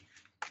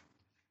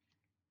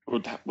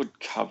 that would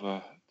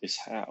cover this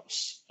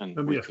house. And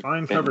It'll be a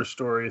fine cover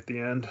story at the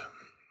end.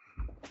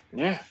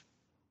 Yeah.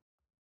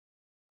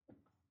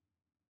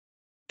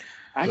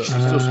 But Actually,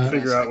 we still should uh,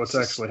 figure out what's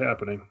actually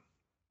happening.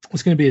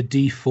 It's going to be a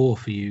D4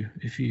 for you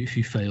if you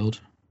failed,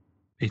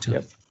 Peter.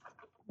 Yep.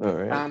 All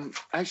right.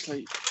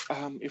 Actually,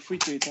 if we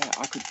do that,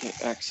 I could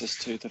get access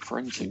to the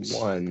forensics.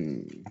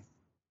 1.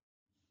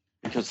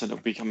 Because it'll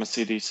become a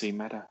CDC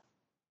matter.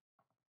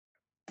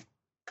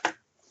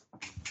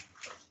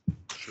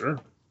 Sure.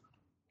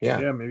 Yeah.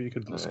 Yeah, maybe you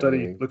could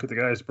look at the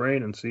guy's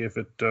brain and see if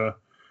it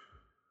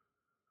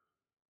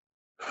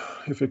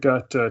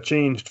got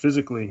changed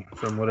physically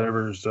from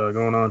whatever's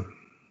going on.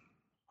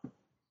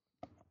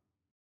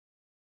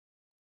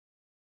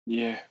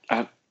 Yeah,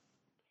 I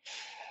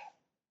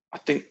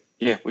think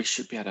we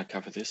should be able to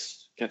cover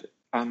this. Get it.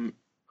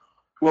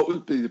 What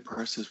would be the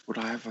process? Would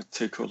I have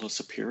to call a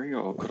superior,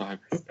 or could I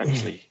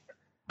actually?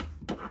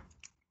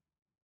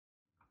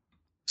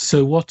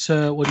 So what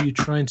are you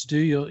trying to do?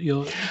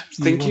 You're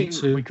thinking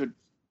we could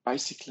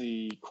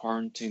basically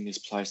quarantine this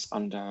place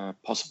under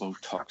possible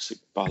toxic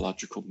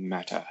biological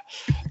matter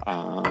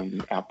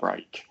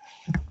outbreak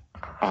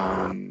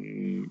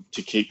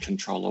to keep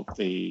control of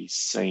the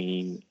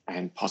scene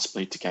and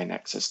possibly to gain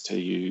access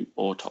to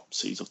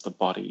autopsies of the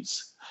body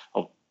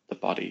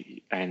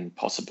and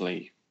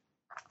possibly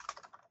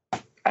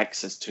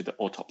access to the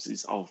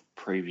autopsies of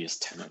previous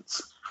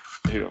tenants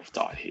who have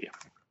died here.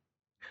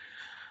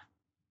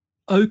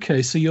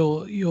 Okay, so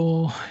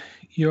your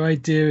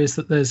idea is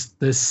that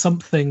there's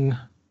something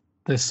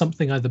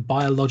either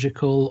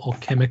biological or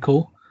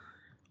chemical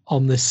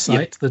on this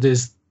site that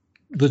is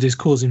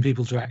causing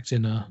people to act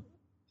in a.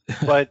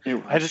 But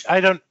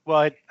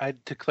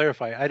to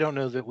clarify, I don't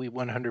know that we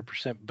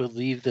 100%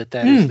 believe that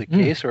is the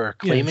case or are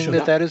claiming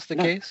that is the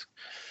case.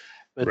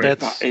 But I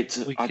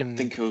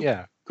think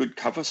a good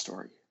cover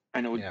story,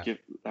 and it would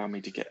allow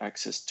me to get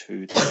access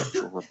to the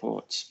actual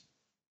reports.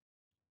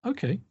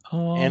 Okay.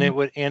 And it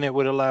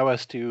would allow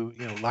us to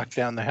lock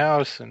down the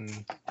house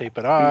and tape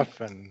it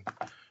off and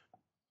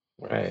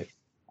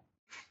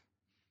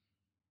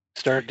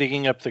start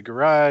digging up the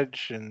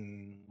garage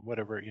and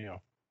whatever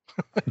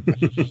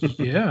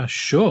Yeah,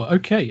 sure.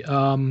 Okay.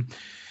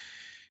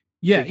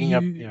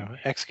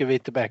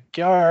 Excavate the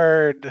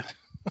backyard.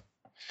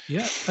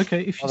 Yeah.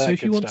 Okay. If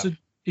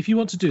you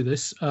want to do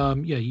this,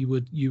 you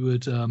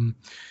would. So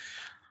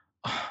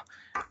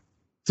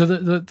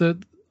the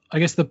I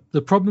guess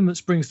the problem that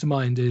springs to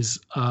mind is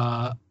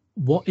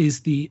what is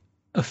the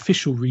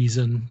official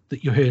reason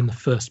that you're here in the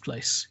first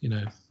place?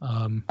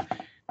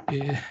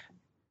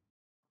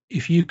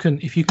 If you can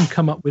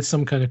come up with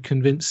some kind of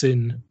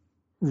convincing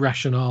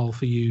rationale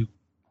for you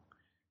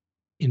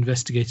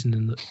investigating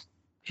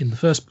in the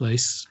first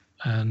place,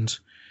 and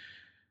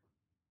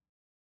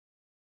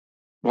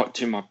what,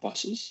 to my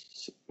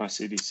bosses, my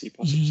CDC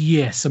bosses?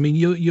 Yes, I mean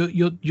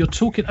you're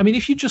talking. I mean,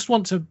 if you just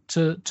want to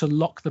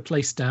lock the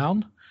place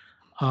down,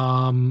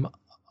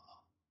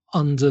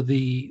 under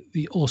the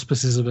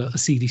auspices of a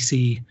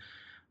CDC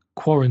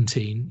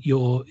quarantine,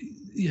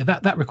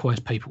 that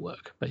requires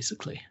paperwork.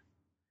 Basically,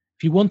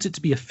 it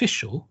to be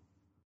official,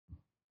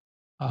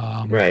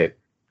 Right.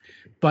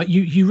 but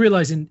you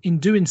realize in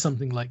doing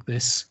something like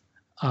this,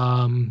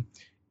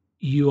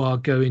 you are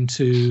going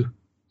to,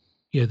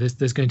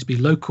 there's going to be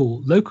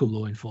local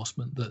law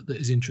enforcement that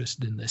is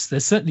interested in this.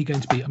 There's certainly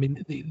going to be, I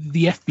mean,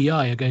 the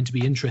FBI are going to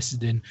be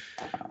interested in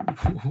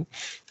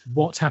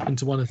what happened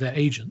to one of their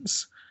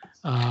agents.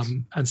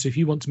 And so if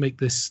you want to make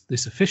this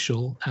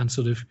official and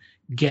sort of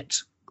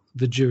get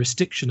the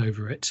jurisdiction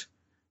over it,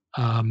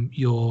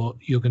 you're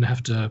going to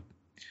have to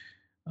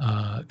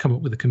come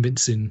up with a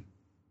convincing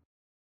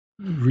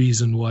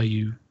reason why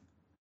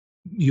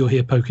you're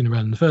here poking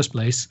around in the first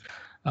place.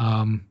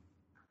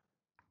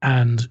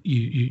 And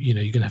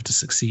you're going to have to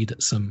succeed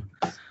at some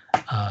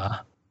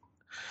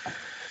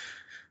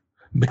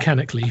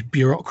mechanically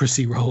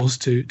bureaucracy roles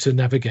to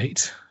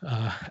navigate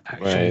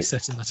actually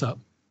setting that up.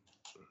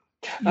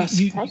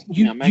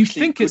 You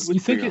think it's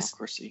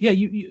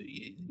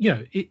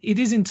it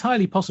is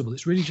entirely possible.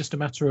 It's really just a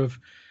matter of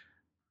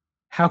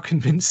how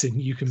convincing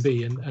you can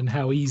be and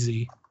how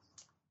easy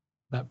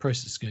that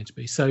process is going to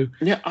be. So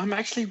yeah, I'm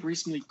actually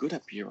reasonably good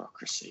at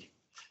bureaucracy.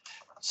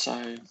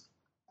 So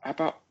how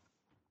about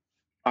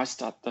I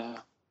start the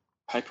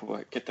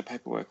paperwork, get the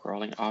paperwork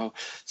rolling. I'll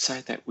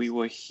say that we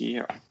were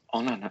here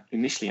on an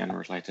initially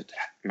unrelated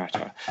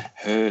matter,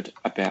 heard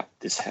about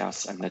this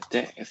house and the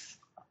death,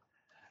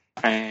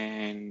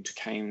 and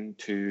came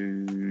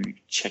to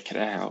check it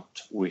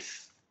out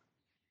with,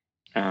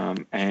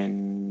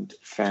 and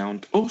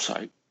found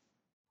also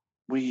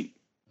the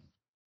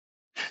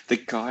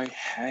guy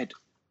had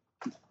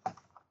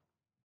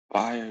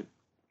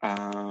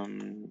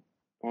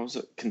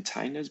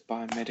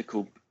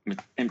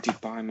empty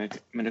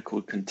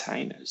biomedical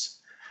containers,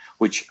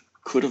 which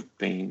could have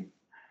been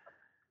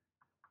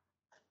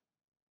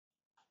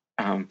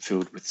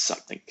filled with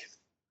something.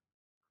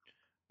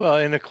 Well,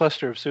 in a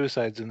cluster of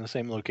suicides in the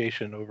same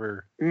location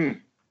over.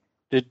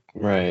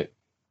 Right.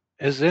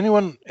 Has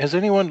anyone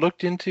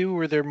looked into?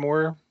 Were there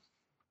more?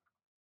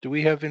 Do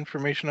we have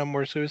information on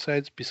more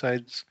suicides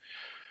besides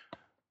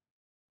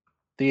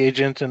the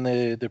agent and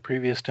the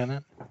previous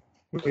tenant?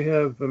 We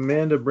have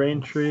Amanda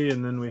Braintree,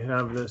 and then we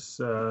have this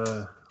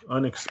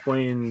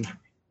unexplained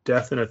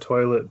death in a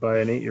toilet by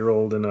an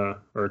 8-year-old or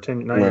a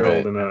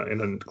 9-year-old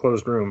in a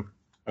closed room.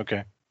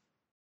 Okay.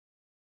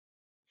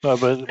 Well,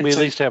 but we at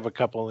least have a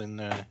couple in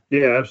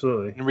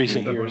absolutely in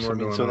recent years. I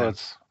mean, so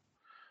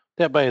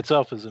that by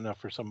itself is enough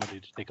for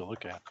somebody to take a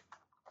look at.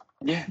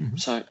 Yeah. Mm-hmm.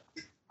 So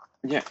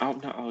yeah,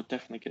 I'll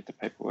definitely get the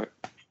paperwork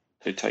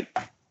to take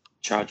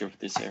charge of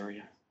this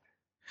area.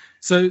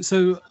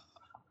 So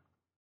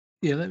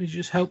yeah, let me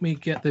just help me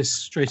get this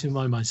straight in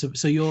my mind.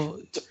 So you're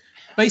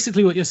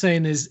basically what you're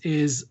saying is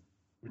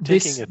we're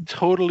taking a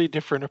totally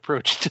different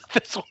approach to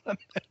this one.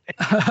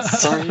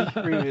 Sorry,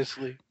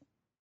 previously.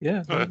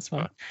 Yeah, no, that's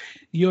fine.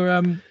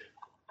 You're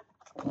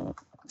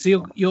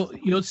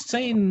you're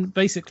saying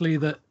basically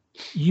that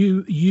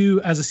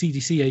you as a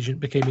CDC agent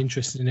became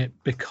interested in it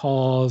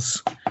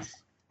because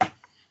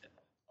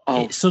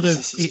it sort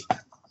of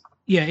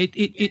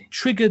it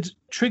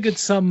triggered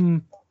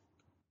some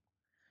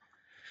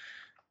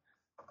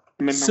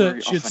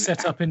search you'd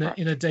set up in a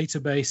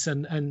database,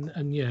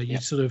 and you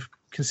sort of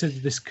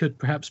considered this could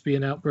perhaps be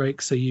an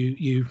outbreak, so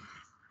you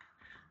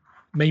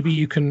maybe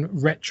you can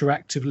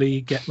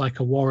retroactively get like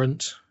a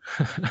warrant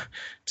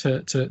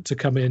to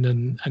come in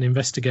and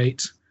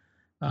investigate.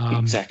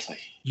 Exactly.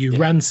 You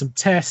ran some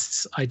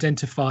tests,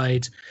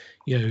 identified,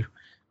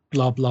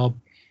 blah blah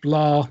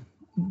blah.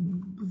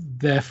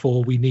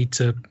 Therefore, we need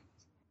to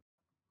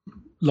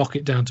lock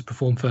it down to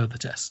perform further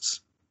tests.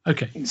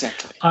 Okay.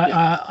 Exactly.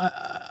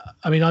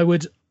 I mean,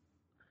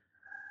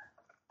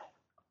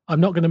 I'm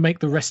not going to make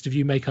the rest of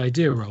you make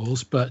idea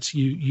rolls, but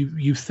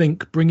you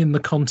think bringing the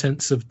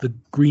contents of the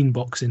green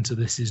box into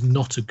this is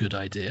not a good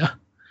idea.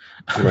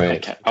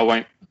 Right. Okay. I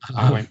won't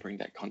bring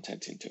that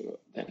content into it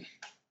then.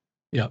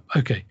 Yeah.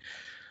 Okay.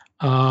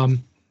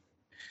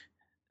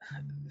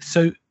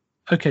 So,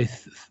 okay.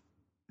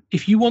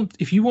 If you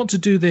want to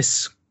do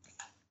this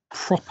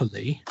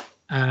properly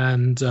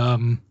and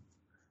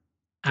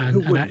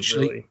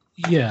actually. Really?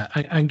 Yeah,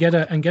 and get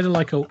a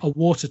like a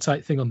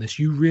watertight thing on this.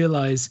 You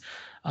realize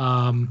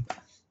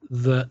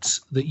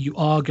that you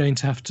are going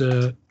to have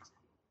to,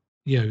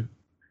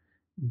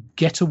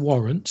 get a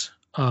warrant,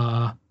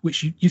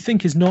 which you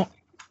think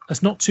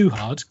that's not too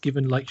hard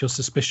given like your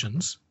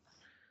suspicions.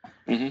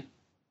 Mm-hmm.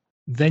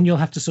 Then you'll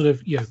have to sort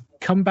of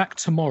come back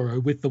tomorrow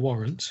with the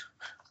warrant,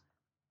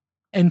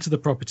 enter the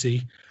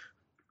property,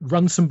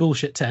 run some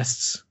bullshit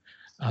tests,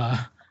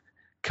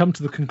 come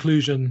to the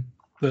conclusion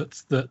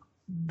that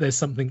there's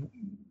something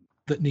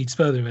that needs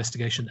further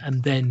investigation,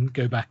 and then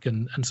go back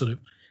and sort of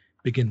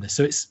begin this.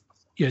 So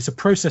it's a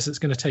process that's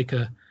going to take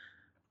a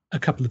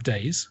couple of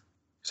days.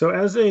 So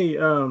as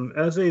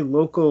a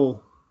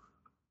local,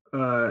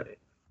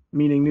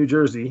 meaning New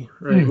Jersey,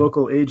 right,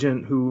 local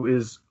agent who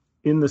is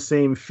in the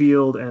same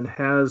field and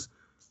has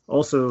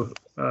also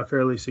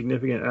fairly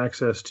significant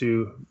access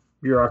to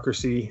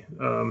bureaucracy,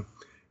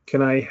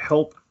 can I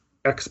help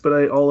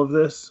expedite all of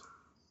this?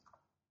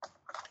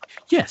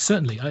 Yeah,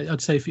 certainly.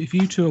 I'd say if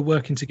you two are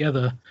working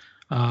together,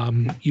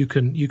 you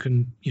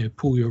can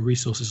pool your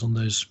resources on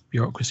those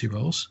bureaucracy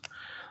roles.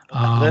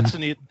 That's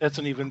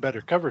an even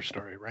better cover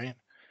story, right?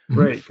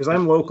 Right, because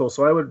I'm local,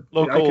 so I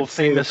could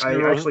say that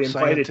I actually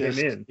invited him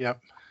in. Yep.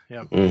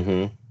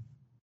 Mm-hmm.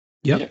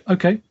 Yep.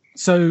 Okay.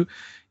 So,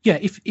 yeah,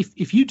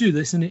 if you do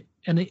this and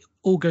it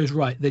all goes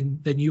right,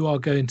 then you are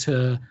going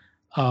to,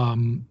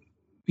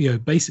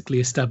 basically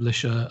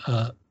establish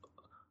a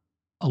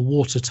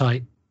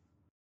watertight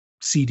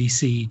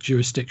CDC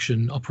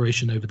jurisdiction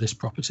operation over this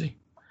property,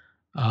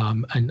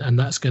 and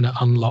that's going to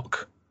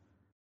unlock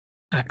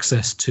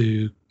access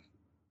to,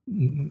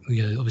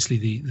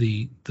 obviously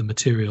the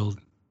material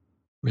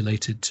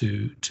related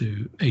to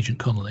Agent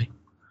Connolly.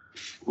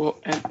 Well,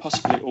 and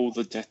possibly all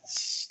the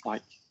deaths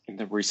like in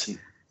the recent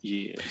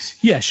years.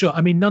 Yeah, sure.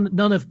 I mean,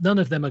 none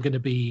of them are going to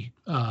be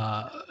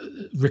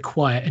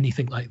require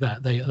anything like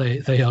that.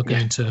 They are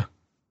going to.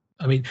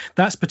 I mean,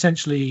 that's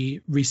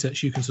potentially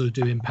research you can sort of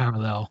do in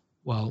parallel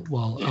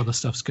while other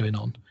stuff's going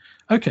on.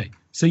 Okay,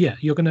 so yeah,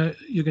 you're gonna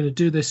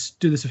do this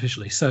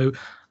officially. So,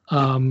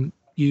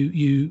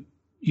 you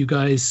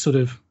guys sort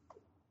of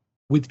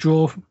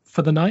withdraw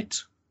for the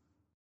night.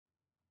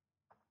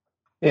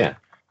 Yeah.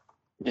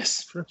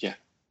 Yes. Sure. Yeah.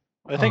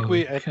 I think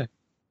okay.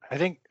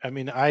 I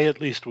mean, I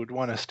at least would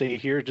want to stay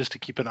here just to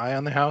keep an eye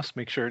on the house,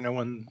 make sure no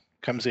one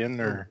comes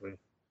in or,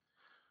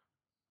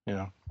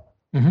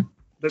 Mm-hmm.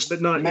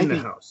 But not in the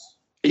house.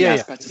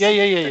 Yeah.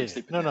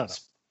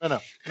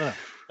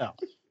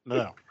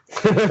 No.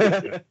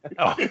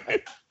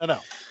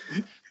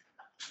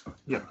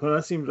 Yeah, well,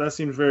 that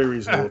seems very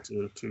reasonable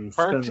to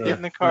parked spend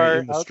in the car,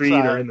 in the street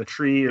or in the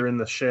tree or in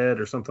the shed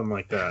or something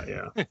like that.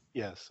 Yeah.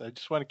 Yes, I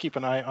just want to keep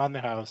an eye on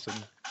the house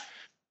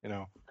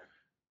and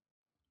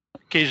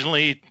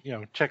occasionally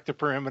check the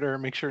perimeter,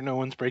 make sure no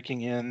one's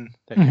breaking in.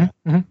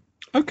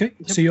 Okay,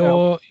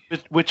 so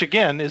which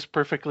again is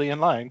perfectly in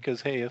line because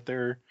hey, if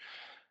they're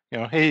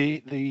hey,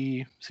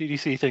 the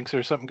CDC thinks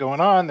there's something going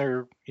on,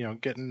 they're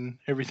getting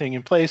everything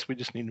in place. We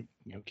just need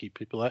to keep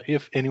people out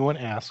if anyone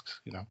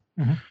asks.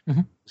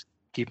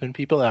 Keeping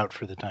people out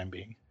for the time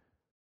being.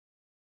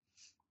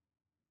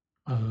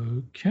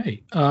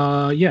 Okay.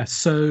 Yeah.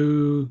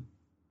 So,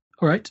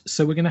 all right.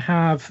 So we're going to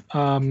have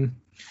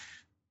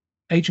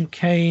Agent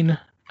Kane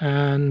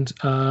and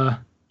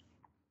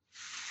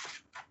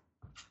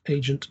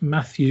Agent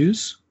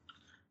Matthews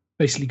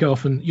basically go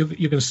off, and you're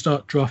going to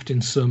start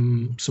drafting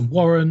some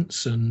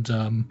warrants, and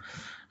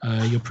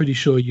you're pretty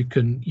sure you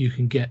can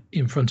get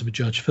in front of a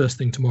judge first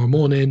thing tomorrow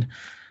morning.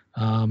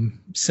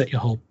 Set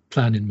your whole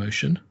plan in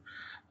motion.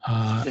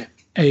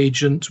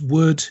 Agent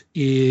Wood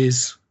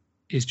is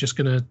just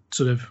going to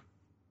sort of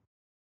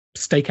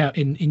stake out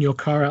in your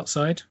car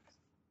outside.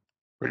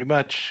 Pretty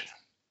much.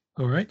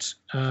 All right.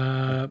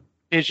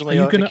 Occasionally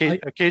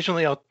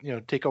I'll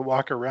take a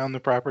walk around the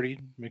property,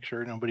 make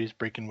sure nobody's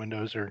breaking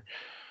windows or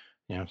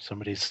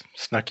somebody's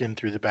snuck in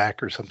through the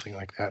back or something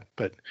like that.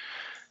 But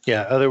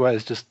yeah,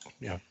 otherwise just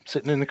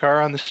sitting in the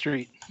car on the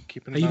street,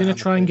 keeping. Are you going to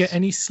try and get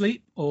any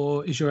sleep,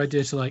 or is your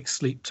idea to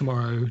sleep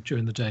tomorrow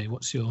during the day?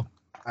 What's your?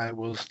 I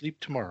will sleep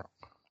tomorrow.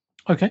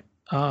 Okay.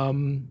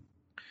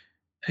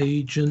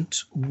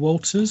 Agent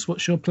Walters,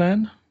 what's your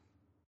plan?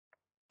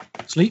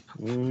 Sleep?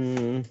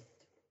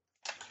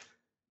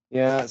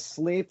 Yeah,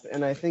 sleep,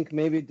 and I think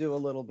maybe do a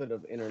little bit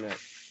of internet,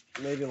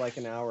 maybe like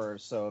an hour or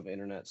so of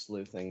internet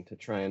sleuthing to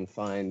try and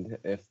find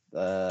if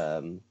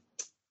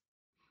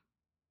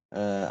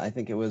I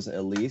think it was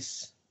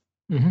Elise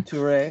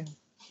Touré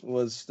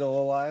was still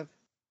alive.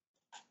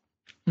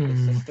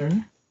 His sister.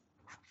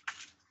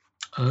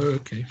 Oh,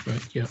 okay,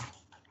 right, yeah.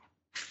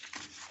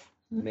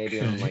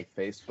 Maybe on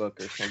Facebook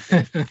or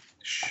something.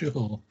 Sure.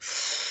 All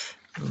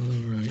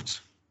right.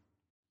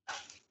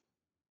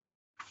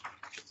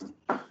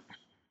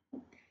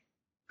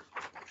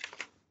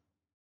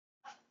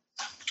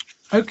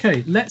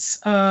 Okay, let's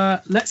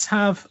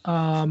have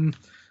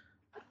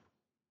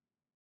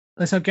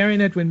Gary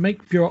and Edwin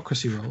make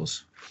bureaucracy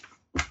rolls.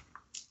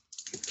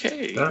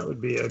 Okay. That would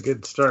be a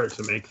good start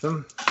to make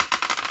them.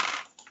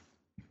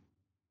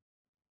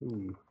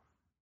 Ooh.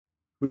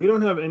 We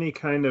don't have any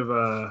kind of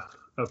a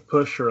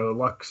push or a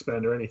luck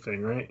spend or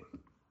anything, right?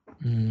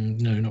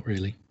 No, not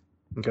really.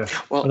 Okay.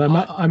 Well,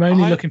 but I'm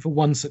only looking for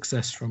one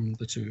success from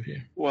the two of you.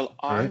 Well,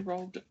 I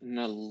rolled an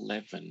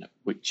 11,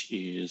 which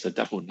is a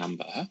double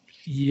number.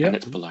 Yeah. And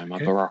it's below my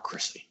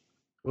bureaucracy.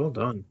 Well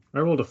done. I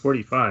rolled a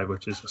 45,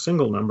 which is a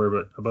single number,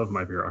 but above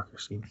my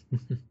bureaucracy.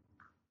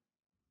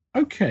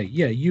 Okay.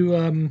 Yeah.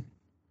 You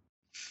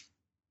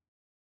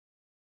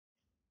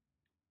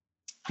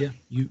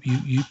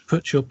you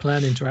put your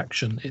plan into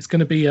action. It's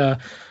going to be a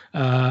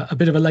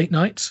bit of a late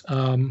night.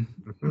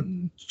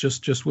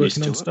 Just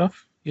working on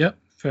stuff. Yep.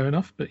 Fair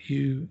enough, but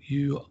you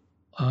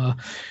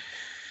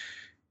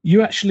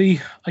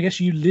actually, I guess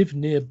you live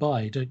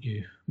nearby, don't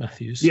you,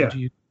 Matthews? Yeah. So do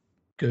you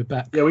go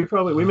back? Yeah,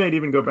 we might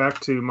even go back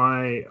to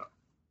my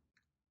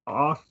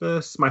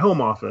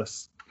home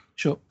office.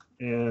 Sure.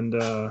 And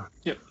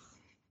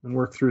and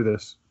work through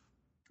this.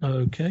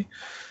 Okay.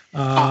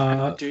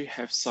 And I do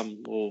have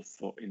some law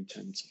for in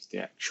terms of the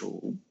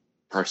actual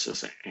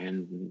process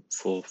and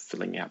for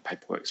filling out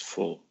paperwork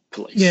for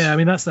police. Yeah, I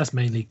mean that's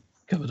mainly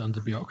covered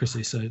under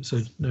bureaucracy, so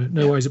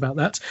no worries about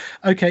that.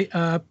 Okay,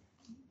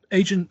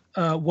 Agent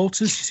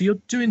Walters, so you're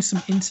doing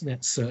some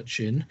internet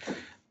searching.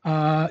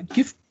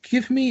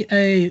 Give me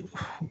a.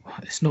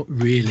 It's not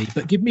really,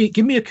 but give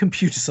me a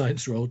computer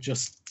science roll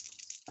just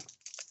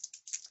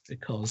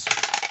because.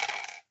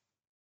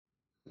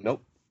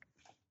 Nope.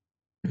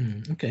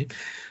 Okay.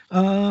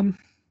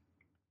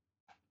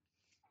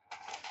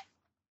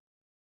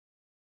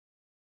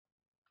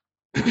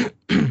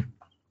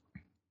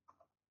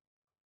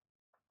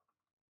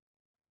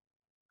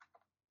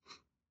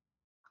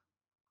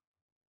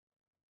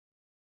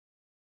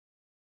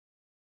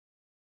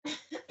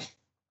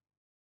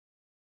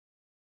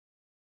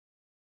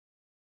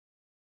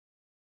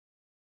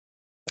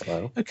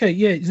 Hello? Okay,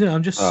 yeah,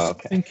 I'm just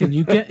thinking.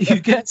 You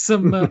get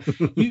some.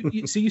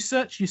 So you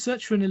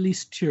search for an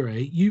Elise Ture.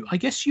 I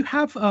guess you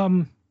have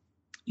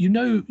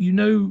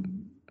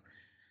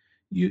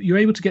you're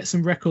able to get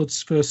some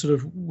records for sort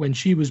of when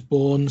she was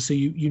born. So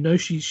you know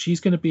she's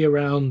going to be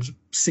around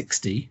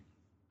 60.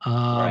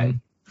 Right.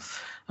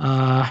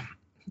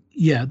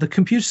 Yeah, the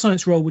computer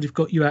science role would have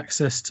got you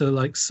access to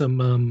like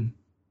some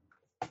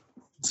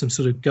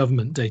sort of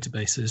government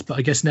databases, but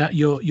I guess now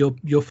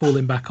you're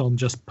falling back on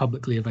just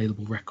publicly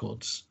available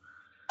records.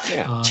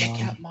 Yeah.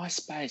 Check out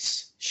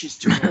MySpace. She's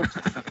too old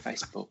for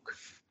Facebook.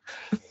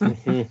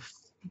 I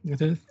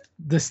don't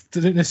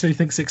necessarily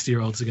think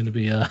 60-year-olds are going to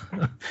be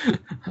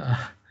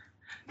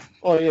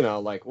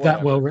Well, like that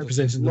whatever. well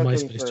represented in the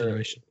Looking MySpace for-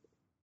 generation.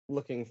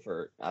 Looking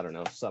for, I don't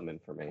know, some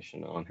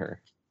information on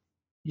her.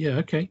 Yeah.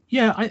 Okay.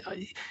 Yeah.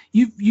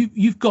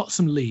 You've got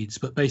some leads,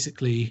 but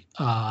basically,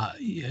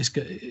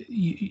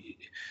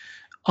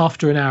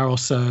 after an hour or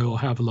so, or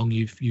however long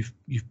you've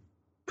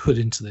put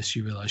into this,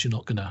 you realise you're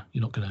not gonna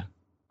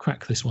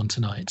crack this one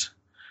tonight.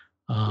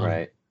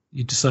 Right.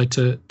 You decide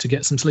to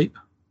get some sleep.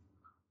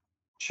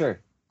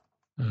 Sure.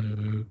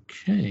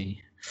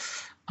 Okay.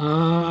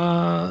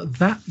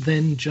 That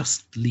then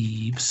just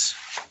leaves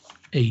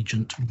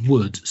Agent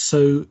Wood.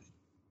 So.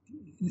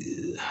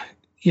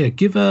 Yeah,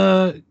 give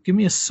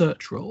me a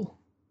search roll.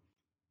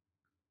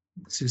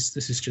 This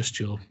is just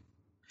your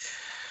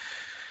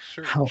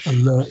how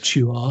alert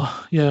you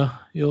are. Yeah,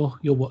 you're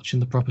watching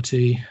the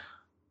property.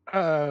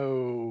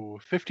 Oh,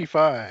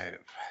 55.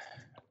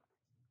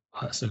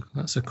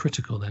 That's a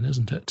critical then,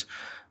 isn't it?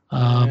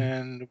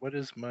 And what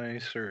is my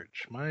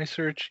search? My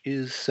search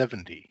is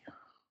 70.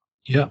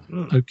 Yeah.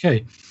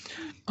 Okay.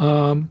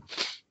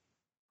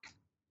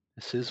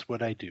 This is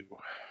what I do.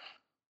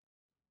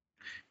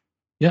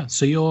 Yeah.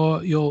 So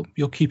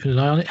you're keeping an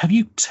eye on it. Have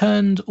you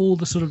turned all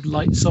the sort of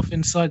lights off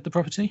inside the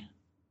property?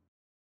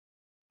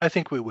 I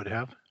think we would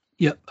have.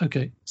 Yep.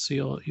 Okay.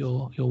 So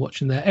you're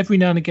watching there every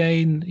now and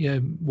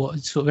again. What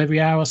sort of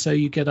every hour or so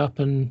you get up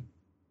and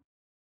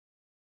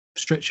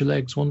stretch your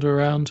legs, wander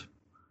around.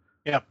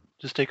 Yeah.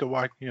 Just take a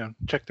walk.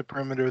 Check the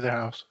perimeter of the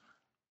house.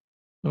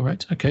 All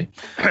right. Okay.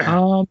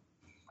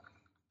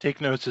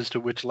 Take notes as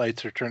to which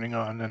lights are turning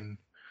on, and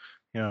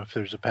if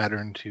there's a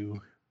pattern to.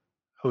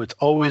 Oh, it's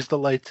always the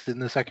lights in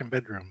the second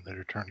bedroom that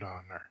are turned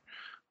on, or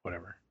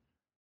whatever.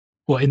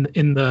 What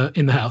in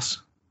the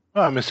house?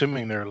 Well, I'm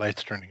assuming there are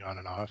lights turning on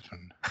and off,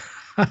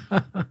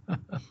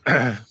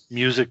 and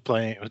music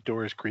playing with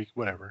doors creak,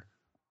 whatever,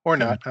 or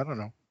not. I don't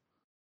know.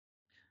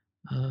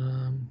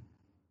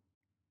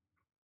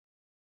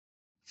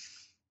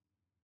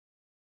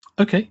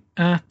 Okay.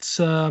 At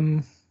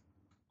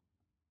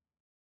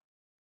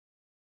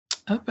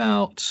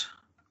about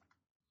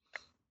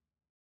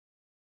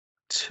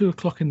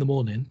 2:00 in the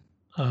morning,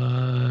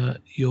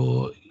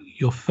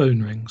 your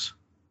phone rings.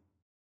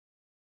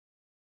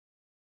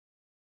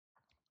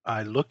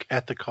 I look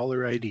at the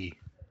caller ID.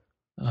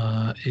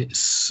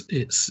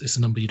 It's a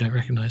number you don't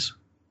recognize.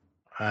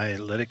 I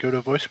let it go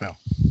to voicemail.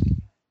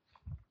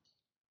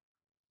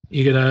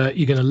 You're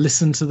gonna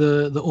listen to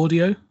the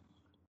audio?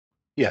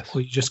 Yes.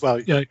 Or you just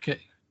okay.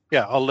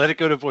 Yeah, I'll let it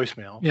go to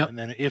voicemail. Yep. And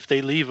then if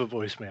they leave a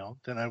voicemail,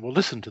 then I will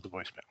listen to the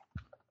voicemail.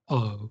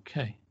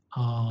 Okay.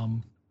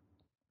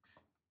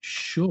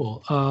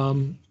 Sure.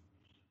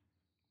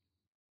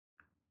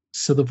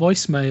 So the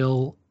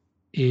voicemail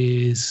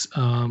is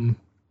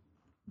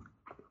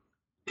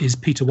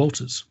Peter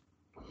Walters.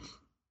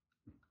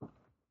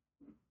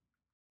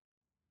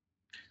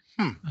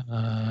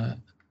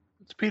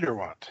 What's Peter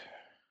want?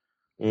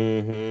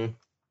 Mm-hmm.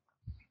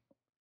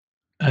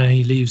 And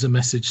he leaves a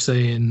message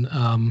saying,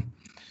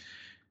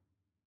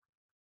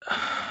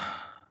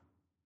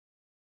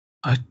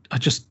 I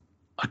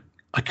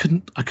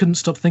couldn't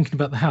stop thinking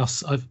about the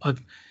house.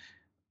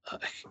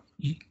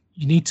 You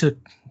need to.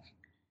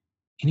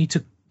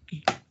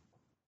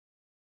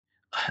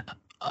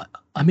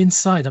 I'm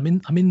inside. I'm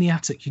in the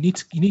attic. You need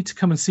to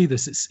come and see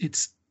this.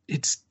 It's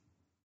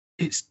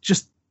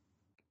just.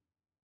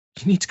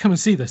 You need to come and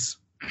see this.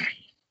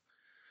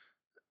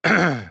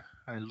 I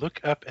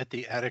look up at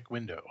the attic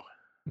window.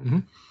 Mm-hmm.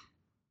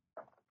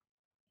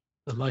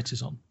 The light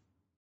is on.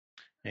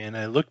 And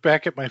I look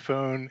back at my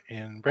phone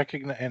and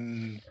recognize.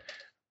 And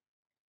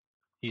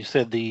you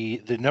said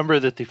the number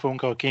that the phone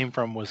call came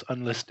from was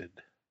unlisted,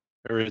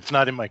 or it's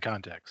not in my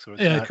contacts, so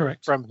it's not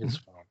correct. from his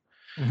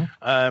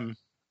phone.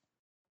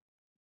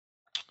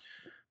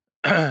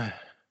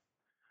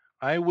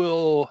 I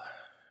will.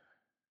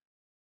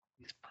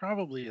 He's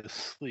probably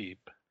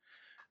asleep.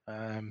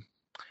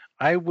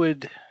 I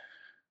would.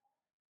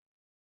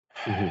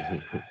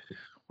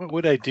 What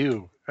would I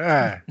do?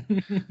 Why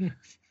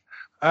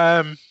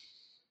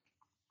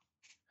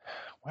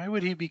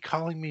would he be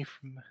calling me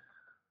from?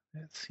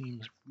 That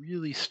seems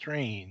really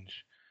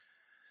strange.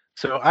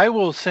 So I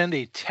will send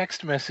a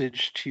text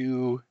message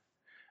to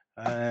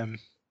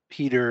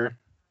Peter.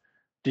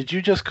 Did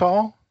you just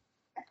call?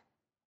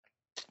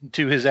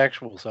 To his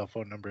actual cell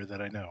phone number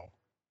that I know.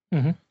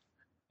 Mm-hmm.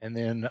 And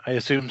then I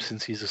assume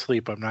since he's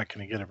asleep, I'm not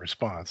going to get a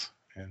response.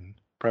 And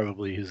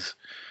probably his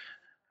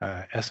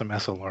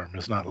SMS alarm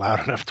is not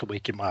loud enough to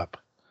wake him up.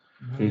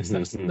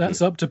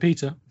 That's up to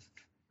Peter.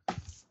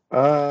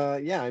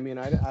 Yeah, I mean,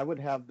 I would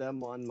have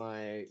them on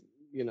my,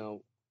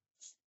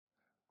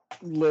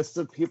 list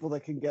of people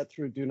that can get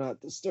through Do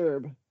Not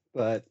Disturb.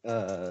 But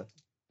do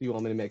you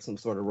want me to make some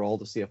sort of roll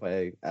to see if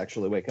I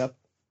actually wake up?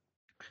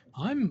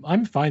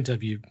 I'm fine to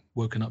have you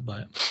woken up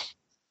by it.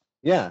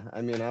 Yeah,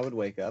 I mean, I would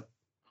wake up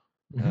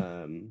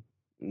Mm-hmm.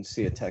 and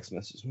see a text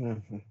message.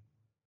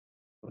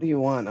 What do you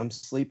want? I'm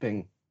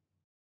sleeping.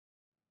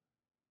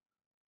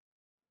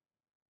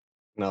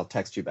 And I'll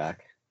text you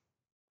back.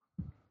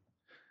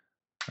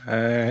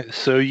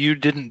 So you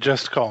didn't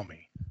just call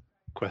me?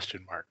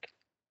 Question mark.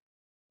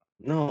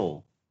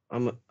 No,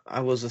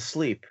 I was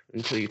asleep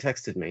until you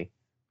texted me.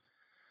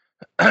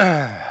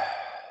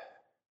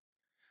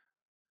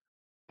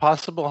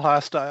 Possible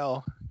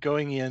hostile,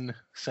 going in,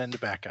 send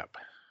backup.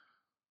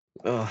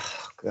 Oh,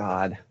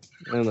 God.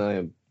 And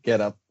I get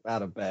up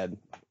out of bed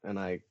and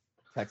I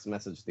text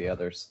message the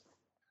others.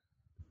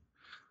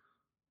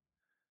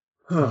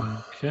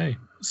 Okay.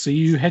 So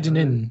you heading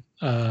in,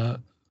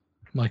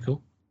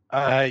 Michael?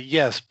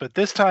 Yes, but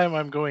this time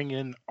I'm going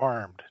in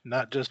armed,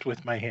 not just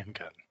with my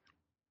handgun.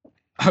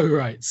 Oh,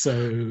 right.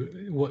 So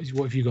what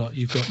have you got?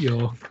 You've got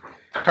your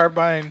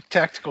carbine,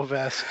 tactical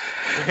vest.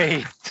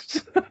 Great.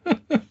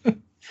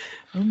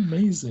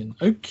 Amazing.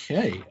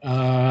 Okay.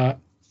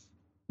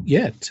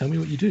 Yeah. Tell me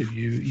what you do.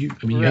 You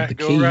you have the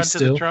go key around still.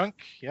 to the trunk.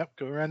 Yep.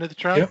 Go around to the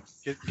trunk.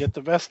 Yep. Get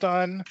the vest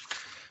on.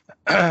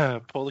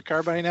 Pull the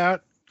carbine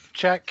out.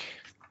 Check.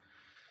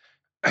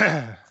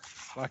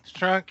 Lock the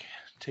trunk.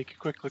 Take a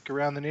quick look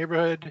around the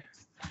neighborhood.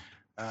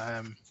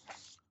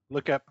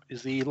 Look up.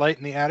 Is the light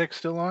in the attic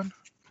still on?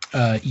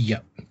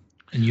 Yep.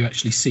 And you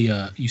actually see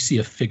a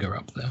figure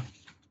up there.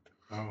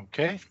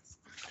 Okay.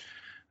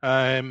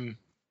 Can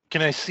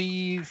I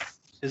see?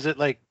 Is it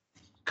like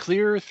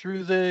clear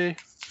through the,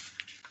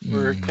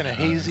 or kind of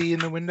hazy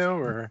in the window,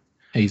 or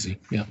hazy?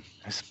 Yeah.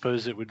 I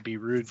suppose it would be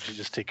rude to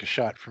just take a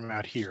shot from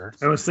out here.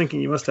 I was thinking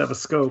you must have a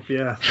scope.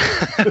 Yeah.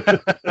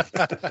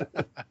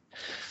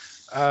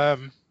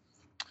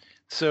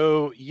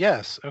 So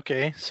yes.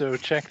 Okay. So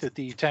check that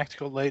the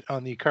tactical light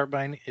on the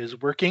carbine is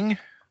working.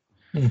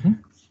 Mm-hmm.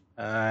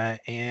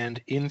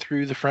 And in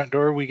through the front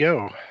door we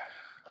go.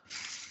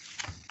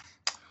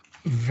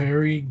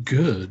 Very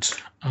good.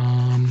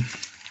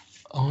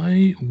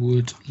 I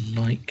would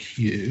like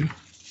you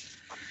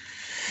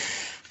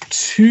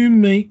to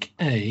make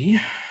a.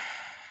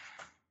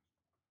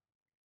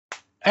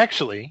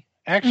 Actually,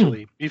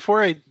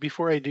 before I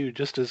do,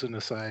 just as an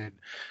aside,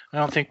 I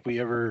don't think we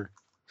ever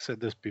said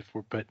this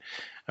before, but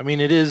I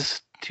mean, it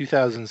is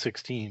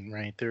 2016,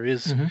 right? There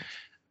is,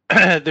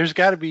 there's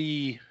got to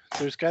be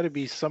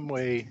some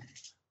way.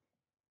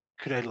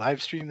 Could I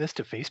live stream this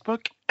to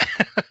Facebook?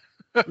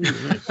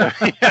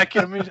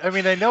 I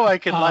mean, I know I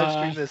can live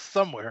stream this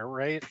somewhere,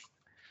 right?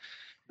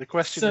 The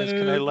question is,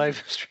 can I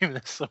live stream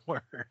this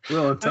somewhere?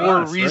 Well, it's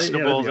more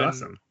reasonable than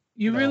awesome.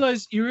 You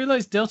realize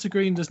Delta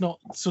Green does not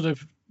sort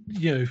of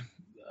go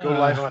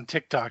live on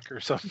TikTok or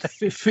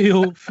something.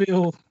 Feel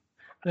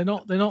they're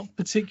not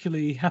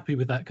particularly happy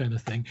with that kind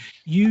of thing.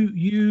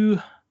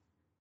 You.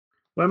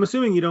 Well, I'm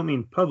assuming you don't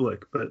mean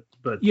public, but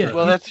yeah.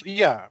 Well, that's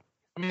yeah.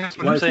 I mean, that's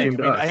what I'm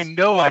saying. I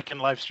know I can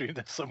live stream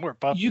this somewhere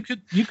public. You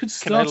could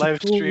start a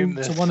call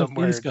to one of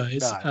these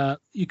guys.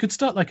 You could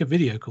start like a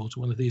video call to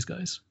one of these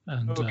guys.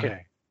 And,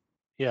 okay.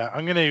 Yeah,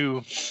 I'm going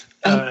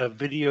to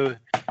video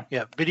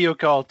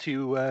call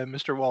to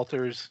Mr.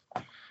 Walters.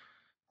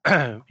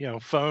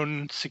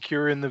 Phone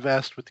secure in the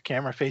vest with the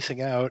camera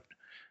facing out,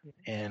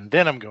 and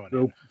then I'm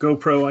going.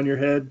 GoPro on your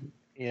head.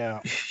 Yeah.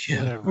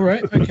 Yeah. All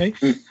right. Okay.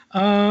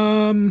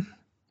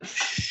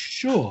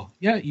 Sure.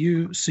 Yeah.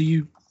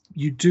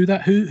 You do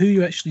that. Who are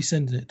you actually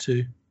sending it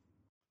to?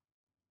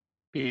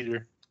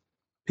 Peter.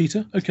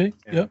 Okay.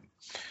 Yeah. Yep.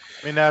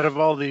 I mean, out of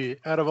all these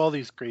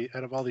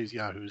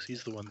yahoos,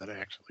 he's the one that I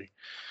actually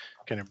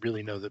kind of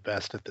really know the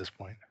best at this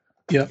point.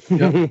 Yeah.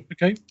 Yeah.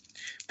 Okay.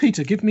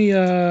 Peter, give me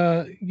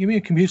a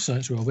computer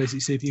science roll.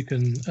 Basically, see if you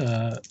can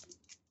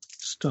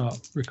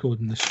start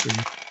recording the stream.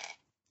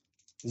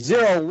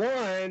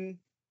 01.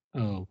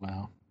 Oh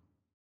wow.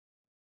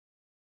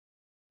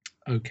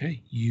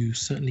 Okay, you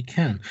certainly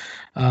can.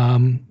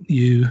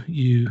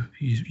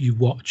 You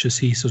watch as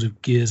he sort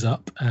of gears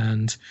up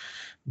and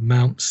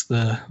mounts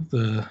the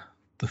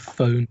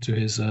phone to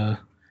his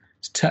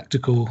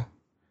tactical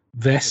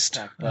vest.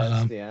 Attack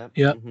vest, yeah.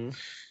 Yep. Mhm.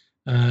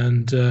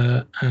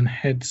 And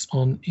heads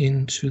on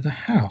into the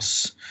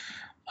house.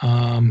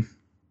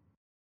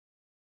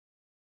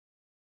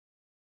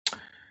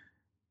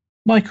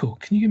 Michael,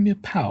 can you give me a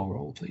power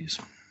roll, please?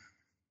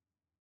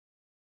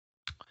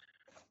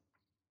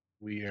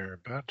 We are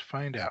about to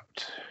find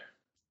out.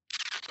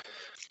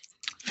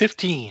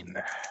 15.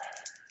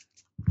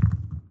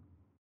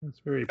 That's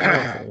very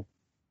powerful.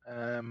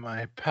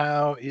 My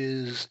POW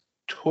is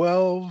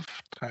 12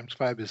 times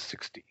 5 is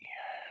 60.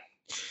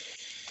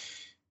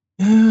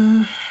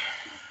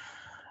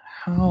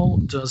 How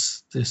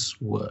does this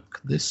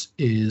work? This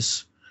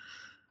is...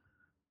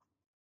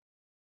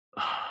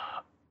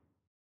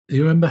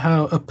 You remember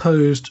how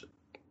opposed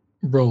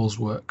rolls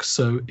work?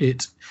 So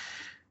it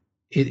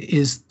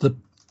is the...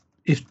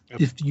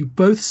 If you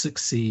both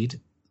succeed,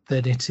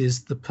 then it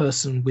is the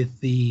person with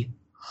the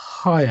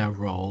higher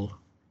roll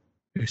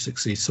who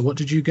succeeds. So what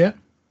did you get?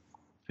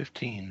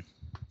 15.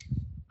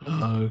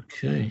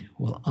 Okay,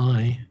 well,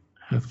 I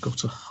have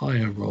got a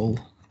higher roll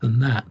than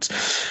that.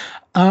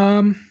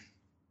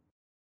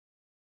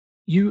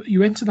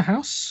 You enter the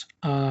house,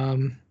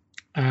 and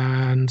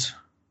I'm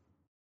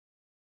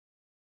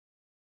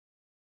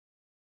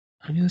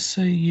going to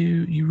say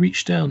you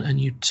reach down and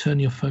you turn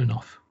your phone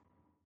off.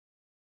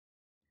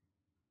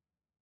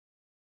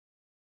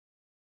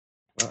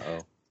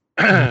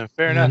 Uh-oh.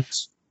 Fair enough.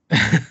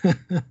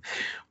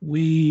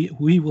 We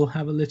will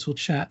have a little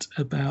chat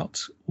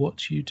about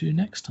what you do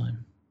next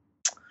time.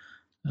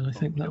 And I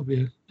think that will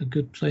be a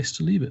good place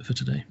to leave it for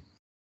today.